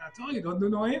 I said, I told you, don't do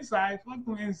no inside. Fuck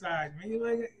no inside, man. You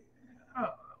like, I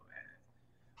don't know, man.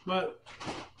 But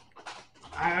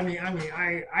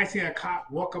I seen a cop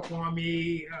walk up on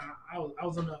me. I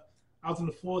was on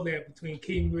the floor there between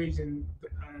Cambridge and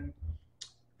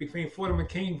between Fordham and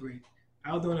Cambridge.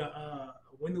 I was doing a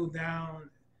window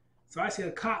down. So I see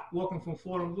a cop walking from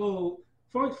Fordham Road.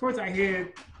 First I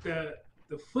hear the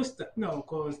footstep. No,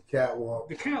 cause catwalk.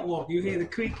 The catwalk. You hear the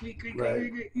creak, creak, creak,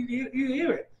 right. creak. You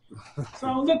hear it. So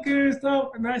I'm looking and stuff,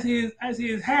 and I see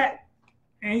his hat,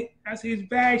 and I see his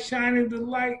bag shining in the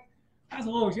light. I said,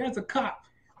 "Oh shit, that's a cop."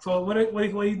 So what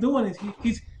he's doing is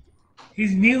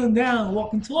he's kneeling down,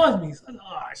 walking towards me. So I said,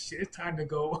 "Oh shit, it's time to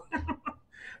go."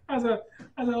 I said,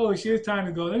 "Oh shit, it's time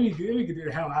to go. Let me get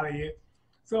the hell out of here."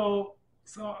 So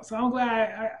I'm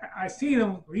glad I seen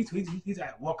him. He's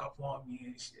like walk up on me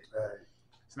and shit. Right.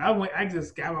 So I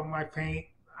just got up my paint.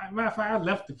 Matter of fact, I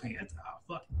left the paint. That's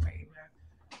fucking paint, man.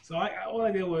 So all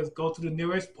I did was go to the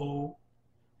nearest pole.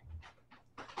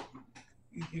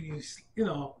 You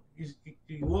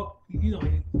walk.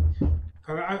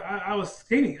 Cause I was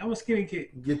skinny. I was skinny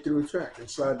kid. Get through the track and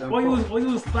slide down. All you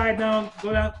was slide down,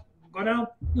 go down. Go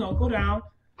down.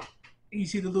 And you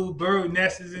see the little bird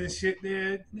nests and shit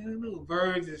there. The little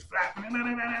birds is flapping.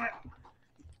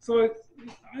 So all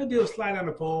I did was slide down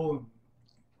the pole and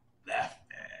left.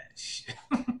 Shit.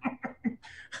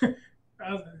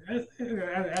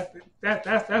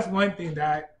 That's one thing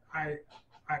that I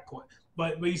caught.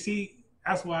 But you see,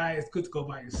 that's why it's good to go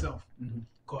by yourself.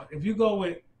 Cause if you go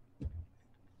with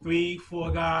 3,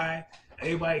 4 guys,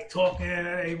 everybody talking,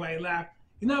 everybody laughing,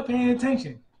 you're not paying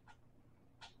attention,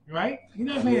 right? You're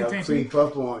not paying attention. Creep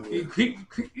up on you.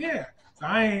 Yeah. So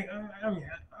I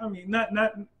mean,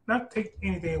 not take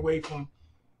anything away from.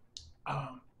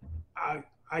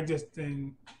 I just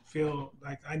didn't feel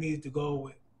like I needed to go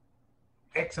with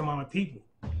X amount of people.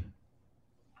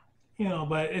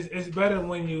 But it's better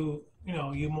when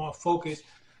you're more focused.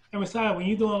 And besides, when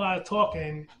you're doing a lot of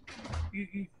talking,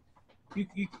 you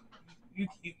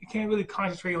can't really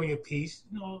concentrate on your piece.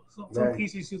 Some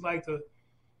pieces you like to.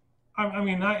 I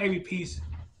mean, not every piece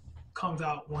comes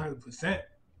out 100%,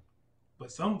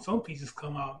 but some pieces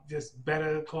come out just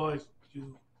better because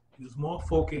you was more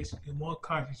focused, you're more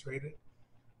concentrated.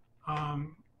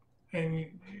 And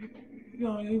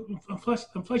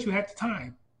plus you have the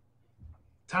time.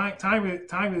 Time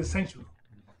is essential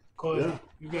because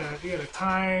you got a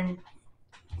time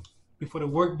before the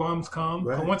work bums come.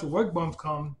 Right. Once the work bums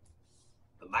come,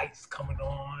 the lights coming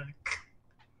on.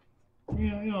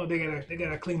 They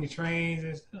gotta clean the trains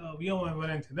and stuff. You don't want to run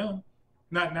into them.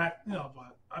 Not but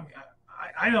I mean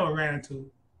I never ran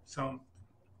into some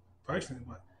personally,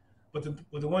 but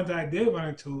the ones that I did run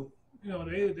into.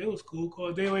 They was cool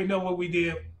because they already know what we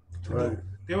did. Right.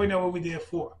 They already know what we did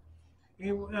for.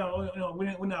 We're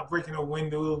not breaking no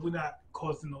windows. We're not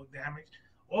causing no damage.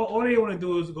 All they want to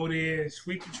do is go there,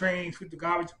 sweep the train, sweep the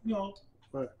garbage,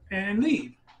 right. and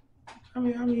leave. I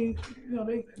mean,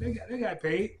 they got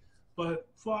paid,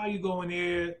 but before you go in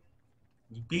there,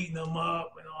 you beating them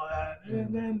up and all that,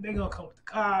 and then they're gonna come with the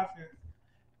cops,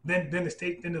 and then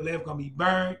the lab gonna be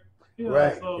burned.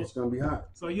 Right, so, it's gonna be hot.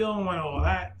 So you don't want all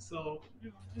that. So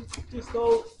just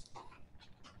go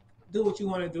do what you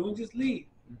want to do and just leave.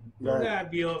 You don't gotta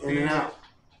be up in and out,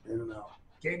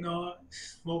 getting on,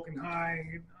 smoking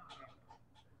high.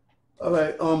 All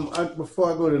right.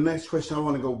 Before I go to the next question, I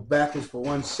want to go backwards for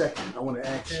 1 second. I want to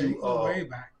ask you, way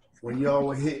back. When y'all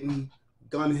were hitting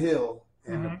Gun Hill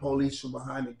and the police were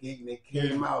behind the gate and they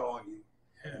came out on you,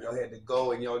 and y'all had to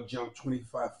go and y'all jumped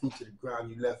 25 feet to the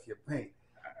ground. You left your paint.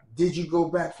 Did you go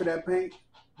back for that paint?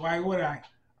 Why would I?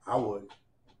 I would.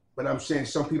 But I'm saying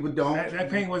some people don't. That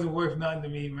paint wasn't worth nothing to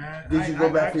me, man. Did you go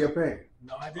back for your paint?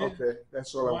 No, I didn't. Okay,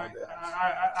 that's all I wanted to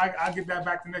ask. I'll get that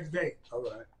back the next day. All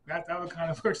right. That was the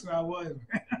kind of person I was,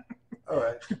 man. All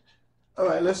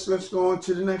right. Let's go on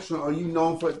to the next one. Are you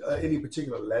known for any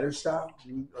particular letter style?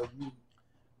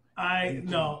 I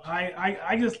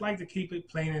just like to keep it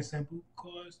plain and simple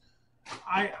because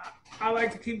I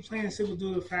like to keep it plain and simple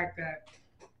due to the fact that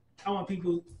I want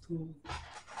people to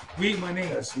read my name.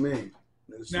 That's me.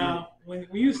 When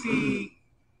you see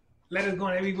letters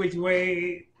going every which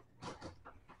way,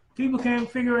 people can't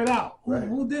figure it out.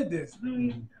 Who did this? I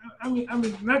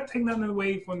mean, not taking nothing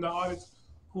away from the artists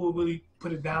who really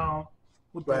put it down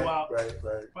with the wild. Right.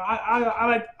 But I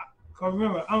like. Cause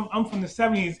remember, I'm from the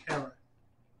 '70s era,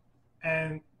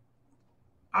 and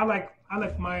I like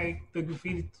the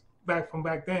graffiti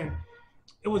back then.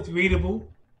 It was readable.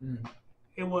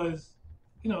 It was,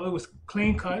 it was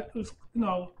clean cut. It was,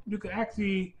 you could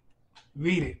actually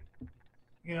read it,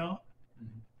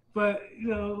 But,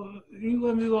 you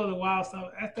let me go to the wild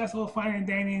stuff. That's all fine and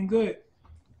dandy and good.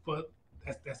 But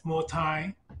that's more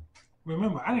time.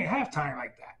 Remember, I didn't have time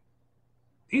like that.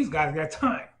 These guys got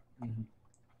time.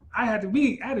 I had to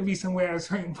be somewhere at a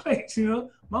certain place,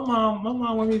 My mom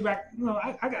wanted me back,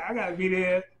 I got to be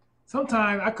there.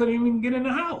 Sometimes I couldn't even get in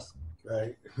the house.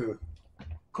 Right.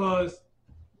 Cause,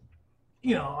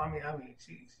 she had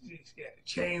a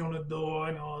chain on the door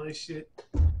and all this shit.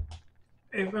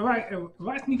 If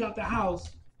I sneak out the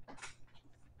house,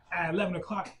 at 11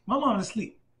 o'clock. My mom's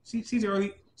asleep. She's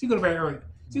early. She go to bed early.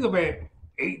 She go to bed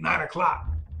 8, 9 o'clock.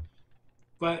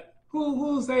 But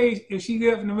who'll say if she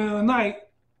get up in the middle of the night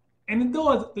and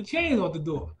the chain's off the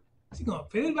door? She's gonna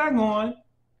put it back on,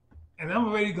 and I'm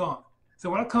already gone. So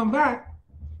when I come back,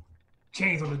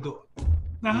 chain's on the door.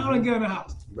 Now how do I get in the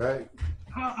house? Right.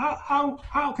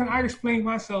 How can I explain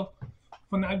myself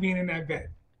for not being in that bed?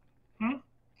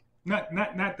 Not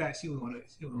that she was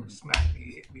gonna smack me,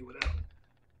 hit me,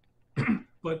 whatever.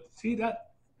 But see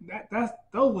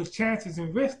those were chances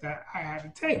and risks that I had to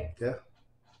take. Yeah.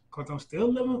 Cause I'm still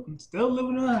living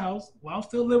in a house. While I'm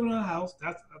still living in a house,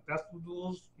 that's the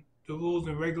rules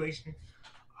and regulations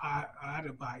I had to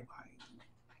abide by.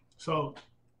 So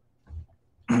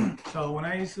when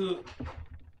I used to,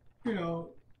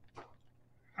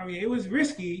 it was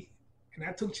risky, and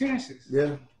I took chances.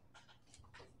 Yeah.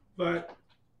 But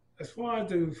as far as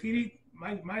the graffiti,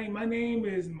 my name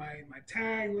is my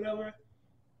tag, whatever.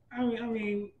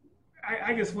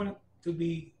 I just want it to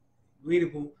be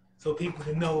readable so people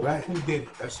can know who did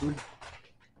it. That's me.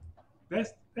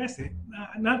 That's it.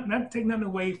 Not to take nothing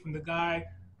away from the guy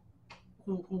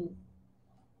who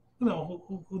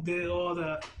did all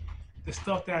the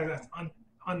stuff that's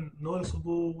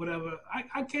unnoticeable, whatever.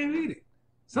 I can't read it.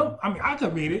 I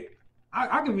could read it.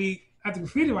 I could read at the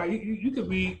graffiti, right? You could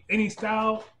read any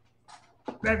style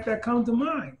that comes to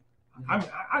mind.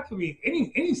 I could read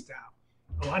any style.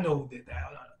 Oh, I know who did that.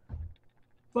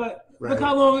 But look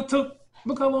how long it took.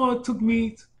 Look how long it took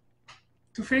me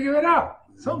to figure it out.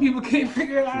 Some people can't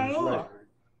figure it out at all.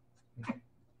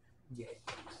 Yeah.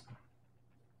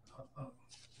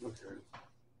 Okay.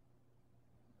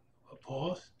 A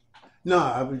pause. No,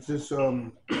 I was just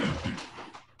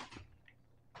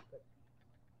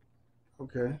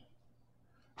Okay.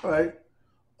 All right.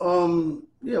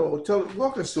 Yeah. Well,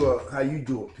 walk us through how you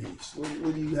do a piece.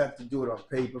 What do you have to do it on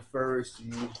paper first? Do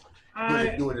you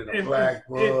do it in a black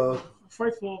book?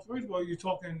 First of all, you're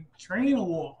talking train or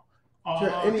wall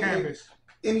canvas.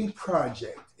 Any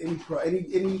project,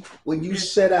 any. When you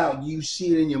set out, do you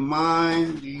see it in your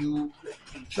mind? Do you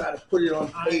try to put it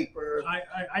on paper?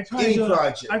 I try to do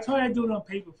it on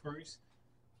paper first.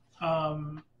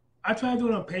 I try to do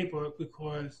it on paper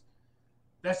because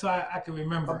that's why I can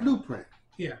remember. A blueprint.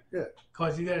 Yeah. Yeah.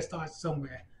 Because you got to start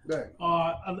somewhere. Right.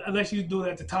 Unless you do it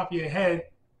at the top of your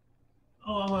head.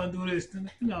 Oh, I'm gonna do this.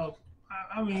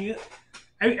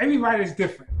 Every writer is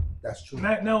different. That's true.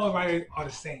 Not all writers are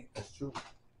the same. That's true.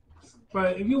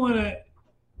 But if you want to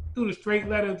do the straight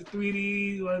letter, the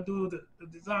 3D, you want to do the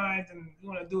designs, and you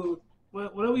want to do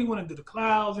whatever you want to do, the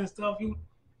clouds and stuff.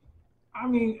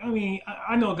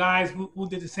 I know guys who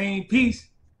did the same piece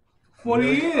 40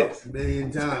 years. A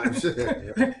million times.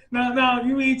 Now,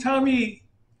 you mean tell me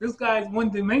this guy's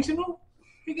one-dimensional?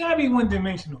 He gotta be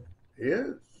one-dimensional. He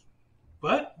is.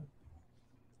 But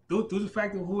due to the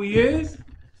fact of who he is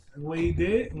and what he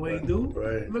did and what he do,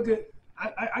 look at.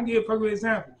 I give a perfect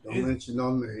example. Don't mention no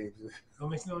names.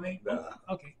 Don't mention no names? Nah.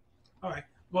 Okay. All right.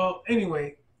 Well,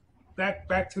 anyway,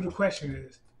 back to the question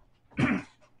is,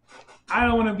 I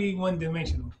don't want to be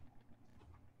one-dimensional.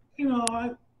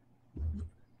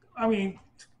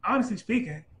 Honestly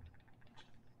speaking,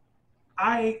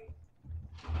 I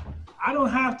don't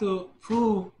have to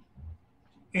prove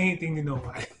anything to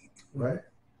nobody. Right.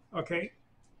 Okay?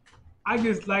 I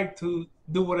just like to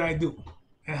do what I do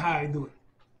and how I do it.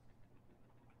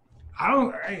 I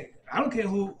don't care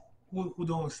who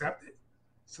don't accept it.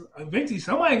 So eventually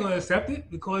somebody's gonna accept it,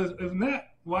 because if not,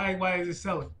 why is it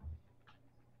selling?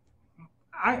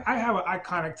 I have an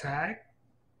iconic tag.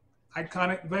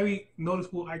 Very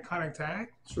noticeable iconic tag.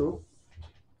 True.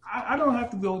 I don't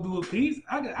have to go do a piece.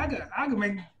 I can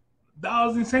make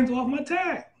dollars and cents off my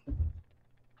tag.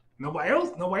 Nobody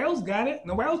else got it.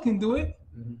 Nobody else can do it.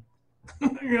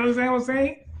 Mm-hmm. You know what I'm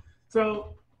saying?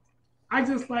 So I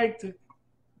just like to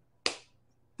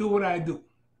do what I do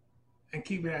and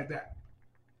keep it at that.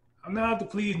 I'm not out to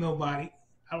please nobody.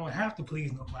 I don't have to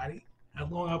please nobody as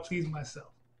long as I please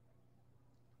myself.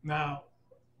 Now,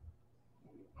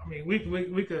 we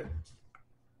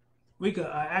could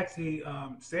actually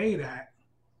say that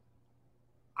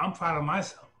I'm proud of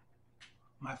myself.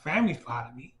 My family's proud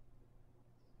of me,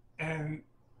 and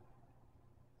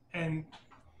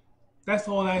that's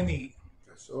all I need.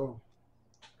 That's all.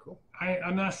 Cool.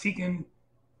 I'm not seeking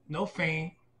no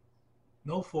fame,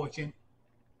 no fortune,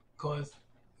 because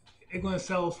it's gonna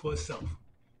sell for itself,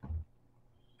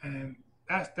 and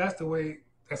that's the way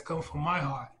that's coming from my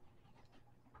heart.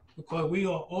 Because we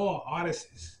are all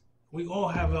artists. We all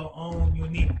have our own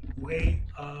unique way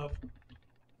of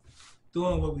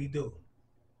doing what we do.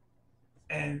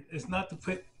 And it's not to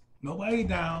put nobody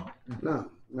down. No.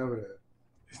 Remember that.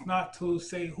 It's not to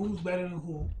say who's better than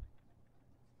who,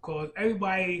 because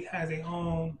everybody has their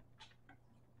own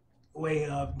way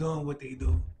of doing what they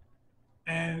do,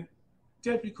 and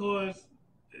just because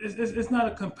it's not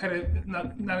a competitive,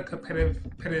 not a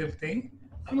competitive thing.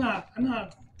 I'm not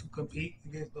to compete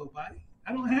against nobody.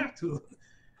 I don't have to.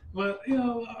 But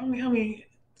I mean,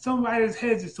 some writers'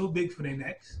 heads are so big for their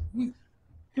necks. And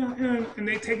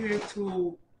they take it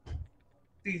to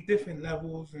these different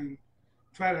levels and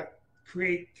try to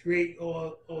create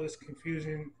all this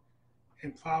confusion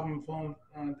and problem from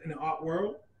in the art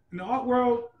world. In the art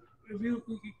world, if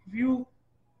you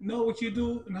know what you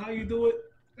do and how you do it,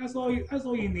 that's all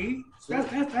you need. That's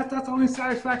the only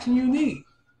satisfaction you need.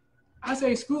 I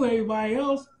say screw everybody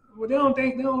else, but they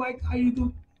don't like how you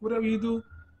do whatever you do.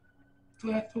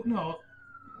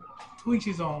 To each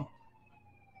his own.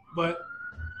 But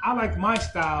I like my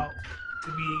style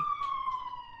to be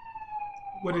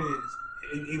what it is.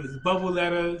 It was bubble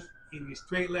letters, it was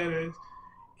straight letters,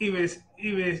 it was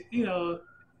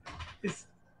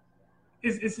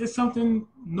it's something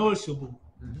noticeable.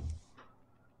 Mm-hmm.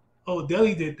 Oh,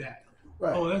 DELI did that.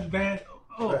 Right. Oh, that's bad.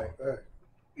 Oh, right.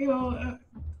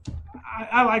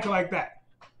 I like it like that.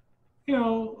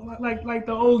 Like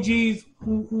the OGs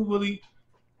who really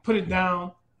put it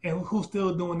down and who's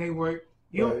still doing their work.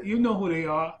 You know who they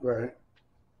are. Right.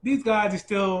 These guys are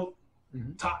still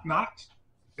top notch.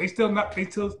 They still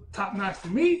top notch to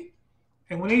me.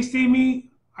 And when they see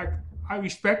me, I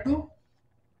respect them,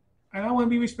 and I want to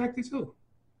be respected too.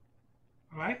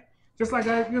 All right. Just like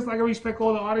I respect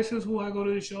all the artists who I go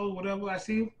to the shows, whatever I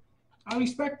see, I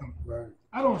respect them. Right.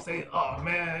 I don't say, oh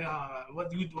man,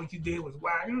 what you did was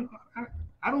whack.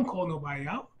 I don't call nobody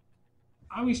out.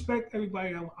 I respect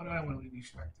everybody. I want to be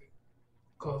respected,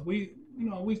 because we're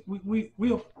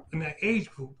in that age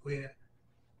group where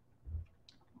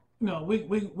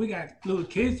we got little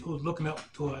kids who's looking up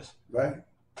to us right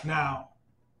now,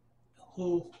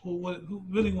 who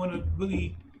really want to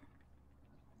really.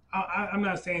 I'm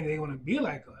not saying they want to be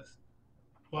like us,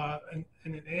 but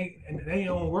in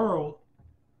their own world,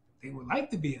 they would like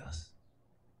to be us.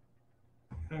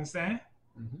 You understand?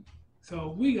 Mm-hmm.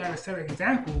 So we got to set an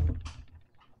example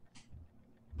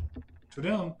to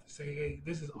them to say, hey,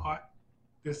 this is art,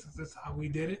 this is how we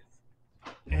did it,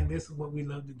 and this is what we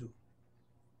love to do.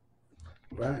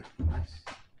 Right. Nice.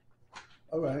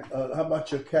 All right. How about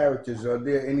your characters? Are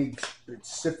there any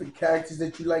specific characters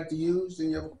that you like to use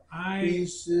in your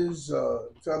pieces?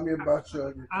 Tell me about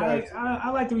your characters. I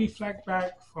like to reflect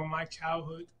back from my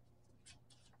childhood,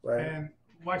 right, and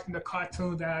watching the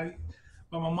cartoons that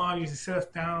my mom used to sit us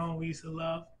down. We used to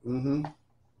love. Mm-hmm.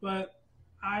 But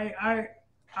I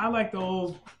like the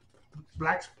old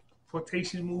black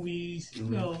exploitation movies.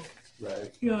 Mm-hmm.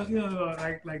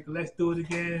 Right. Like Let's Do It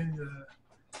Again.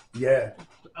 Yeah.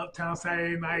 Uptown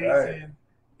Saturday Nights, right, and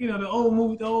the old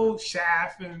movie, the old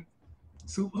Shaft, and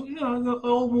the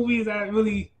old movies that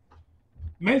really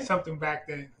meant something back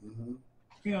then.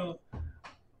 Mm-hmm.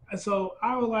 And so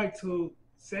I would like to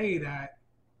say that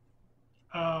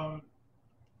to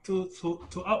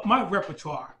up my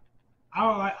repertoire, I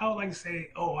would like to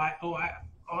say,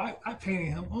 I painted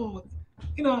him. Oh,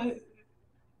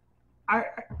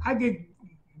 I get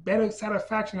better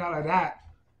satisfaction out of that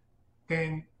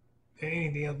than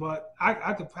anything else. But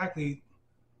I could practically,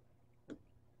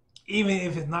 even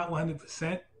if it's not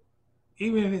 100%,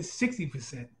 even if it's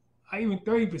 60%, or even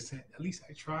 30%, at least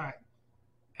I tried.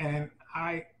 And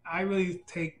I really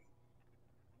take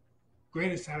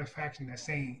greater satisfaction in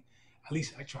saying, at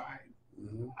least I tried.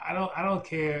 Mm-hmm. I don't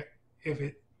care if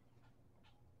it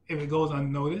goes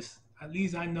unnoticed. At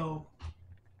least I know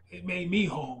it made me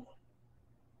whole.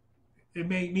 It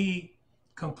made me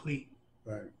complete.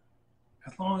 Right.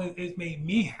 As long as it made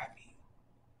me happy.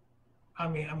 I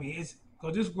mean, it's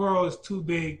because this world is too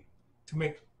big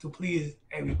to please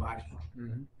everybody,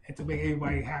 mm-hmm, and to make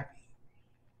everybody happy.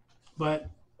 But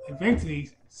eventually,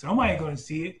 somebody's going to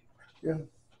see it, yeah,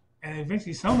 and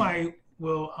eventually somebody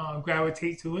will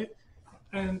gravitate to it,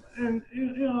 and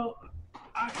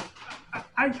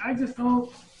I just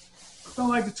don't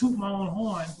like to toot my own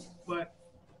horn, but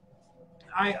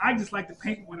I just like to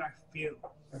paint what I feel.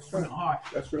 That's from the heart.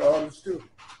 That's what artists do.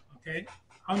 Okay,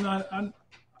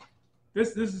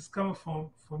 This is coming from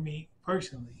me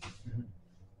personally, mm-hmm,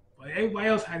 but everybody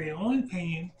else had their own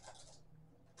opinion.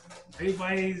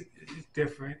 Everybody is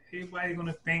different. Everybody's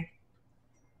gonna think.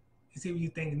 It's either you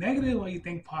think negative or you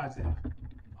think positive,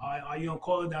 or you don't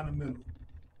call it down the middle.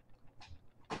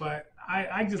 But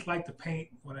I just like to paint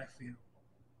what I feel.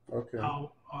 Okay.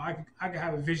 Or I can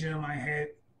have a vision in my head.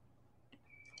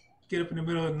 Get up in the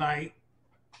middle of the night,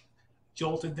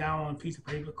 jolt it down on a piece of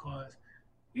paper, because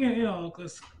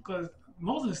because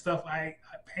most of the stuff I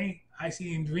paint, I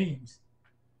see in dreams.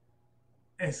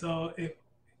 And so if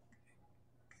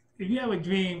you have a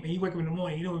dream and you wake up in the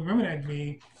morning, you don't remember that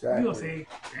dream, Exactly. you're gonna say,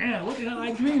 "Damn, what the hell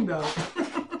I dreamed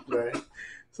of?" Right.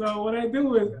 So what I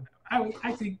do is I would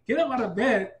actually get up out of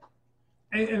bed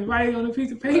and write it on a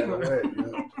piece of paper, Right,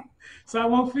 yeah. so I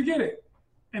won't forget it.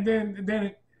 And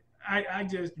then I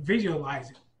just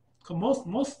visualize it. Cause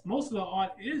most of the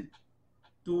art is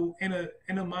through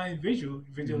inner mind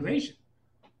visualization.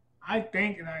 I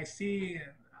think and I see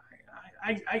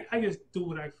and I just do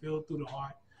what I feel through the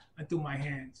heart and through my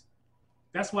hands.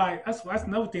 That's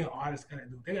another thing an artist gotta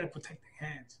do. They gotta protect their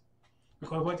hands.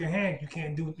 Because without your hands you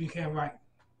can't write.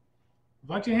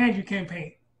 Without your hands you can't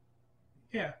paint.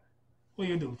 Yeah. What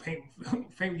do you do? Paint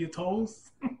with your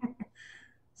toes?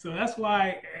 So that's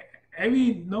why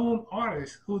every known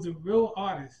artist who's a real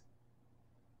artist,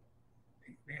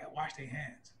 they gotta wash their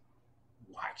hands.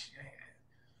 Watch your hands.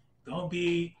 Don't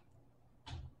be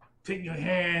putting your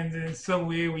hands in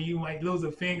somewhere where you might lose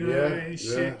a finger and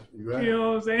shit. Right. You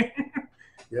know what I'm saying?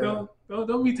 Yeah.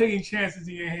 Don't be taking chances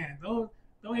in your hands. Don't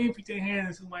even put your hand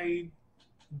in somebody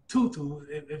tutu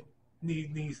if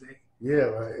needs say. Yeah,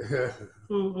 right.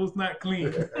 Who's not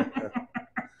clean.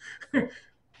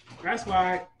 That's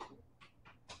why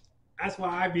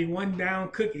I be one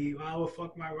down cookie while I would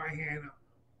fuck my right hand up.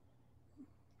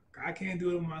 I can't do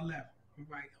it with my left or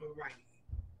right.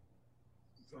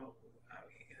 So I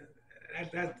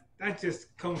mean that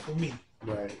just comes from me.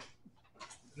 Right.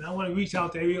 And I want to reach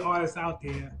out to every artist out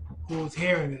there who's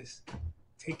hearing this.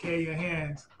 Take care of your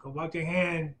hands. Cause without your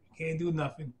hand, you can't do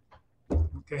nothing.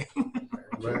 Okay.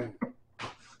 Right.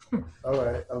 All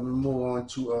right. I'm gonna move on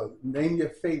to name your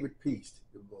favorite piece.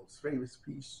 Your most favorite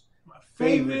piece. My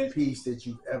favorite piece that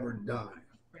you've ever done.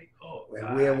 Oh,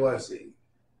 and where was it?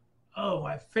 Oh,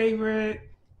 my favorite.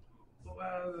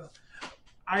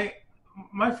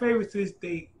 My favorite to this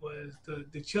date was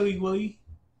the Chili Willy.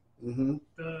 Mm-hmm.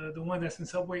 The one that's in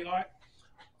Subway Art.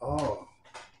 Oh.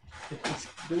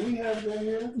 Do we have that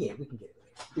here? Yeah, we can get it.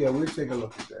 Yeah, we'll take a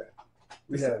look at that.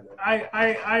 We have that.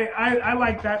 I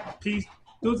like that piece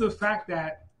due to the fact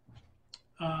that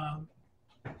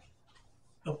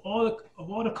of all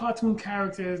the cartoon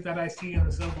characters that I see on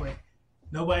the subway,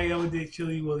 nobody ever did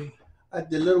Chili Willy.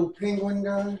 The little penguin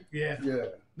guy? Yeah. Yeah.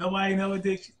 Nobody never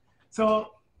did.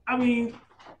 So I mean,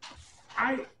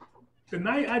 the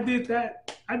night I did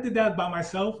that by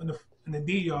myself in the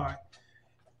D yard.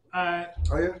 Oh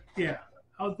yeah. Yeah,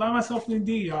 I was by myself in the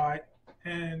D yard,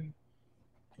 and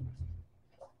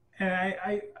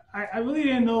I really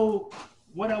didn't know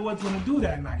what I was going to do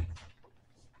that night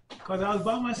because I was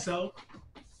by myself,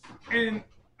 and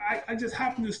I just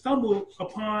happened to stumble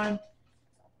upon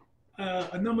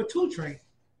a number 2 train.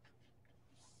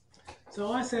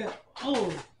 So I said,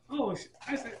 I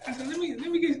said, let me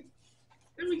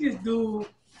just do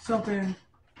something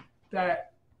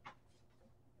that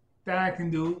I can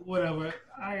do, whatever.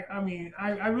 I mean,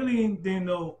 I really didn't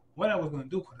know what I was going to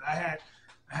do because I had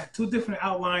 2 different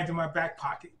outlines in my back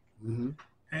pocket,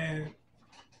 and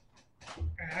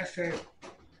I said,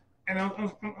 and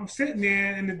I'm sitting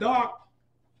there in the dark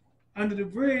under the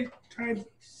bridge trying to,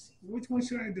 which one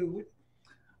should I do?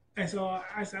 And so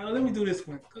I said, let me do this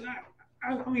one because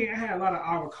I mean I had a lot of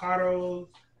avocados,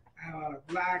 I had a lot of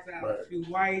blacks, I had a few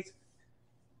whites,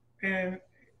 and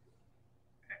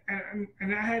I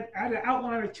had an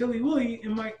outline of Chili Willy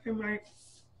in my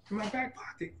back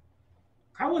pocket.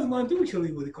 I wasn't going to do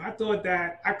Chili Willy because I thought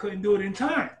that I couldn't do it in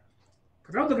time.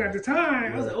 Because I was looking at the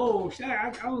time, I was like, oh shit,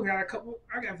 I only got a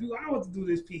few hours to do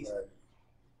this piece. Right.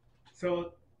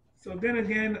 So then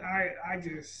again, I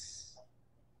just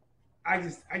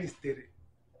did it.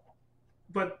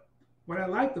 But what I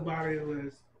liked about it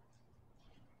was,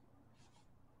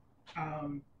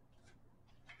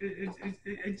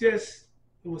 it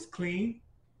was clean.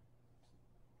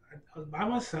 I was by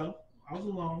myself. I was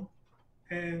alone,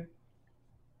 and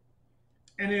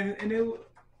it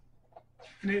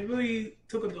really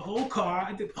took up the whole car.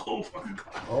 I did the whole fucking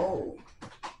car. Oh.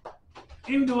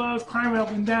 Even though I was climbing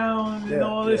up and down and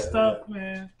all this stuff,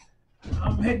 man,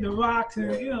 I'm hitting the rocks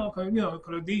and because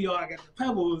the DR got the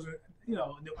pebbles, in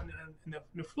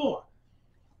the floor.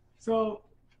 So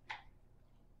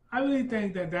I really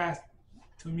think that's,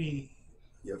 to me,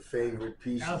 your favorite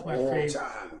piece that was my of all favorite.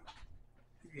 time.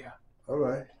 Yeah. All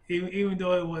right. Even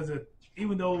though it was a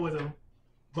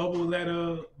bubble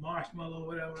letter, marshmallow,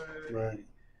 whatever. Right.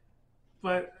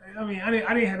 But I mean, I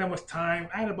didn't have that much time.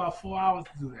 I had about 4 hours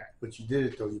to do that. But you did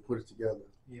it though. You put it together.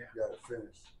 Yeah. You got it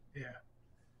finished. Yeah.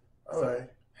 All right.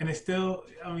 And it still,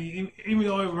 I mean, even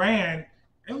though it ran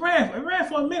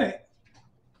for a minute.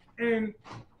 and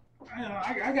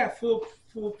I got full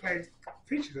page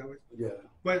pictures of it. Yeah.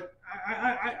 But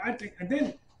I think, and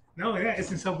then not only that,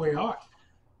 it's in subway art.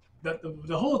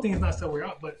 The whole thing is not subway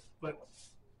art, but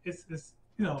it's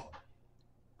you know,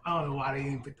 I don't know why they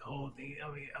didn't put the whole thing.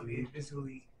 I mean, it's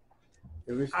really.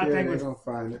 If it's I there, think they're it's, gonna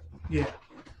find it. Yeah,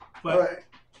 but All right.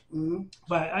 Mm-hmm.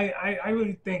 but I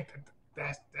really think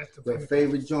that's The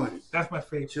favorite joint. That's my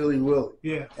favorite. Chili Willy.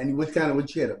 Yeah. And what you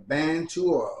had, a BAN2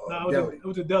 or No, a deli? it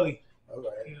was a deli. All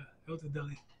right. Yeah, it was a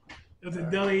deli. It was a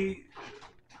deli.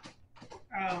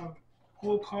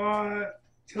 Whole car,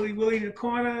 Chili Willy in the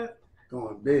corner.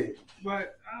 Going big.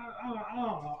 But I don't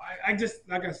know. I just,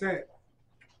 like I said,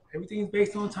 everything's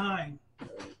based on time.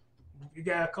 You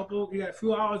got a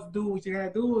few hours to do what you gotta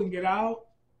do and get out.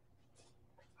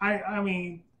 I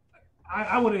mean,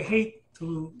 I would have hate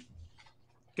to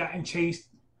gotten chased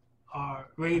or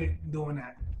raided doing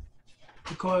that,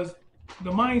 because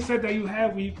the mindset that you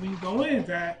have when you go in is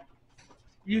that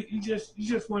you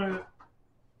just want to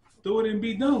do it and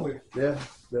be done with it.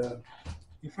 Yeah.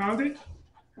 You found it?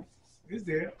 It's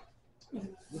there.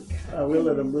 We'll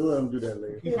let them do that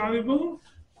later. You found it, Boom?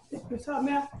 What's up,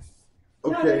 man?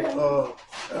 Okay,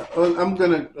 I'm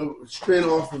gonna spin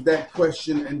off of that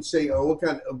question and say, what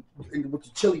kind of with the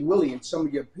Chili Willy and some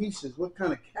of your pieces, what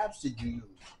kind of caps did you use,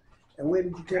 and where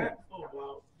did you get them? Oh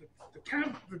wow,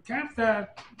 the cap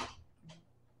that.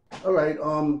 All right,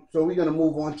 so we're gonna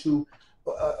move on to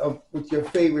with your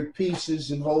favorite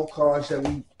pieces and whole cars that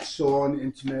we saw on the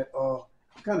internet. What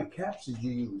kind of caps did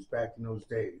you use back in those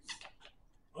days?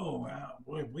 Oh wow,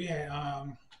 boy, we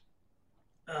had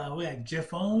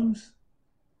Jiffones.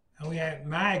 And we had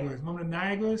Niagaras. Remember the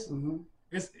Niagaras?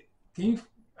 Mm-hmm.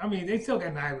 I mean, they still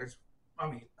got Niagaras. I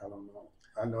mean, I don't know.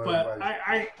 I know. But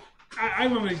I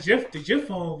remember the Jif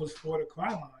phone was for the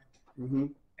crime line. Mm-hmm.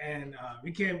 And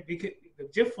the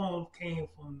Jif phone came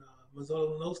from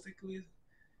Missoula No Stick. Remember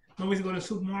we used to go to the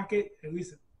supermarket and we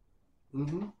used to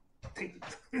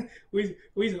we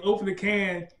used to open the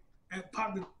can and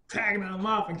pop the tag in our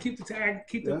mouth and keep the tag,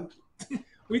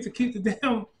 we used to keep the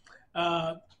damn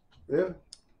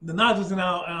the nodules in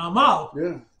our mouth.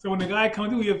 Yeah. So when the guy comes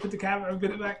through, we put the cap and put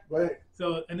it back. Right.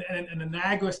 So and the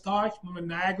Niagara starch, remember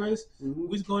Niagara's? Mm-hmm. We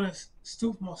was going to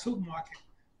supermarket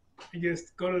and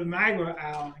just go to the Niagara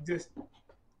aisle and just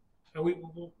we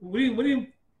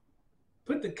didn't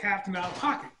put the cap in our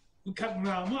pocket. We kept them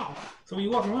in our mouth. So when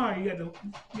you walk around, you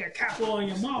got cap all in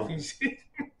your mouth and shit.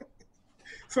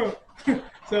 so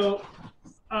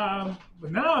but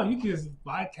now you can just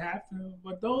buy caps,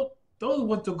 but those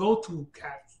were the go-to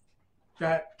caps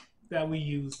that we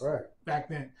used back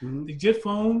then. Mm-hmm. The Jif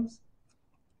phones,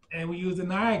 and we used the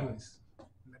Niagaras.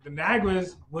 The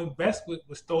Niagaras went best with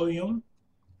Stolium, and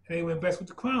they went best with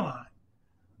the Crown Line.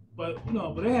 But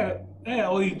they had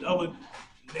all these other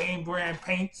name brand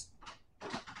paints.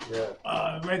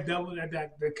 Yeah. Red Devil.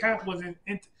 That the cap wasn't.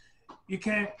 It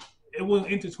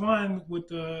wasn't intertwined with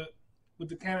the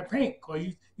can of paint. Cause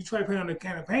you try to paint on the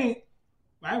can of paint,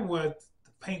 right? Where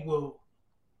the paint will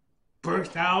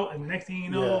burst out, and next thing you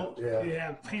know, you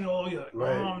have paint all your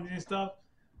arms and stuff.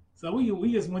 So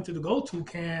we just went to the go-to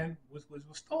can, which was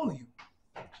Stolium.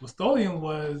 Stolium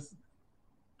was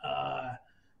the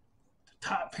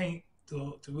top paint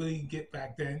to really get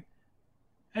back then,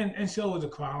 and so was the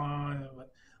Crown.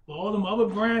 But all them other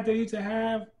brands they used to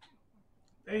have,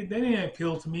 they didn't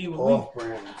appeal to me.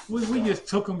 We just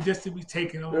took them just to be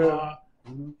taking them.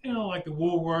 Like the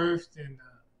Woolworths and.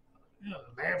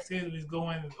 The lampstands was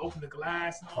going and open the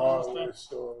glass and all that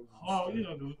stuff.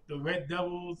 The Red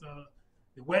Devils,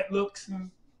 the Wet Looks, and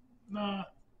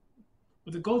but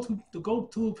the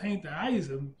go-to paint that I used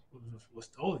was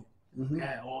Stolium. Mm-hmm.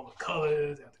 Had all the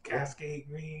colors, had the Cascade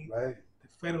Green, the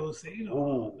Federal,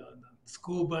 the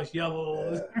school bus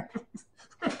yellows.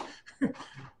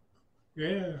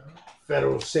 Yeah.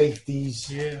 Federal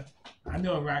Safeties. Yeah, I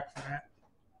know a rack for that.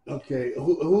 Okay,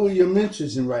 who are your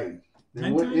mentors in writing?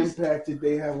 And what impact did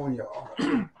they have on your art?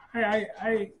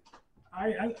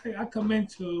 I commend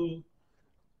to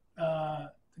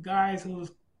the guys who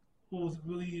was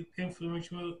really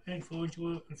influential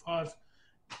as far as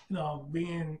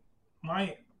being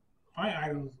my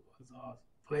idols was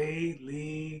Blade,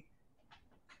 Lee,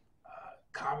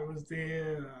 Cobbin was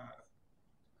there,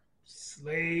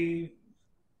 Slave,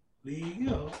 Lee,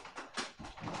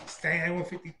 Stan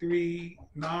 153,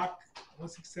 Knock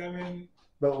 167.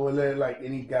 But were there like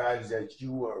any guys that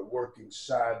you were working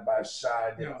side by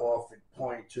side that offered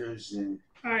pointers and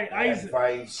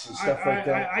advice and stuff like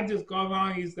that? I just go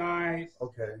around these guys.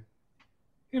 Okay.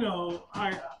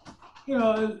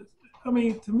 I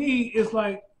mean, to me, it's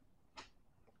like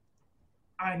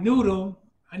I knew them,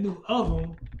 I knew of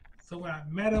them, So when I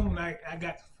met them, when I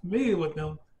got familiar with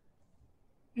them,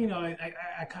 you know,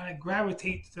 I kind of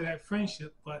gravitate to that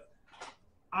friendship. But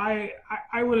I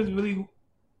wasn't really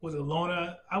was a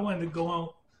loner. I wanted to go on.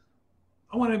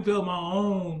 I wanted to build my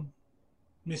own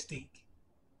mystique.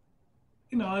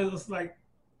 You know, it was like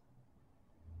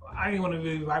I didn't want to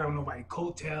really ride on nobody's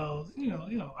coattails.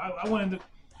 I wanted to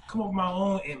come up with my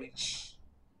own image.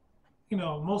 You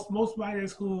know, most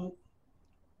writers who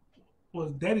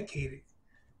was dedicated,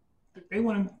 they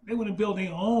want to build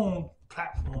their own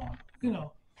platform. You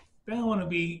know, they don't want to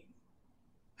be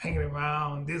hanging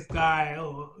around this guy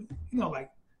or they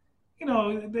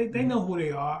know who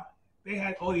they are. They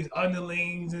had all these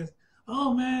underlings and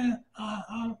oh man,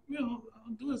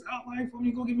 do this outline for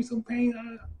me. Go give me some paint.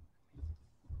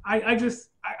 I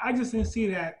just didn't see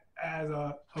that as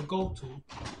a go-to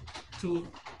to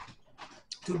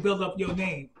build up your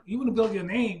name. You want to build your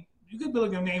name, you can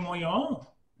build your name on your own.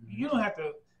 You don't have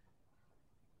to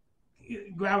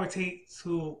gravitate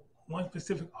to one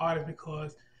specific artist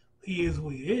because he is who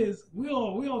he is. We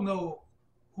all know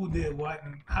who did what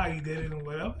and how he did it and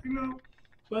whatever, you know.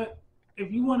 But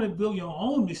if you want to build your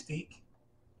own mystique,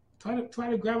 try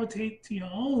to gravitate to your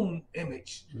own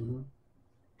image. Mm-hmm.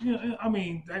 You know, I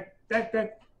mean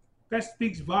that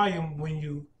speaks volume when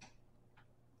you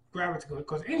gravitate,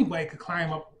 because anybody could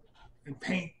climb up and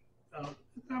paint.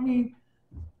 You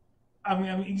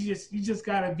just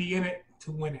gotta be in it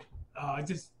to win it.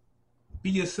 Just be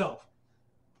yourself.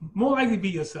 More likely, be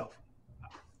yourself.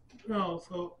 You know,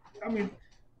 so I mean,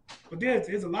 but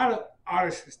there's a lot of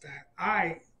artists that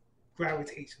I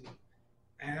gravitate to,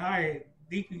 and I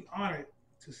deeply honored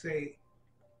to say,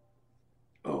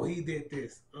 oh, he did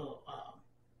this. Oh,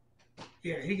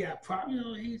 yeah, he got you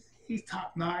know, he's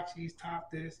top notch. He's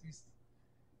top this.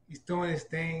 He's doing his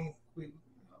thing.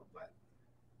 But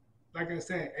like I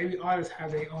said, every artist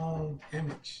has their own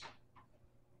image.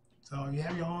 So you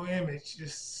have your own image.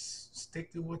 Just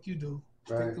stick to what you do.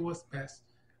 Right. Stick to what's best.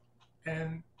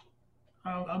 And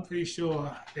I'm pretty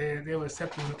sure they were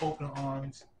accepted with open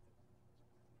arms.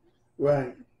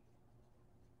 Right.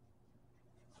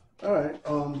 All right.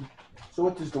 So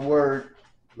what does the word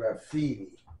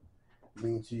graffiti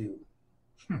mean to you?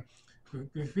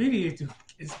 Graffiti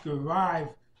is derived.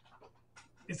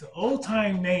 It's an old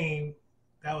time name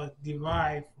that was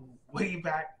derived from way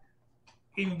back,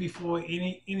 even before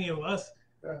any of us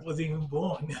was even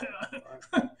born.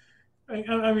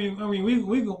 I mean,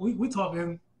 we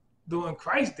talking during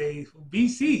Christ days, from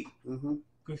BC. Mm-hmm.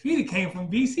 Graffiti came from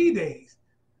BC days.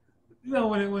 You know,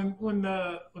 when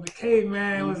the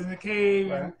caveman was in the cave,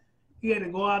 right, and he had to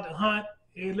go out to hunt.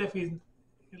 He left his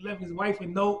wife a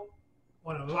note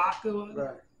on a rock.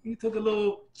 Right. He took a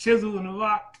little chisel in the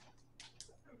rock.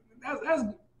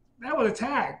 That was a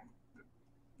tag.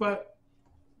 But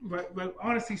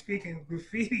honestly speaking,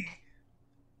 graffiti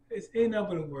is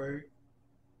another word.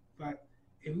 But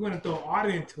if you want to throw art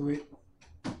into it,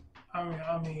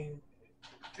 I mean,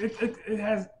 it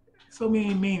has so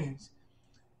many meanings.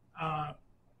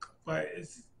 But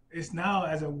it's now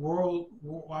as a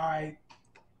worldwide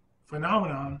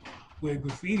phenomenon where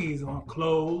graffiti is on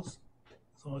clothes,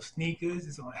 it's on sneakers,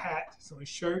 it's on hats, it's on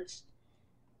shirts.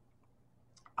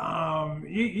 You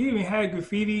even had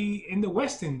graffiti in the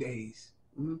Western days.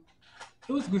 Mm-hmm.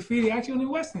 It was graffiti actually in the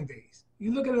Western days.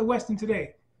 You look at the Western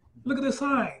today. Look at the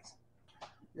signs.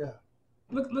 Yeah.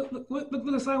 Look at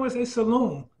the sign where it says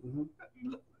saloon.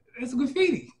 Mm-hmm. It's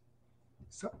graffiti.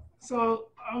 So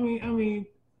I mean,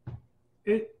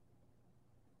 it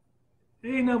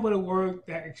ain't nothing but a word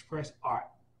that express art.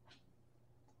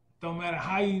 Don't matter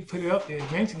how you put it up there.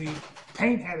 Eventually,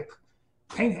 paint had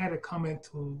to come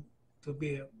into to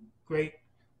be a great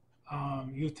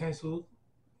utensil.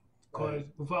 Because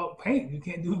without paint, you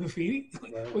can't do graffiti.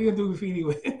 Right. What are you gonna do graffiti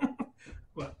with?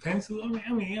 What, pencil?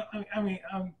 I mean,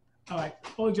 all right.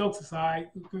 All jokes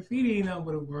aside, graffiti ain't nothing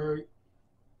but a word.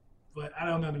 But I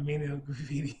don't know the meaning of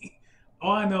graffiti.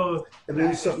 All I know it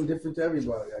means something different to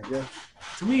everybody, I guess.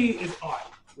 To me, it's art.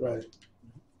 Right.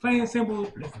 Plain and simple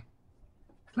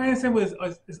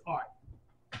is art.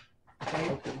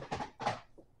 Okay.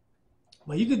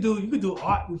 But you could do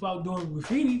art without doing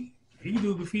graffiti. You can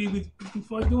do graffiti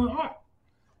before doing art.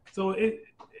 So it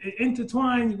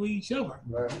intertwines with each other.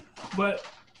 Right. But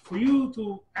for you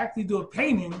to actually do a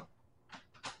painting,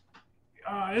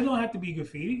 it don't have to be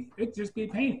graffiti. It just be a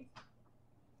painting.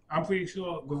 I'm pretty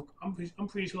sure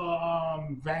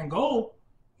Van Gogh,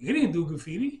 he didn't do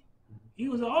graffiti. He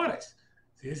was an artist.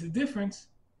 See, there's a difference.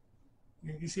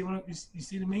 You see you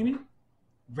see the meaning?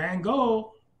 Van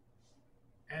Gogh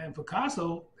and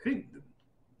Picasso,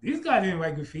 these guys didn't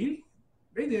write graffiti.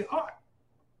 They did art.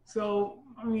 So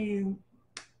I mean,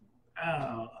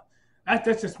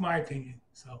 That's just my opinion.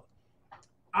 So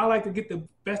I like to get the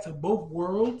best of both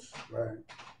worlds. Right.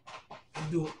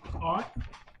 And do art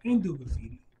and do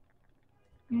graffiti.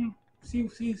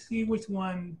 See which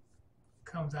one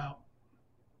comes out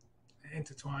and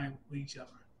intertwine with each other.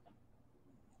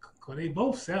 Cause they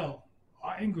both sell.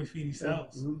 Art and graffiti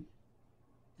sells. Mm-hmm.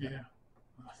 Yeah.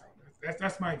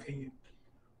 That's my opinion.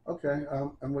 Okay.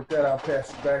 And with that, I'll pass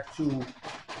it back to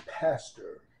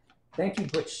Pastor. Thank you,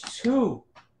 Butch 2.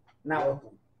 Now,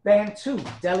 Welcome.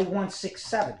 BAN2, DELI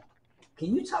 167.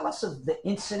 Can you tell us of the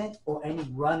incident or any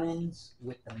run-ins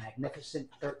with the Magnificent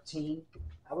 13?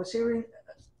 I was hearing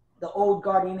the old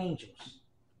Guardian Angels.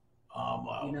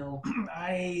 You know,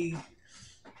 I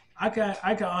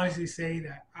can honestly say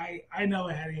that I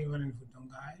never had any run-ins with them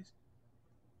guys.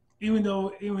 Even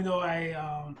though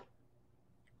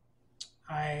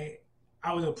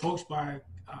I was approached by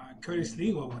Curtis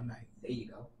Legal one night. There you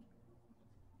go.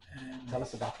 And tell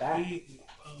us about that.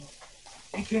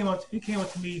 He came up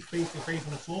to me face to face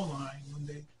on the floor line one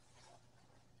day,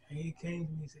 and he came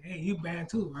to me and said, "Hey, you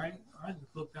BAN2, right?" I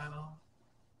just looked at him.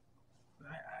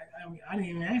 I didn't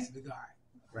even answer the guy.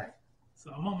 Right.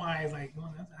 So my mind is like,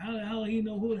 well, how the hell he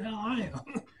know who the hell I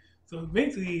am? So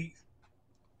eventually,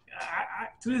 I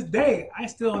to this day, I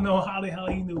still don't know how the hell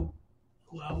he knew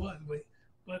who I was.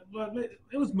 But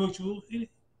it was mutual. He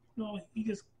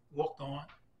just walked on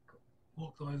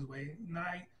his way. And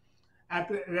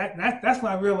after that's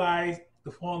when I realized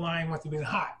the floor line must have been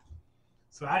hot.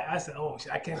 So I said, oh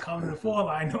shit, I can't come to the floor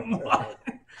line no more.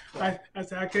 I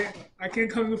said I can't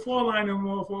come to the floor line no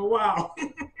more for a while.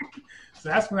 So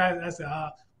that's when I said,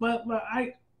 but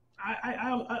I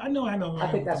know I know. I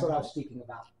think that's what I was speaking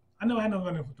about. I know I had no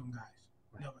running with them guys.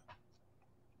 Right.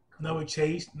 Never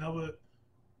chased, never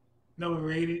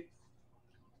raided.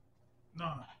 No.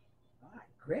 All right,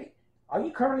 great. Are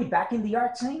you currently back in the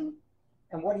art scene?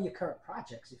 And what are your current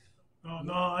projects?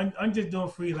 No, I'm just doing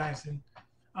freelancing.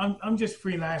 I'm just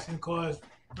freelancing because,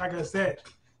 like I said,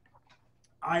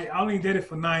 I only did it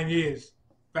for 9 years.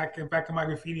 Back in my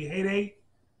graffiti heyday,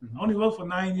 I only worked for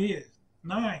 9 years.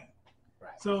 9.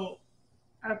 Right. So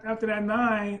after that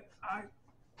 9,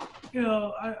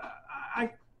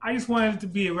 I just wanted to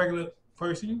be a regular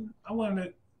person. I wanted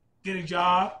to get a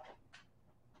job.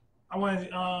 I wanted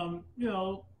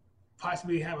to,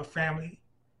 possibly have a family,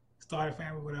 start a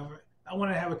family, whatever. I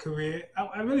wanted to have a career.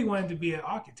 I really wanted to be an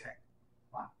architect.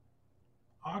 Wow.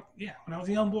 Yeah, when I was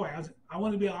a young boy, I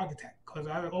wanted to be an architect because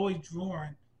I was always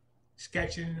drawing,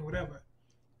 sketching, and whatever.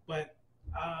 But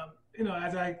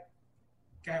as I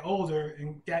got older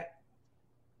and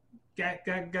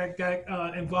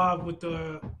got involved with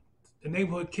the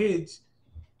neighborhood kids,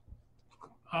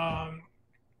 that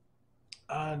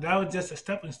was just a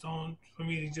stepping stone for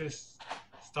me to just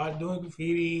start doing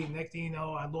graffiti. Next thing you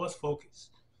know, I lost focus.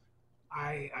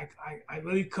 I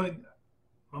really couldn't.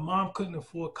 My mom couldn't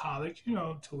afford college,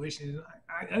 tuition.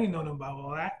 I didn't know nothing about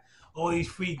all that. All these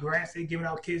free grants they're giving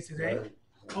out kids today. Right.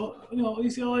 Oh, you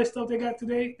see all that stuff they got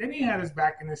today? They didn't have this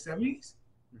back in the 70s.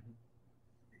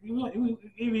 Mm-hmm.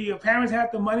 Either your parents had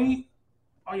the money,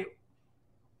 or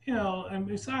and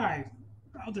besides,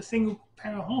 I was a single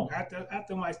parent home.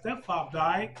 After my stepfather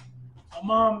died, my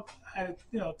mom had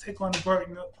to take on the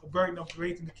burden of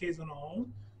raising the kids on her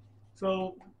own.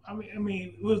 So I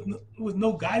mean, it was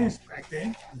no guidance back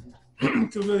then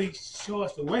to really show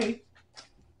us the way.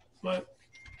 But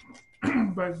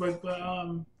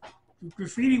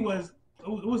graffiti was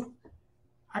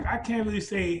I can't really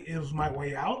say it was my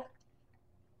way out.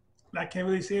 I can't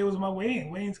really say it was my way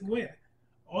in. Way into where?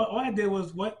 All I did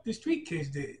was what the street kids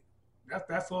did.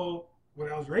 That's all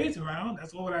what I was raised around.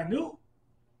 That's all what I knew.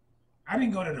 I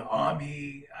didn't go to the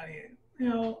army. I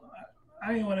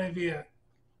didn't want to be a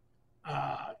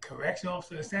correction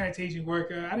officer, a sanitation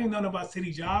worker. I didn't know about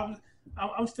city jobs.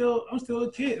 I'm still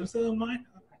a kid. I'm still a minor.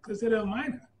 Considered a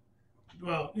minor.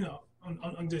 Well,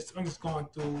 I'm just going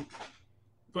through.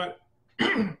 But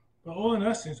all in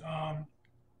essence, I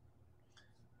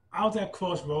was at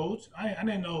crossroads. I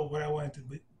didn't know what I wanted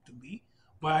to be,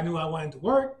 but I knew I wanted to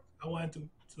work. I wanted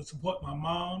to support my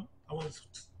mom. I wanted to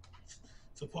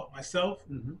support myself.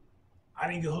 Mm-hmm. I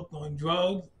didn't get hooked on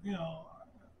drugs.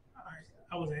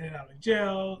 I was in and out of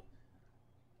jail.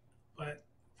 But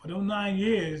for those 9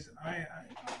 years,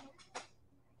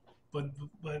 but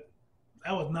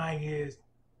that was 9 years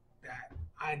that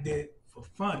I did for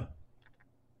fun.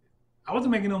 I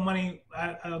wasn't making no money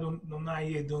out of those 9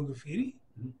 years doing graffiti.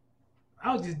 Mm-hmm.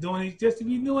 I was just doing it just to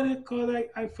be doing it because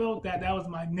I felt that was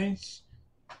my niche.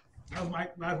 That was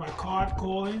my card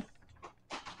calling.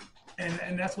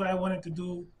 And that's what I wanted to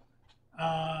do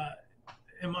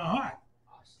in my heart.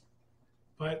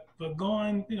 But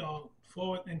going,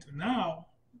 forward into now,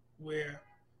 where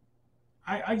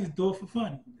I just do it for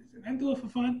fun. I do it for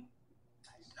fun.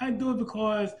 I do it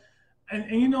because,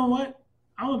 and you know what?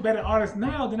 I'm a better artist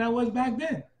now than I was back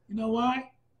then. You know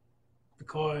why?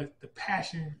 Because the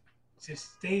passion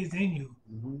just stays in you.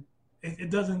 Mm-hmm. It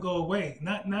doesn't go away.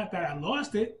 Not that I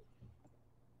lost it,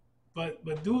 but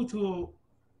due to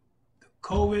the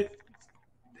COVID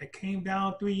that came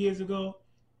down 3 years ago,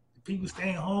 people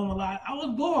staying home a lot. I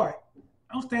was bored.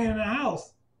 I was staying in the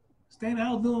house. Staying in the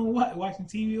house doing what? Watching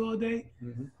TV all day.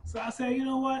 Mm-hmm. So I said, you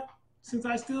know what? Since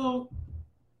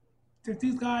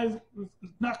these guys was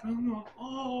knocking on,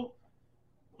 oh,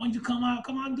 why don't you come out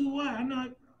and do what?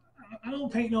 I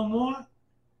don't paint no more.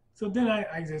 So then I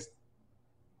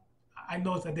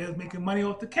noticed that they was making money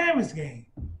off the canvas game.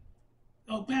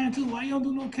 Oh, BAN2, why you don't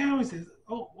do no canvases?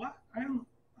 Oh, what? I'm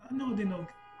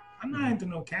not into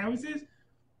no canvases.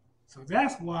 So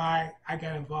that's why I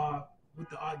got involved with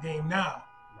the art game now.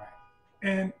 Right.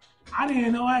 And I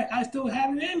didn't know I still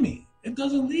had it in me. It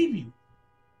doesn't leave you.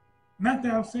 Not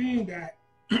that I'm saying that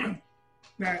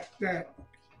that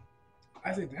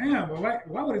I said, damn, but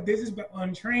why would have did this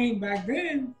untrained back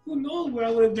then? Who knows where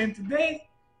I would have been today?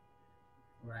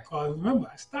 Right. Because remember,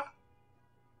 I stopped.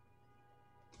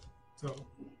 So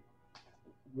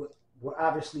we're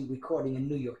obviously recording in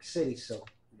New York City, so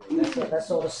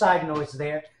that's all the side noise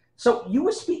there. So you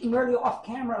were speaking earlier off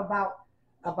camera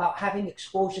about having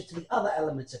exposure to the other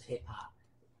elements of hip hop.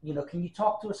 Can you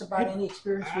talk to us about any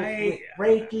experience with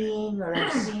breaking or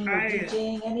MCing or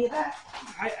DJing, any of that?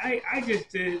 I just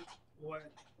did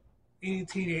what any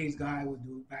teenage guy would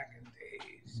do back in the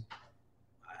days.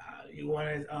 You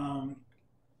wanted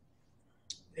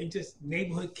they just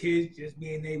neighborhood kids, just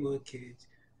being neighborhood kids.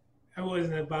 It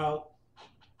wasn't about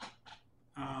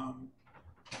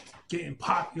getting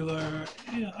popular.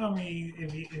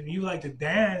 If you like to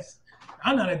dance,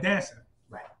 I'm not a dancer.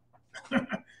 Right.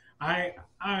 I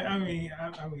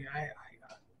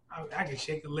can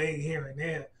shake a leg here and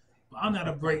there, but I'm not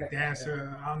a break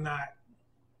dancer. I'm not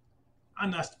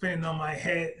spinning on my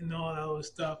head and all that other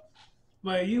stuff.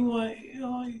 But you want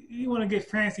to get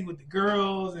fancy with the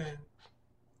girls, and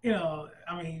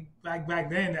back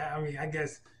then, I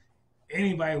guess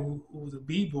anybody who was a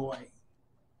b-boy,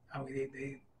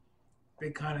 they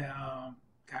kind of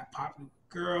got popular with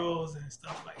girls and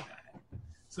stuff like that.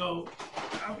 So,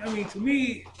 to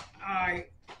me, I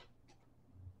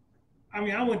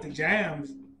went to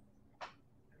jams.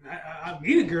 I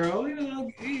meet a girl,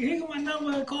 here's my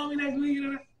number, call me next week,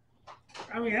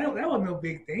 that was no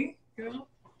big thing,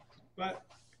 But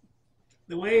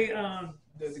the way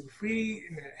the graffiti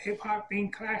and the hip hop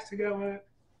thing clash together,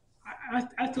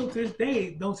 I still to this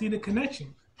day don't see the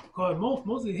connection. Because most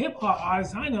of the hip hop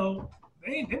artists I know,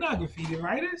 they're not graffiti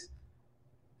writers.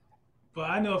 But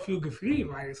I know a few graffiti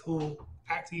writers who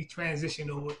actually transitioned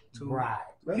over to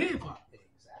hip hop.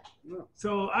 Exactly.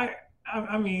 So I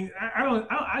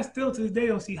still to this day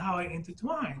don't see how it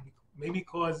intertwined. Maybe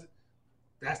because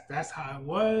that's how it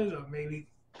was, or maybe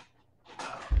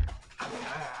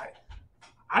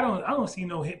I don't see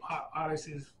no hip hop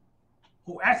artists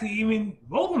who actually even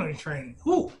rode on the train.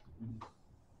 Who?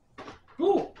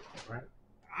 Right.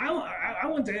 I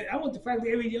went to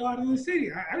practically every yard in the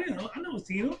city. I didn't know. I never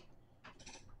seen them.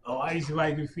 Oh, I used to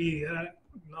write graffiti.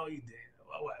 No, you did.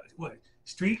 What?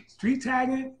 Street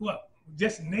tagging? What?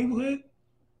 Just in the neighborhood?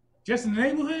 Just in the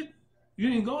neighborhood? You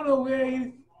didn't go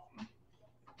nowhere.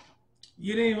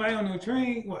 You didn't write on no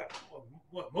train. What?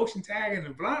 Motion tag in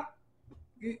the block?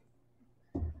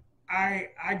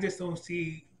 I just don't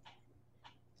see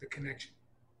the connection.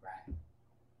 Right.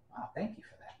 Wow. Thank you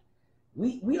for that.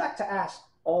 We like to ask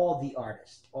all the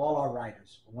artists, all our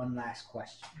writers, one last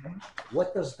question. Mm-hmm.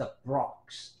 What does the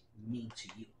Bronx mean to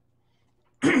you?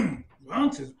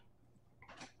 Bronx is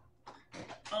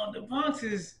the Bronx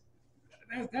is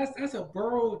that's a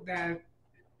borough that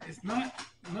it's not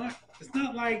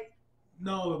like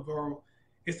no other borough.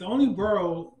 It's the only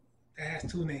borough that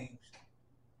has two names.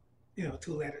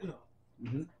 Two letters.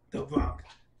 Mm-hmm. The Bronx.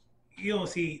 You don't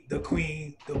see the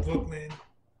Queens, the Brooklyn.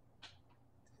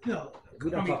 We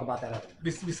don't talk about that other.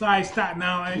 Besides Staten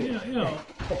Island,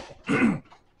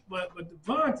 but the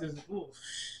Bronx is.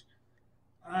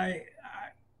 I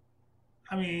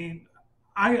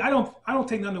don't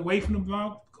take nothing away from the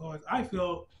Bronx, because I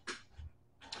feel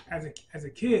as a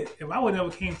kid, if I would never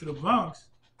came to the Bronx,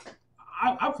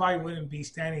 I probably wouldn't be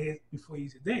standing here before you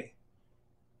today.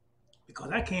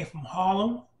 Because I came from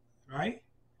Harlem, right?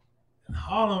 And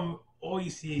Harlem, all you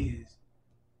see is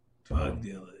drug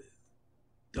dealers,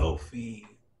 dope fiends,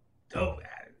 dope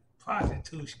addicts,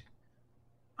 prostitution.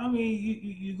 I mean,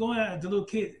 you going out as a little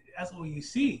kid, that's all you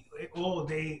see all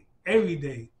day, every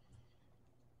day.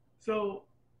 So,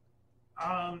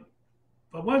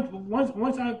 but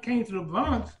once I came to the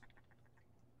Bronx,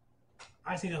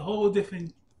 I seen a whole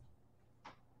different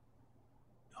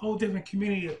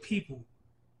community of people.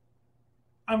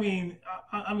 I mean,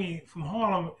 I mean, from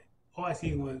Harlem, all I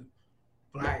seen was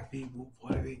black people,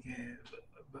 Puerto Rican,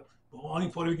 but only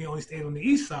Puerto Rican only stayed on the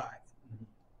east side,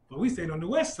 but we stayed on the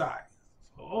west side.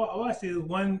 So all I see is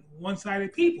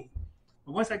one-sided people.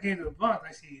 But once I came to the Bronx,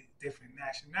 I see different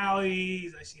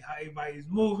nationalities. I see how everybody's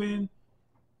moving.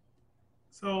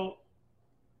 So,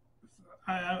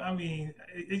 I mean,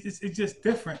 it's just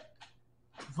different.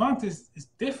 Bronx is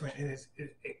different, and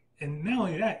and not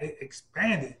only that, it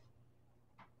expanded.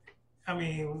 I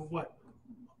mean, what?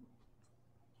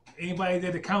 Anybody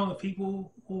did the count of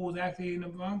people who was actually in the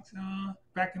Bronx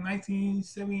back in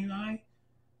 1979?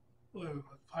 Well,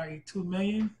 probably 2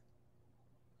 million.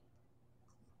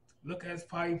 Look at it's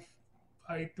probably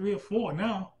 3 or 4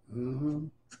 now. Mm-hmm.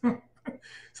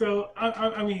 So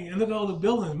I mean, and look at all the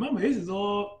buildings. Remember, this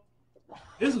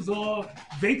was all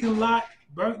vacant lot,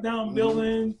 burnt down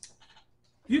buildings.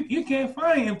 You can't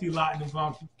find an empty lot in the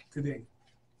Bronx today.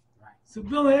 Right. So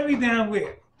building every damn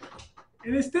where,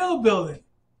 and it's still building.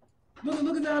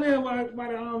 Look down there by the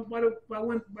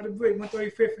bridge,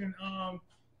 135th, and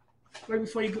right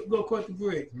before you go across the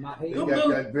bridge. You got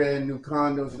that brand new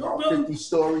condos about 50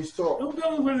 stories tall. Those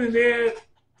buildings wasn't there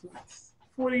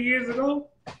 40 years ago.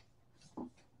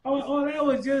 All that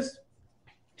was just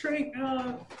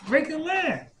vacant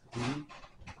land. Mm-hmm.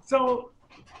 So,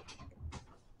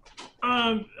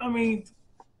 I mean,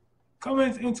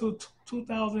 coming into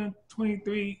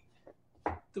 2023,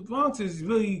 the Bronx has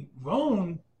really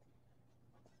grown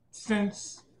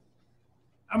since.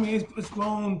 I mean, it's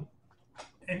grown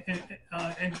in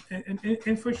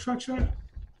infrastructure,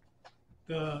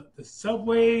 the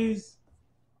subways.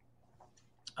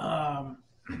 The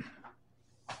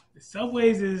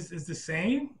subways is the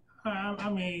same. I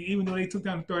mean, even though they took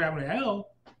down the Third Ave to hell,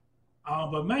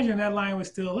 but imagine that line was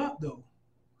still up though.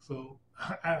 So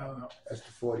I don't know. That's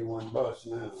the 41 bus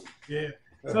now. Yeah.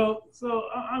 So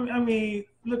I mean,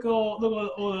 look at all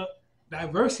the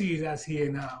diversity that's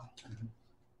here now,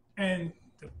 and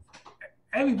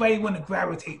everybody want to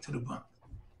gravitate to the Bronx.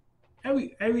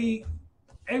 Every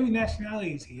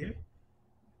nationality is here.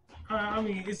 I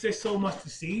mean, it's just so much to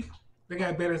see. They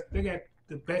got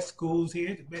the best schools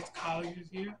here, the best colleges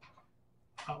here.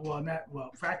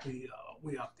 Frankly,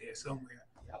 we up there somewhere.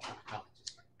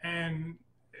 And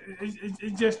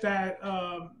it's just that,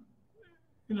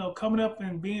 coming up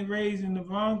and being raised in the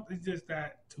Bronx, it's just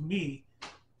that, to me,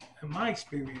 in my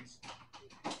experience,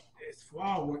 it's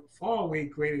far way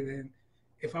greater than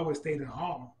if I would have stayed in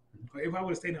Harlem. But if I would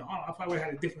have stayed in Harlem, I probably would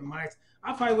have had a different mindset.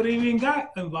 I probably would have even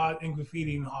got involved in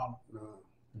graffiti in Harlem. No.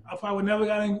 I probably would never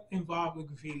got involved with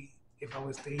graffiti if I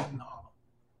would have stayed in Harlem.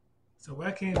 So when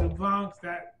I came to the Bronx,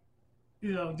 that,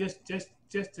 just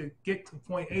to get to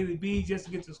point A to B, just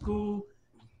to get to school,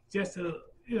 just to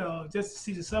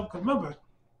see the sub. Cause remember,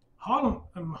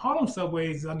 Harlem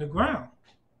subway is underground.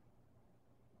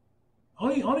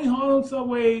 Only Harlem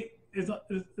subway is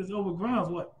over grounds.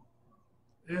 What?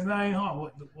 It's not in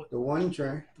Harlem. What? The one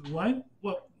train. The one?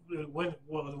 What? The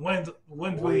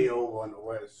one's way really over on the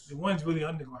west. The one's really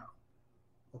underground.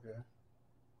 Okay.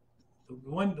 The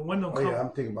one don't come. Oh yeah,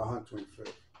 I'm thinking about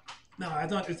 125th. No, I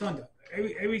thought it's under.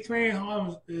 Every train in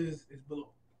Harlem is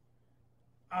below.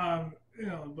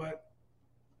 But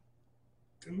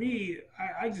to me,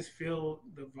 I just feel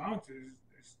the Bronx is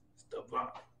the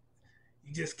Bronx.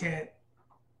 You just can't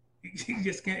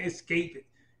escape it.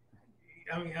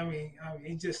 I mean,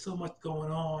 it's just so much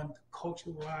going on,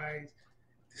 culture-wise,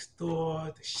 the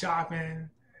store, the shopping,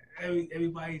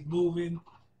 everybody's moving.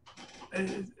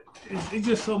 It's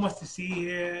just so much to see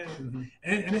here,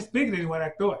 and it's bigger than what I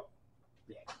thought.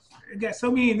 Yeah. It got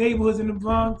so many neighborhoods in the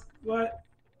Bronx. What?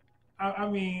 I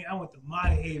mean, I went to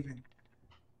Monhaven,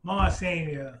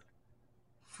 Monsandia,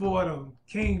 Fordham,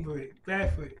 Cambridge,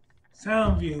 Bedford,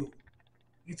 Soundview.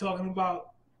 You talking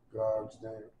about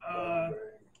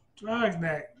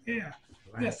Dragsneck, yeah.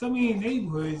 Right. Yeah, so many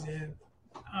neighborhoods, and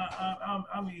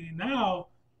I mean now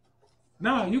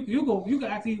you can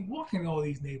actually walk in all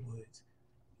these neighborhoods.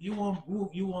 You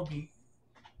won't be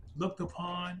looked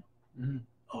upon. Mm-hmm.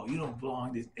 Oh, you don't belong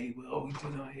in this neighborhood. Oh, you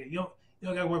don't here. You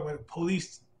don't got to worry about the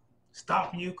police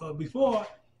stopping you, because before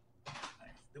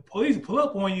the police pull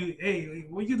up on you. Hey,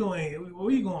 what you doing here?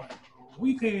 Where you going? Who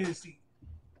you came here to see?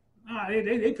 Nah,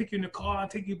 they pick you in the car and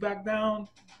take you back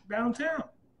downtown.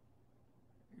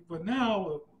 But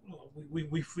now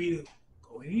we free to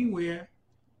go anywhere.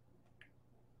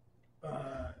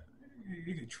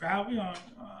 You can travel. You know,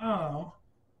 I don't know.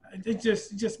 It's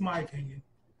just my opinion.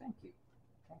 Thank you.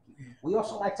 Thank you. Yeah. We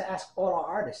also like to ask all our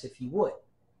artists if you would,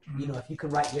 you know, if you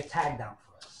could write your tag down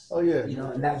for us. Oh yeah. You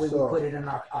know, and that way we put it in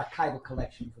our archival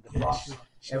collection for the Bronx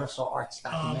Sure. Aerosol Arts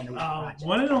documentary project.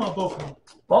 One of them or both of them?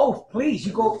 Both, please.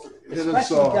 You go, Hit us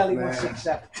especially off, Deli man.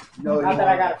 167. No, Not you that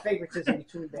I want- got a favoritism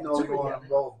between them. No, you want them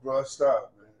both, bro.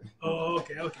 Stop, man. Oh,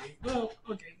 okay. Well,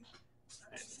 okay.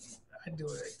 I do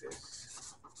it like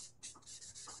this.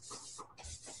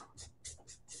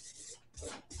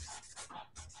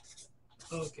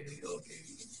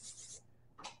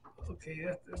 Okay,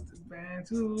 that's the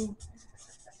BAN2.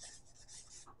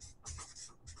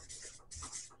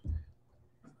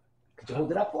 Could you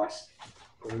hold it up for us?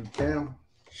 Put it down.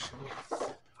 Sure.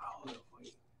 Hold up for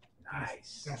you.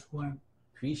 Nice. That's one.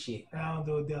 Appreciate that. I don't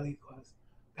do a deli because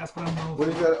that's what I'm known What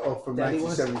for. is that? Oh, from Deli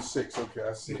 1976. Okay,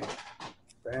 I see.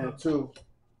 BAN2.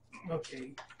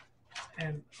 Okay.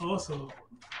 And also,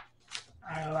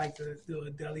 I like to do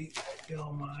a deli if you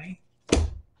don't mind.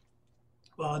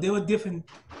 Well, there were different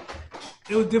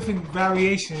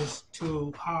variations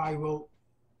to how I wrote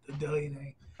the deli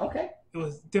name. Okay. It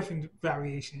was different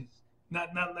variations. Not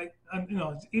like you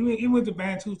know, even with the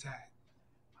BAN2 tag,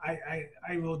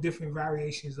 I wrote different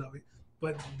variations of it.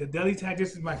 But the deli tag,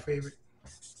 this is my favorite.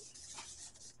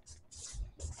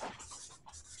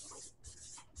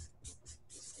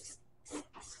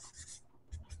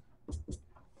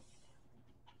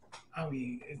 I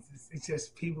mean, it's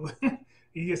just people.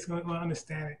 You just going to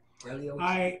understand it. Really old.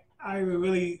 I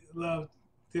really love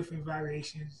different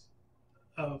variations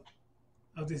of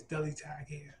this deli tag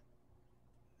here.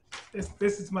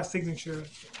 This is my signature.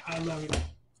 I love it.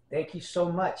 Thank you so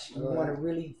much. We All want to right.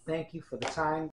 really thank you for the time